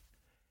right?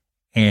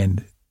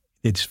 And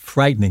it's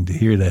frightening to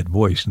hear that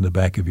voice in the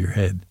back of your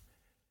head.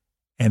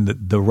 And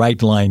the right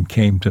line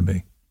came to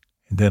me.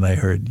 And then I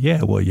heard,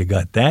 yeah, well, you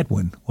got that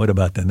one. What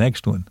about the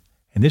next one?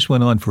 And this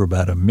went on for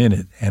about a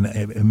minute, and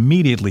I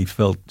immediately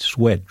felt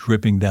sweat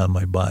dripping down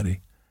my body.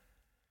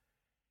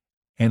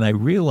 And I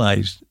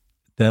realized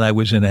that I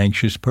was an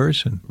anxious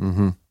person.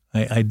 Mm-hmm.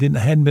 I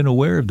hadn't been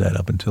aware of that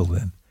up until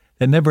then.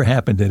 That never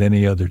happened at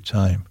any other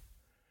time.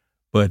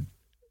 But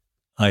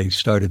I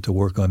started to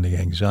work on the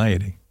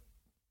anxiety.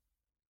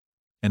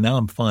 And now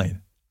I'm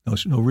fine.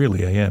 No,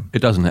 really, I am. It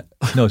doesn't.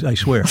 No, I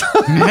swear.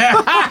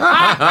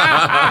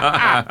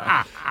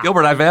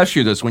 Gilbert, I've asked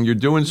you this. When you're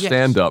doing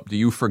stand-up, do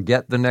you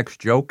forget the next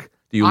joke?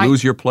 Do you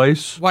lose your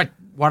place? What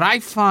I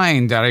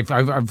find, that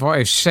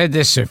I've said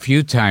this a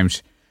few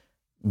times,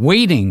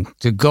 waiting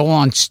to go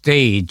on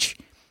stage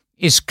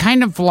is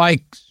kind of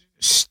like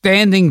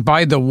standing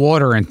by the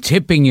water and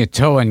tipping your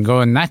toe and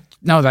going,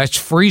 that's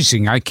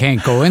freezing. I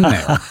can't go in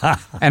there.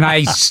 And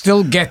I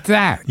still get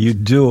that. You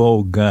do?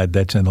 Oh, God,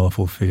 that's an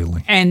awful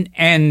feeling. And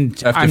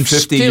after I'm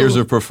 50 years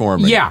of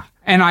performing. Yeah,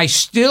 and I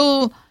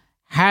still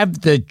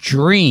have the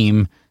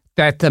dream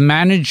that the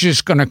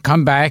manager's going to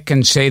come back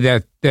and say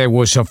that there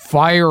was a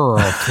fire or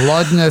a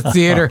flood in the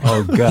theater.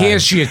 Oh, God.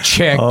 Here's your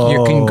check.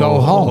 You can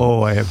go home.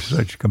 Oh, I have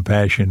such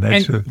compassion.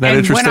 That's and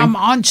interesting? When I'm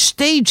on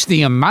stage,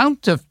 the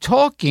amount of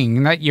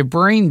talking that your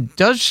brain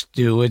does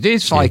do, it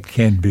is like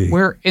can be.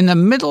 We're in the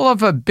middle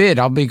of a bit.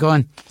 I'll be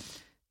going,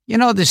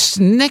 this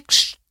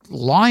next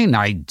line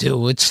I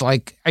do, it's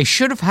like I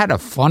should have had a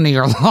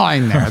funnier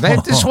line there.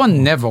 This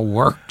one never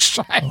works.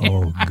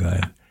 Oh,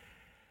 God.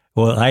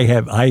 Well, I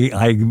have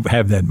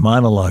that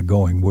monologue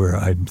going where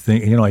I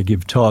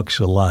give talks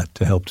a lot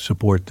to help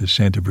support the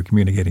Center for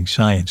Communicating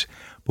Science.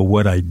 But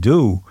what I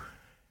do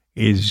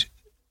is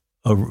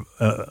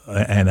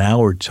an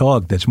hour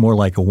talk that's more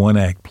like a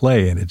one-act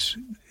play, and it's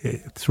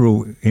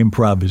through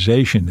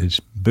improvisation.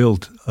 It's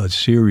built a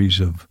series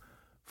of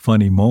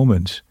funny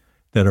moments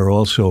that are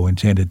also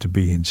intended to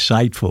be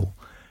insightful.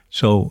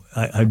 So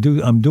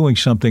I'm doing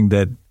something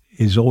that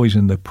is always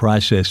in the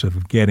process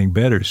of getting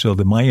better. So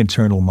my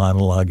internal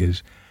monologue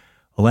is,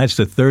 well, that's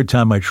the third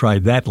time I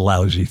tried that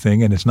lousy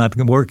thing, and it's not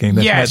working.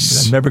 I'm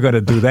never going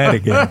to do that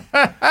again.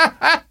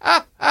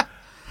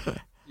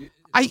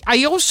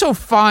 I also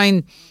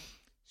find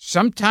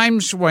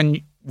sometimes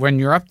when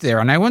you're up there,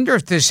 and I wonder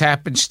if this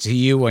happens to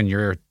you when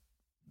you're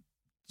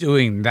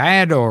doing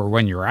that or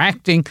when you're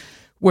acting,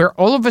 where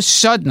all of a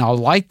sudden a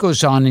light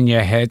goes on in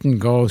your head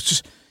and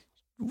goes,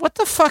 what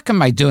the fuck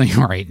am I doing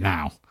right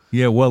now?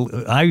 Yeah, well,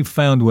 I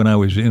found when I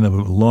was in a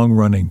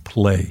long-running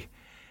play,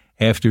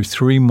 after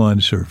 3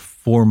 months or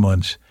 4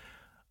 months,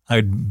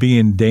 I'd be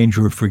in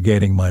danger of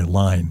forgetting my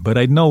line. But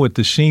I'd know what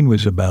the scene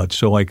was about,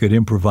 so I could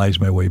improvise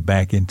my way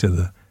back into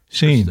the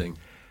scene.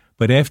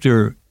 But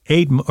after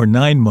 8 or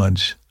 9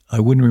 months,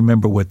 I wouldn't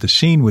remember what the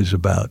scene was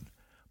about.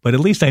 But at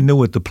least I knew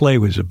what the play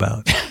was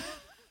about.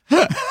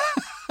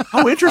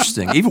 How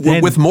interesting!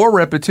 Even with more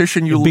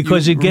repetition, you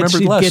because you it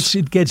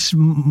gets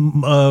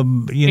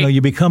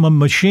you become a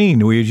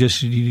machine where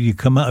you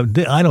come out.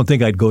 I don't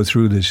think I'd go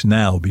through this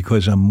now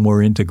because I'm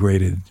more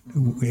integrated.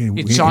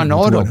 It's on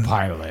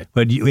autopilot.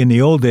 But in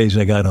the old days,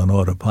 I got on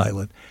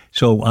autopilot.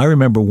 So I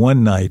remember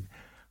one night,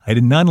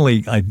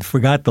 I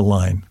forgot the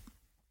line.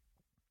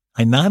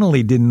 I not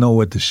only didn't know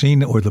what the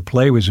scene or the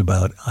play was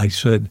about. I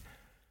said,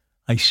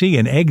 "I see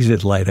an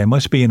exit light. I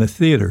must be in a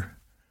theater."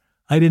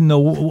 I didn't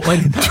know.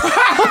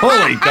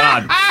 Holy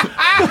God.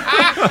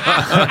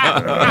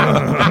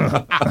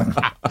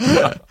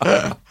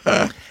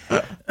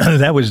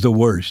 That was the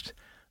worst.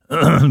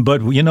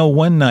 But,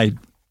 one night,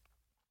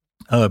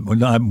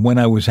 when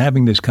I was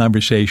having this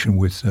conversation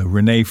with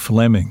Renee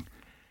Fleming,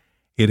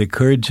 it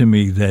occurred to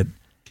me that,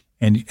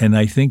 and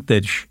I think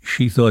that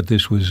she thought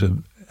this was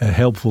a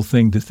helpful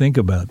thing to think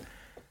about.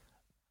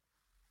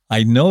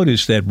 I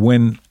noticed that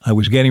when I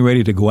was getting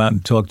ready to go out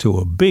and talk to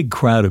a big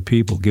crowd of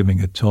people giving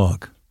a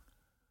talk,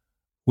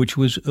 which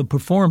was a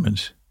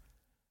performance,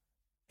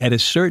 at a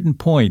certain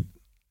point,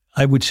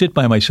 I would sit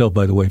by myself,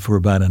 by the way, for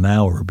about an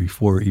hour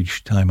before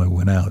each time I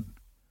went out,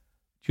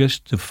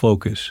 just to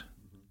focus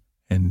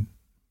and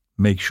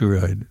make sure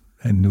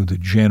I knew the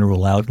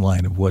general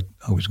outline of what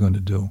I was going to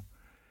do.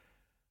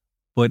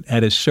 But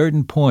at a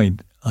certain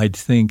point, I'd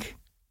think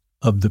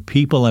of the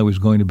people I was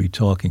going to be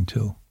talking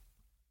to,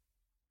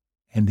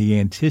 and the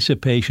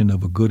anticipation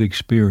of a good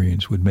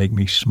experience would make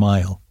me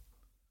smile.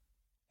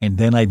 And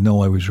then I'd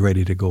know I was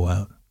ready to go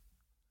out.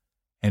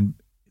 And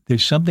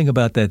there's something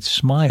about that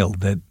smile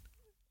that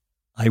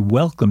I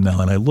welcome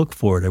now, and I look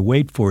for it. I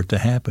wait for it to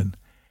happen.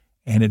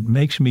 And it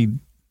makes me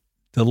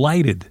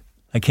delighted.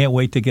 I can't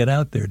wait to get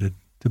out there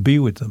to be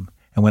with them.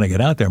 And when I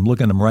get out there, I'm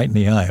looking them right in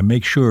the eye. I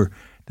make sure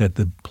that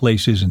the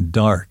place isn't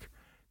dark.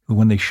 But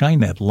when they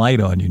shine that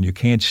light on you and you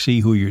can't see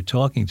who you're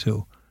talking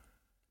to,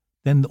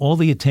 then all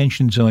the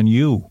attention's on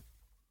you.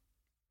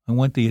 I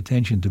want the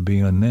attention to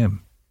be on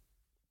them,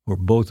 or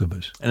both of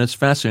us. And it's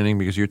fascinating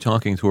because you're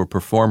talking to a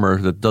performer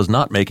that does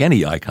not make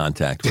any eye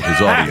contact with his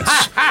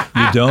audience.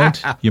 You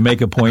don't? You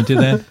make a point of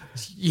that?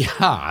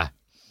 Yeah.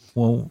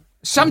 Well,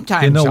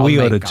 sometimes we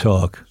ought to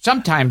talk.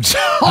 Sometimes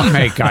I'll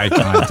make eye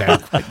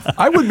contact.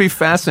 I would be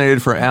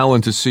fascinated for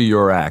Alan to see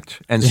your act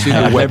and see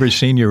I've the way. never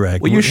seen your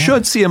act. Well, you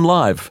should see him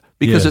live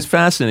because Yeah. it's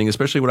fascinating,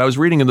 especially what I was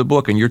reading in the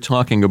book, and you're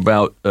talking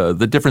about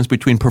the difference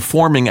between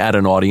performing at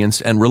an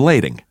audience and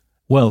relating.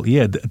 Well,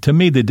 yeah, to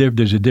me,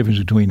 there's a difference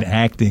between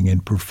acting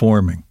and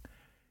performing,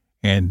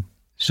 and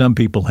some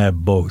people have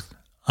both.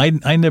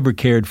 I never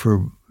cared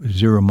for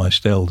Zero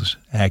Mostel's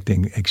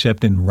acting,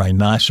 except in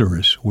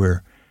Rhinoceros,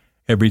 where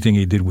everything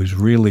he did was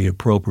really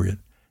appropriate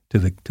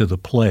to the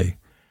play.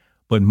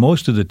 But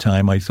most of the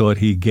time, I thought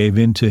he gave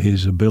into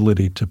his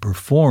ability to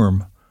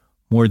perform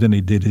more than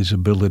he did his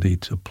ability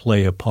to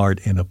play a part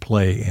in a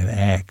play and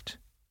act.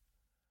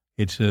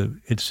 It's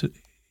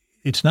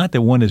not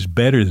that one is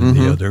better than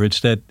the other. It's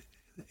that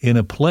in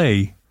a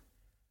play,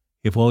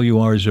 if all you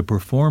are is a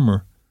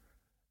performer,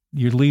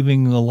 you're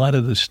leaving a lot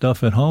of the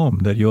stuff at home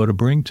that you ought to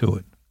bring to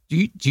it.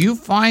 Do you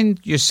find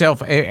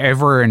yourself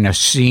ever in a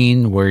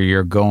scene where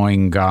you're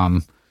going,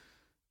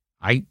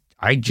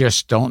 I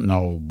just don't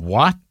know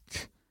what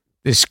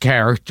this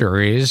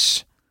character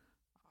is?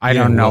 I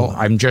don't know. Well,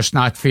 I'm just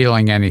not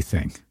feeling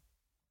anything.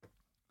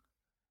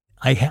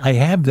 I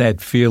have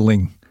that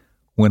feeling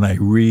when I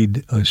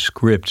read a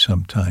script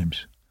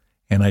sometimes,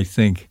 and I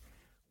think,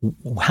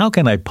 how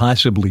can I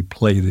possibly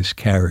play this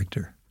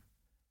character?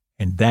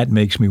 And that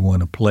makes me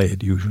want to play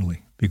it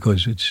usually,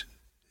 because it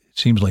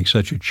seems like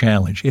such a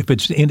challenge. If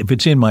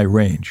it's in my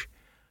range,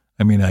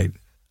 I mean,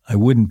 I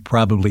wouldn't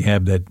probably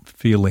have that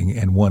feeling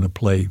and want to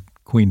play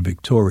Queen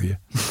Victoria.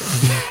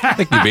 I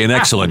think you'd be an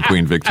excellent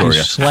Queen Victoria.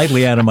 It's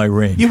slightly out of my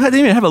range. You didn't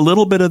even have a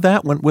little bit of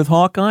that with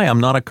Hawkeye. I'm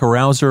not a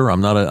carouser.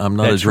 I'm not a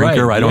That's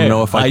drinker. right, I don't yeah.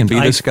 know if I can be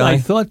this guy. I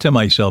thought to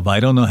myself, I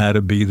don't know how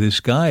to be this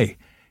guy.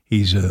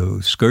 He's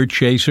a skirt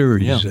chaser.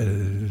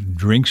 He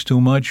drinks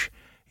too much.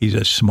 He's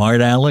a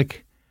smart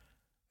aleck,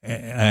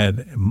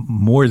 and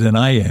more than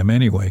I am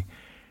anyway.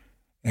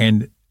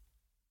 And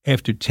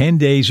after 10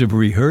 days of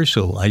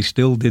rehearsal, I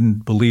still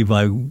didn't believe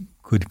I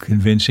could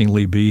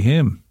convincingly be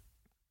him.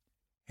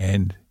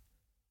 And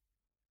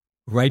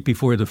right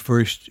before the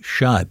first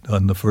shot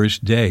on the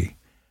first day,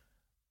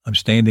 I'm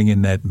standing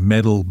in that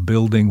metal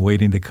building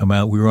waiting to come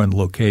out. We were on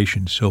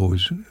location, so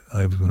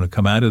I was going to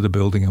come out of the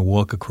building and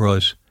walk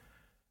across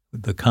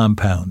the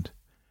compound.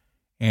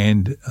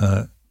 And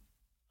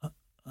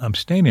I'm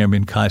standing there. I'm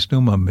in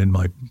costume. I'm in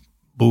my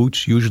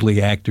boots. Usually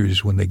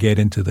actors, when they get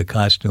into the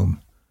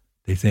costume,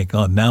 they think,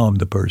 oh, now I'm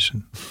the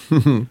person.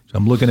 So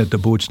I'm looking at the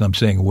boots and I'm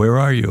saying, where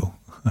are you?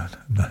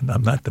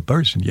 I'm not the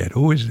person yet.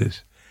 Who is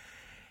this?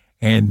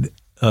 And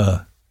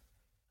I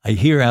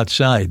hear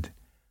outside,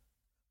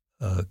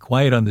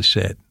 quiet on the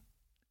set,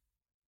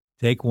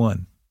 take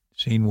one,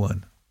 scene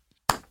one,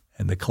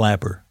 and the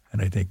clapper.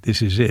 And I think,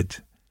 this is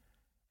it.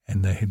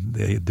 And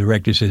the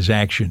director says,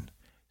 action.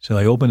 So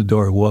I open the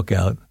door and walk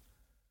out.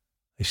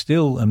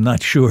 I'm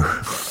not sure.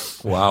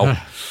 Wow.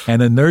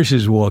 And a nurse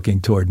is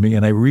walking toward me,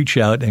 and I reach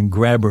out and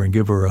grab her and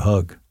give her a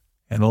hug.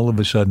 And all of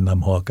a sudden,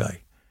 I'm Hawkeye.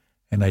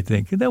 And I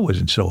think, that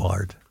wasn't so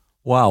hard.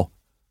 Wow.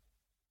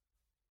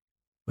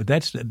 But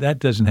that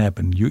doesn't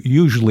happen.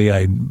 Usually,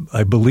 I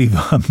believe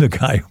I'm the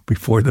guy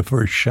before the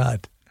first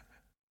shot.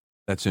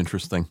 That's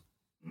interesting.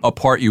 A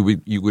part you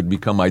would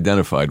become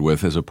identified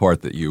with as a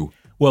part that you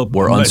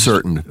were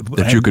uncertain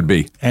that you could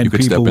be. And you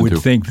could people step into.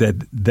 would think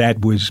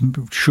that was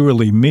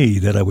surely me,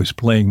 that I was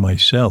playing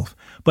myself.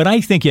 But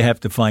I think you have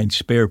to find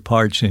spare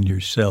parts in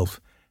yourself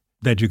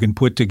that you can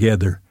put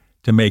together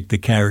to make the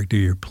character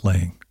you're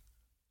playing.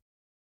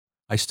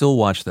 I still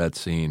watch that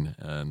scene,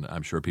 and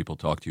I'm sure people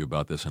talk to you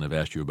about this and have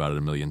asked you about it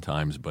a million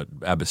times, but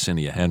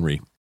Abyssinia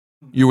Henry,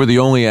 you were the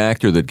only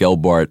actor that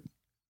Gelbart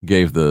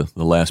gave the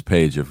last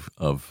page of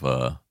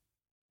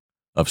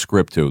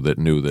script to that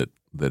knew that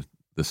the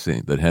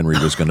scene that Henry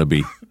was going to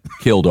be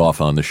killed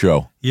off on the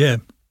show. Yeah.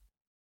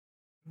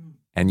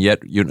 And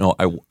yet,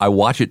 I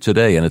watch it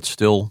today, and it's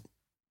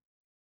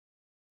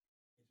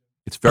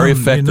very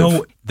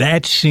effective.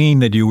 That scene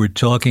that you were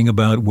talking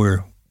about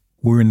where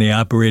we're in the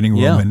operating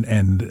room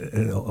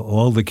and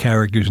all the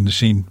characters in the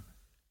scene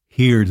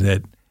hear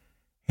that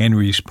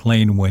Henry's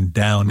plane went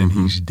down and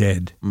he's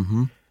dead.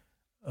 Mm-hmm.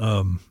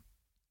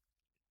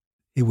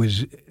 It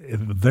was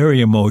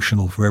very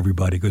emotional for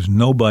everybody because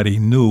nobody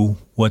knew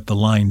what the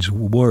lines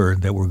were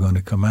that were going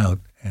to come out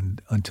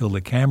and until the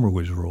camera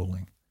was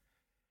rolling.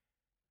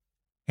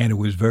 And it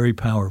was very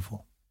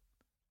powerful.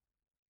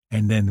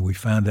 And then we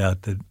found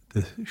out that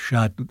the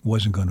shot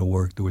wasn't going to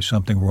work. There was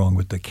something wrong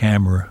with the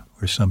camera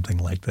or something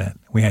like that.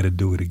 We had to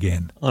do it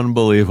again.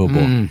 Unbelievable.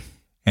 And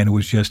it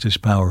was just as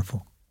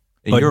powerful.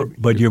 But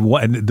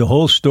the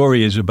whole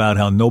story is about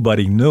how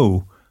nobody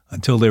knew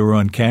until they were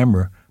on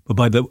camera. But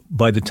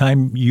by the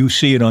time you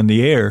see it on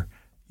the air,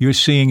 you're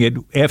seeing it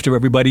after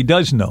everybody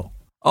does know.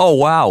 Oh,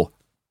 wow.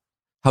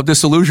 How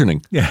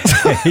disillusioning.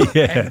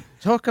 Yeah.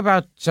 Talk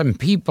about some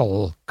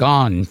people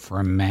gone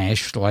from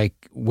MASH,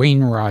 like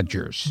Wayne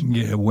Rogers.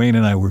 Yeah, Wayne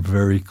and I were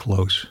very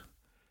close.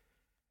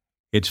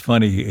 It's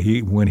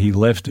funny, when he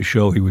left the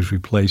show, he was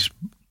replaced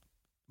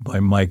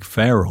by Mike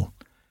Farrell,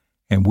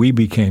 and we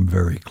became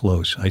very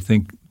close. I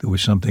think there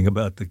was something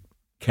about the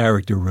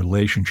character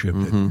relationship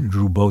that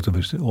drew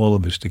all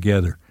of us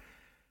together.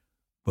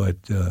 But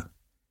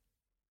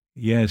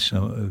yes,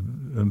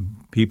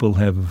 people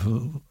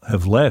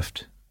have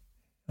left.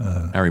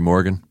 Harry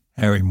Morgan.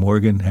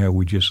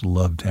 We just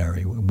loved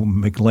Harry.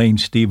 McLean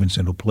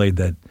Stevenson, who played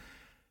that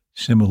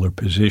similar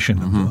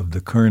position of the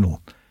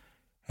Colonel,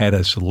 had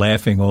us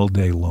laughing all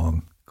day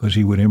long because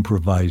he would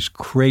improvise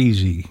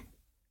crazy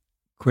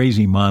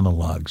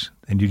monologues,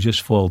 and you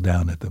just fall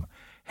down at them.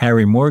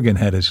 Harry Morgan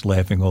had us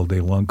laughing all day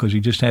long because he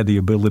just had the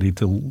ability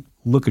to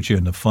look at you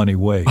in a funny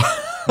way.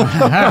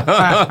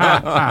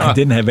 It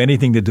didn't have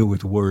anything to do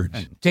with words.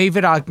 And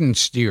David Ogden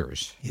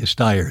Stiers. Yeah,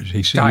 Stiers.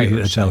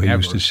 That's how he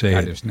used to say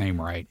got it. His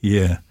name right.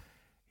 Yeah,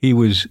 he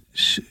was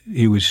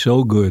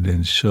so good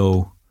and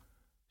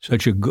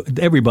such a good.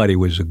 Everybody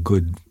was a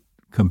good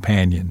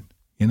companion.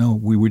 You know,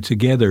 we were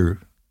together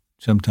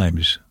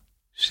sometimes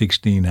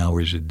 16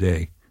 hours a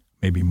day,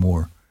 maybe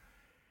more,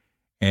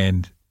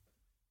 and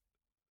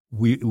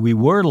we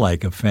were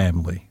like a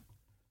family.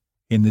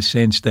 In the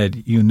sense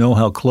that you know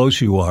how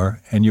close you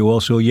are, and you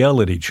also yell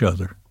at each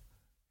other.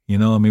 You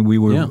know, I mean, we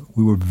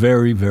were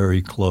very,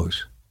 very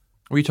close.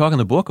 You talk in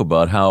the book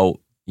about how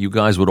you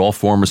guys would all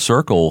form a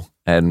circle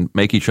and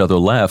make each other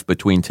laugh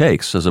between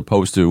takes, as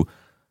opposed to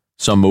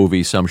some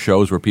movies, some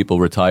shows where people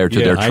retire to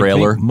their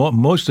trailer. I think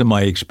most of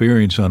my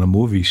experience on a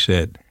movie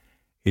set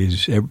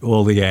is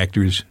all the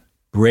actors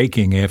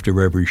breaking after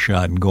every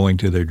shot and going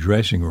to their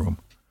dressing room.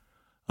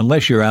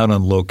 Unless you're out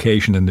on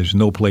location and there's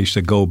no place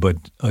to go but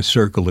a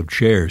circle of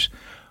chairs.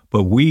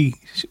 But we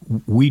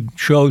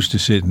chose to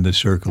sit in the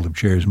circle of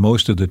chairs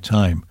most of the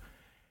time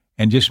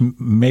and just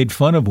made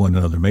fun of one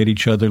another, made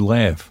each other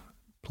laugh,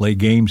 play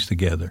games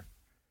together.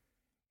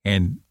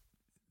 And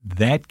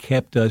that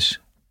kept us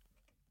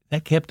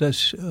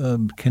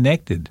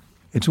connected.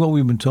 It's what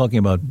we've been talking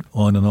about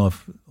on and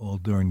off all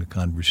during the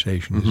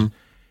conversation, is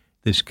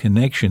this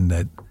connection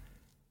that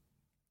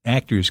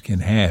actors can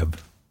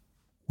have,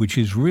 which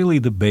is really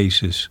the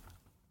basis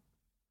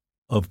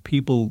of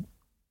people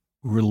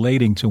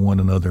relating to one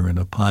another in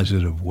a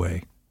positive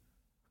way,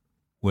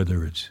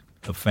 whether it's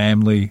a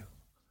family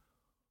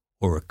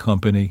or a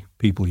company,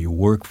 people you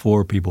work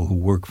for, people who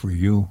work for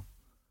you.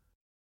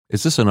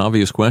 Is this an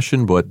obvious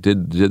question, but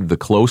did the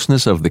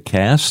closeness of the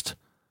cast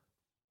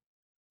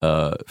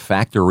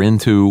factor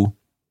into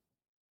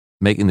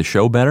making the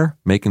show better?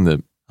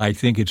 I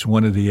think it's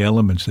one of the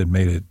elements that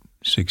made it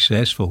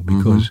successful,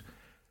 because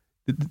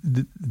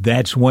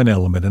that's one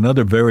element.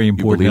 Another very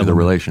important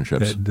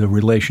element, the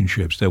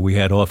relationships that we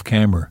had off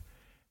camera,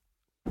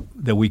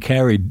 that we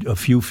carried a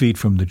few feet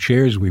from the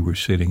chairs we were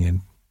sitting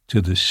in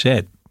to the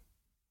set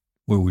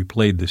where we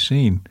played the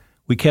scene.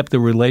 We kept the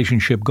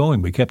relationship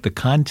going. We kept the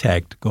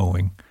contact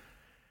going.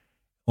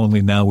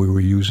 Only now we were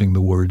using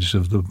the words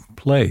of the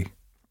play.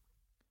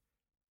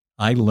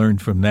 I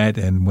learned from that,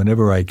 and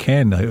whenever I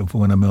can,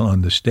 when I'm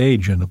on the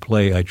stage in a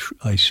play,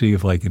 I see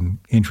if I can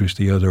interest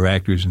the other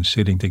actors in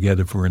sitting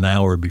together for an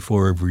hour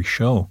before every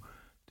show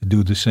to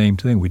do the same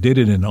thing. We did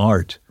it in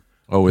art.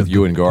 Oh, with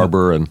you and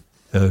Garber and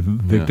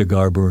Victor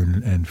Garber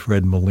and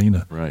Fred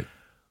Molina. Right.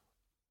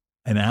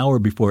 An hour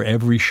before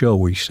every show,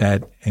 we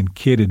sat and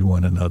kidded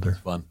one another.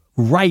 Fun.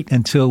 Right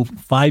until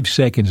 5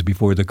 seconds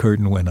before the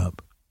curtain went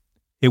up.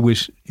 It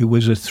was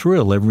a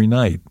thrill every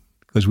night.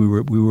 Because we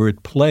were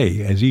at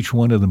play. As each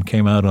one of them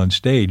came out on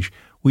stage,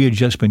 we had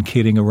just been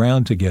kidding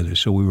around together,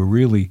 so we were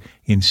really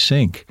in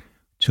sync,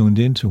 tuned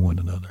into one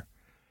another.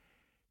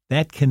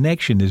 That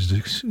connection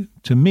is,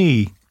 to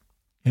me,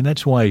 and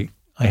that's why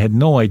I had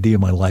no idea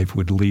my life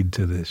would lead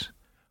to this,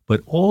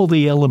 but all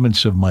the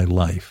elements of my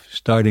life,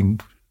 starting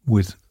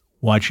with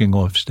watching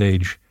off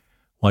stage,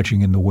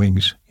 watching in the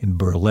wings in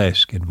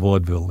burlesque, in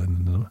vaudeville,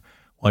 and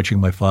watching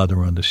my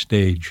father on the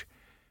stage,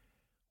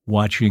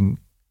 watching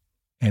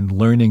and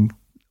learning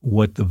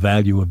what the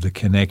value of the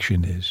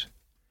connection is,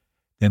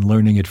 then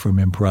learning it from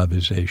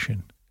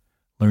improvisation,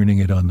 learning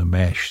it on the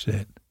MASH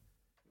set.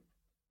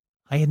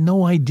 I had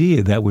no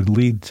idea that would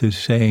lead to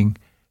saying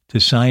to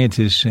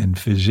scientists and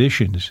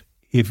physicians,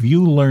 if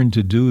you learn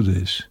to do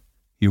this,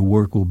 your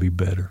work will be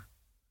better.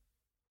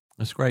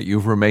 That's great.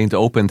 You've remained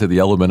open to the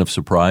element of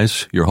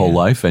surprise your whole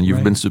life, and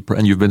you've been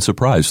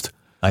surprised.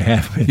 I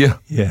have been.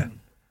 Yeah.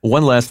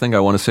 One last thing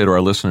I want to say to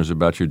our listeners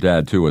about your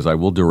dad, too, is I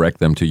will direct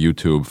them to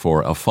YouTube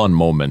for a fun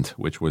moment,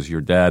 which was your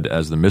dad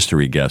as the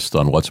mystery guest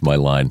on What's My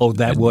Line. Oh,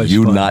 that was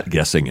you fun. Not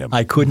guessing him.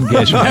 I couldn't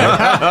guess him.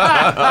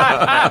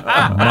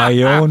 My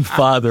own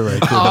father, I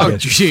couldn't guess him. Oh,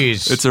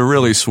 jeez. It's a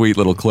really sweet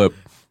little clip.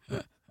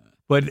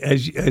 But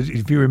as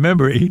if you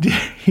remember,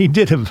 he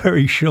did a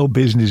very show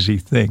businessy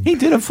thing. He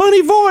did a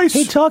funny voice.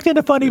 He talked in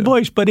a funny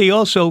voice, but he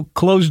also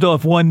closed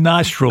off one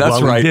nostril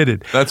while he did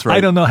it. That's right.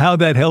 I don't know how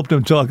that helped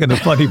him talk in a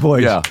funny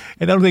voice. Yeah.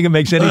 And I don't think it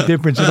makes any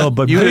difference at all.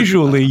 But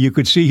visually, you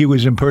could see he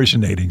was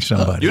impersonating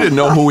somebody. You didn't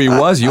know who he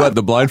was. You had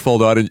the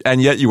blindfold on,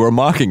 and yet you were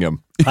mocking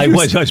him. I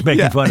was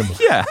making fun of him.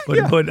 Yeah.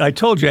 But I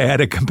told you I had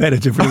a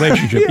competitive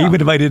relationship,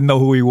 even if I didn't know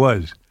who he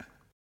was.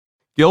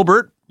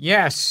 Gilbert?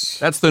 Yes.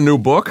 That's the new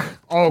book.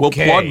 Okay. We'll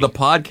plug the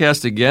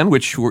podcast again,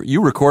 which you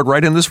record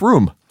right in this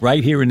room.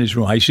 Right here in this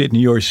room. I sit in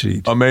your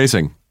seat.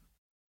 Amazing.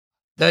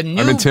 The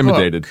new I'm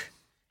intimidated. book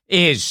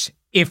is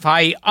If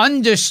I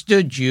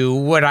Understood You,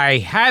 Would I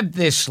Have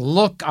This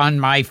Look on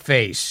My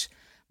Face?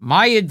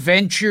 My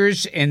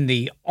Adventures in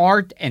the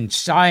Art and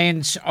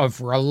Science of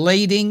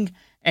Relating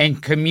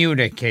and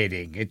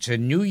Communicating. It's a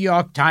New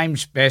York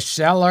Times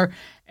bestseller,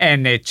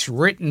 and it's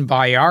written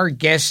by our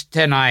guest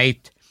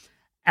tonight,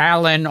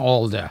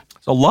 Alda.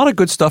 So a lot of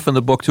good stuff in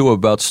the book, too,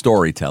 about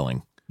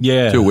storytelling.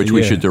 Yeah. Too, which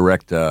we should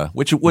direct,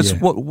 which was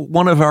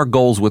one of our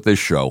goals with this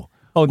show.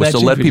 Was to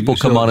let people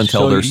come on and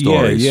tell their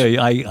stories.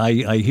 Yeah,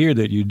 I hear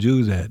that you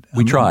do that.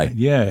 We try.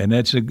 Yeah, and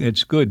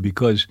it's good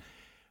because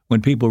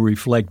when people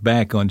reflect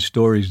back on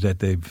stories that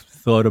they've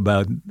thought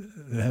about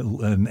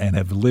and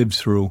have lived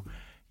through,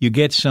 you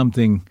get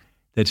something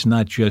that's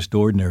not just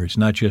ordinary. It's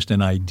not just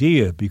an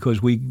idea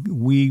because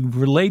we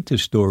relate to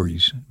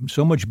stories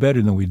so much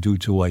better than we do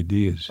to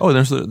ideas. Oh,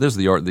 there's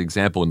the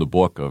example in the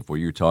book of where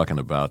you're talking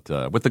about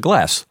with the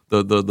glass,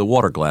 the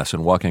water glass,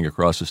 and walking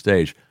across the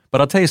stage.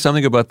 But I'll tell you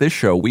something about this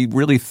show. We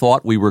really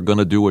thought we were going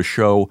to do a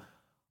show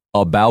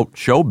about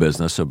show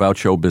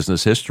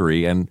business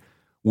history, and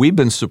we've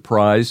been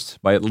surprised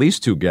by at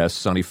least two guests,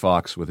 Sonny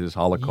Fox with his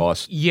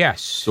Holocaust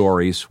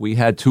stories. We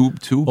had two.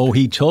 Oh,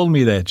 he told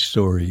me that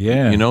story,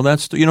 yeah. You know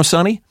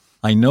Sonny?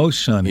 I know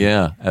Sonny.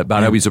 Yeah,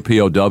 about how he's a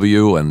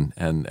POW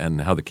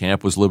and how the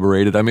camp was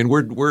liberated. I mean,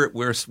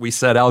 we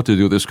set out to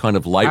do this kind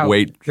of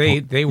lightweight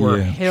They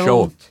were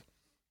held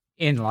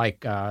in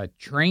like a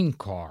train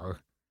car.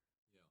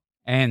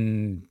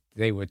 And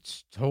they were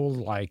told,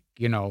 like,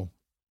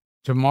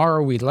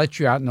 tomorrow we let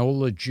you out and all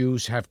the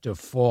Jews have to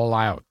fall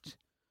out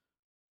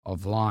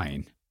of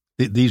line.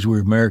 These were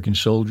American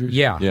soldiers?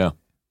 Yeah. Yeah.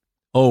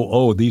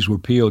 Oh, these were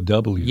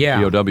POWs.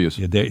 Yeah. POWs.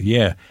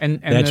 Yeah. And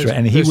that's right.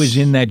 And he was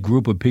in that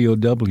group of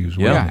POWs.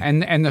 Yeah.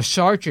 And the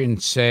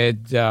sergeant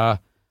said,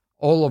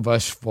 all of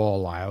us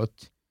fall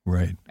out.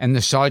 Right. And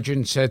the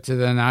sergeant said to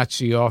the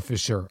Nazi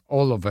officer,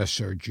 all of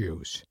us are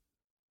Jews.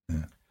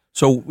 Yeah.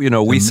 So,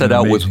 we set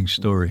out with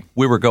story.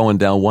 We were going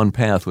down one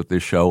path with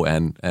this show,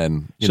 and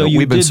so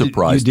we've been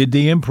surprised. You did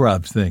the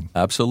improv thing.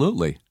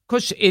 Absolutely.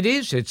 Because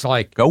it's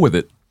like... Go with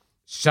it.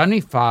 Sonny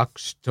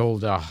Fox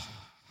told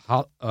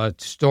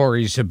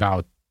stories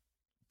about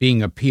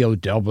being a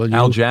POW.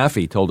 Al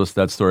Jaffe told us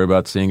that story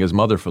about seeing his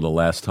mother for the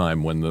last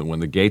time when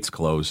the gates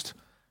closed.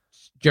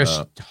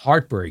 Just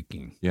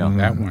heartbreaking. Yeah.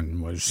 That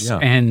one was. Yeah.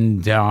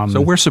 And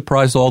so we're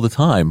surprised all the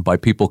time by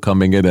people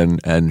coming in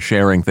and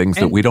sharing things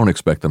that we don't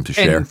expect them to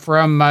share. And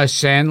from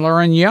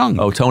Sandler and Young.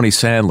 Oh, Tony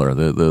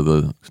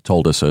Sandler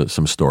told us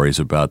some stories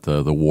about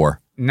the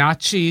war.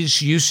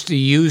 Nazis used to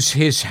use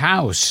his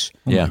house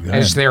Yeah.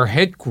 as their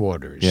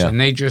headquarters, and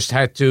they just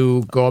had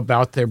to go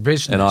about their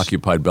business. And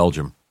occupied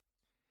Belgium.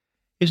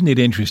 Isn't it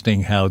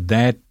interesting how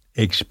that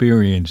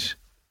experience,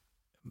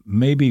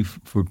 maybe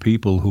for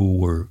people who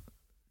were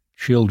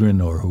children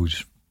or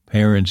whose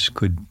parents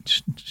could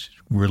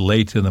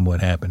relate to them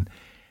what happened,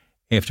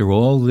 after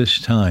all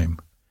this time,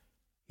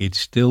 it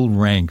still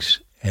ranks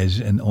as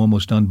an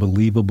almost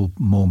unbelievable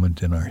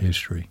moment in our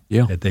history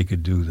that they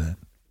could do that.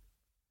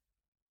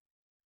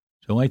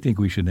 So I think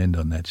we should end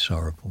on that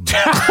sorrowful note.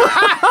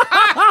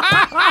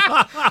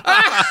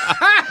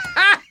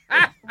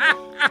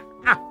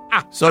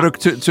 So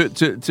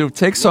to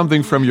take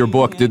something from your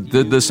book, did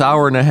this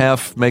hour and a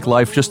half make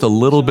life just a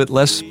little bit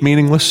less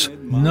meaningless?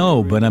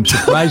 No, but I'm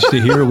surprised to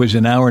hear it was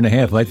an hour and a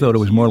half. I thought it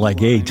was more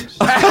like 8.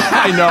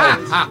 I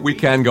know. We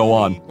can go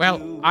on.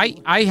 Well,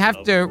 I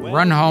have to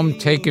run home,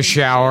 take a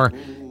shower,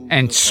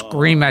 and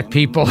scream at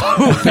people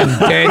who've been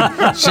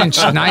dead since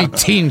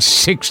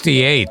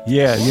 1968.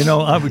 Yeah,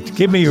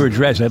 give me your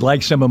address. I'd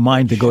like some of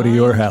mine to go to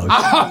your house.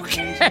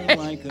 Okay.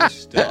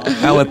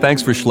 Alan,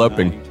 thanks for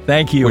schlepping.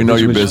 Thank you. We know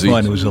you're busy.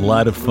 Fun. It was a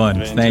lot of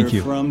fun. Thank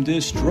you. From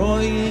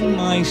destroying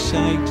my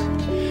sight,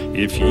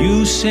 if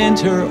you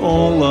center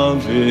all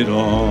of it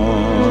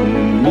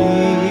on me,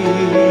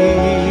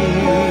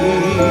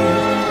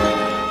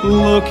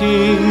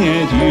 looking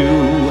at you,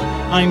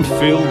 I'm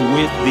filled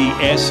with the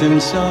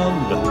essence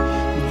of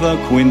the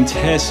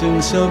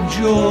quintessence of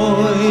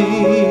joy.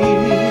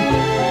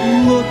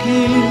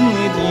 Looking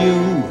at you,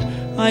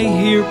 I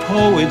hear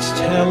poets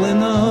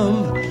telling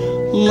of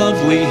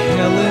lovely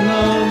Helen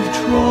of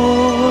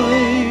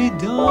Troy.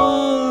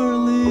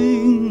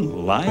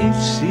 Darling,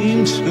 life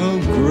seems so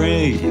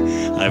gray.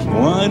 I've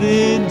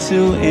wanted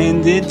to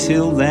end it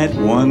till that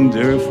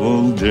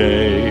wonderful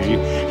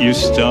day you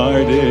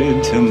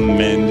started to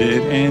mend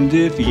it, and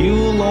if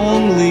you'll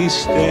only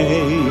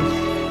stay,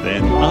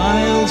 then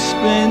I'll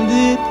spend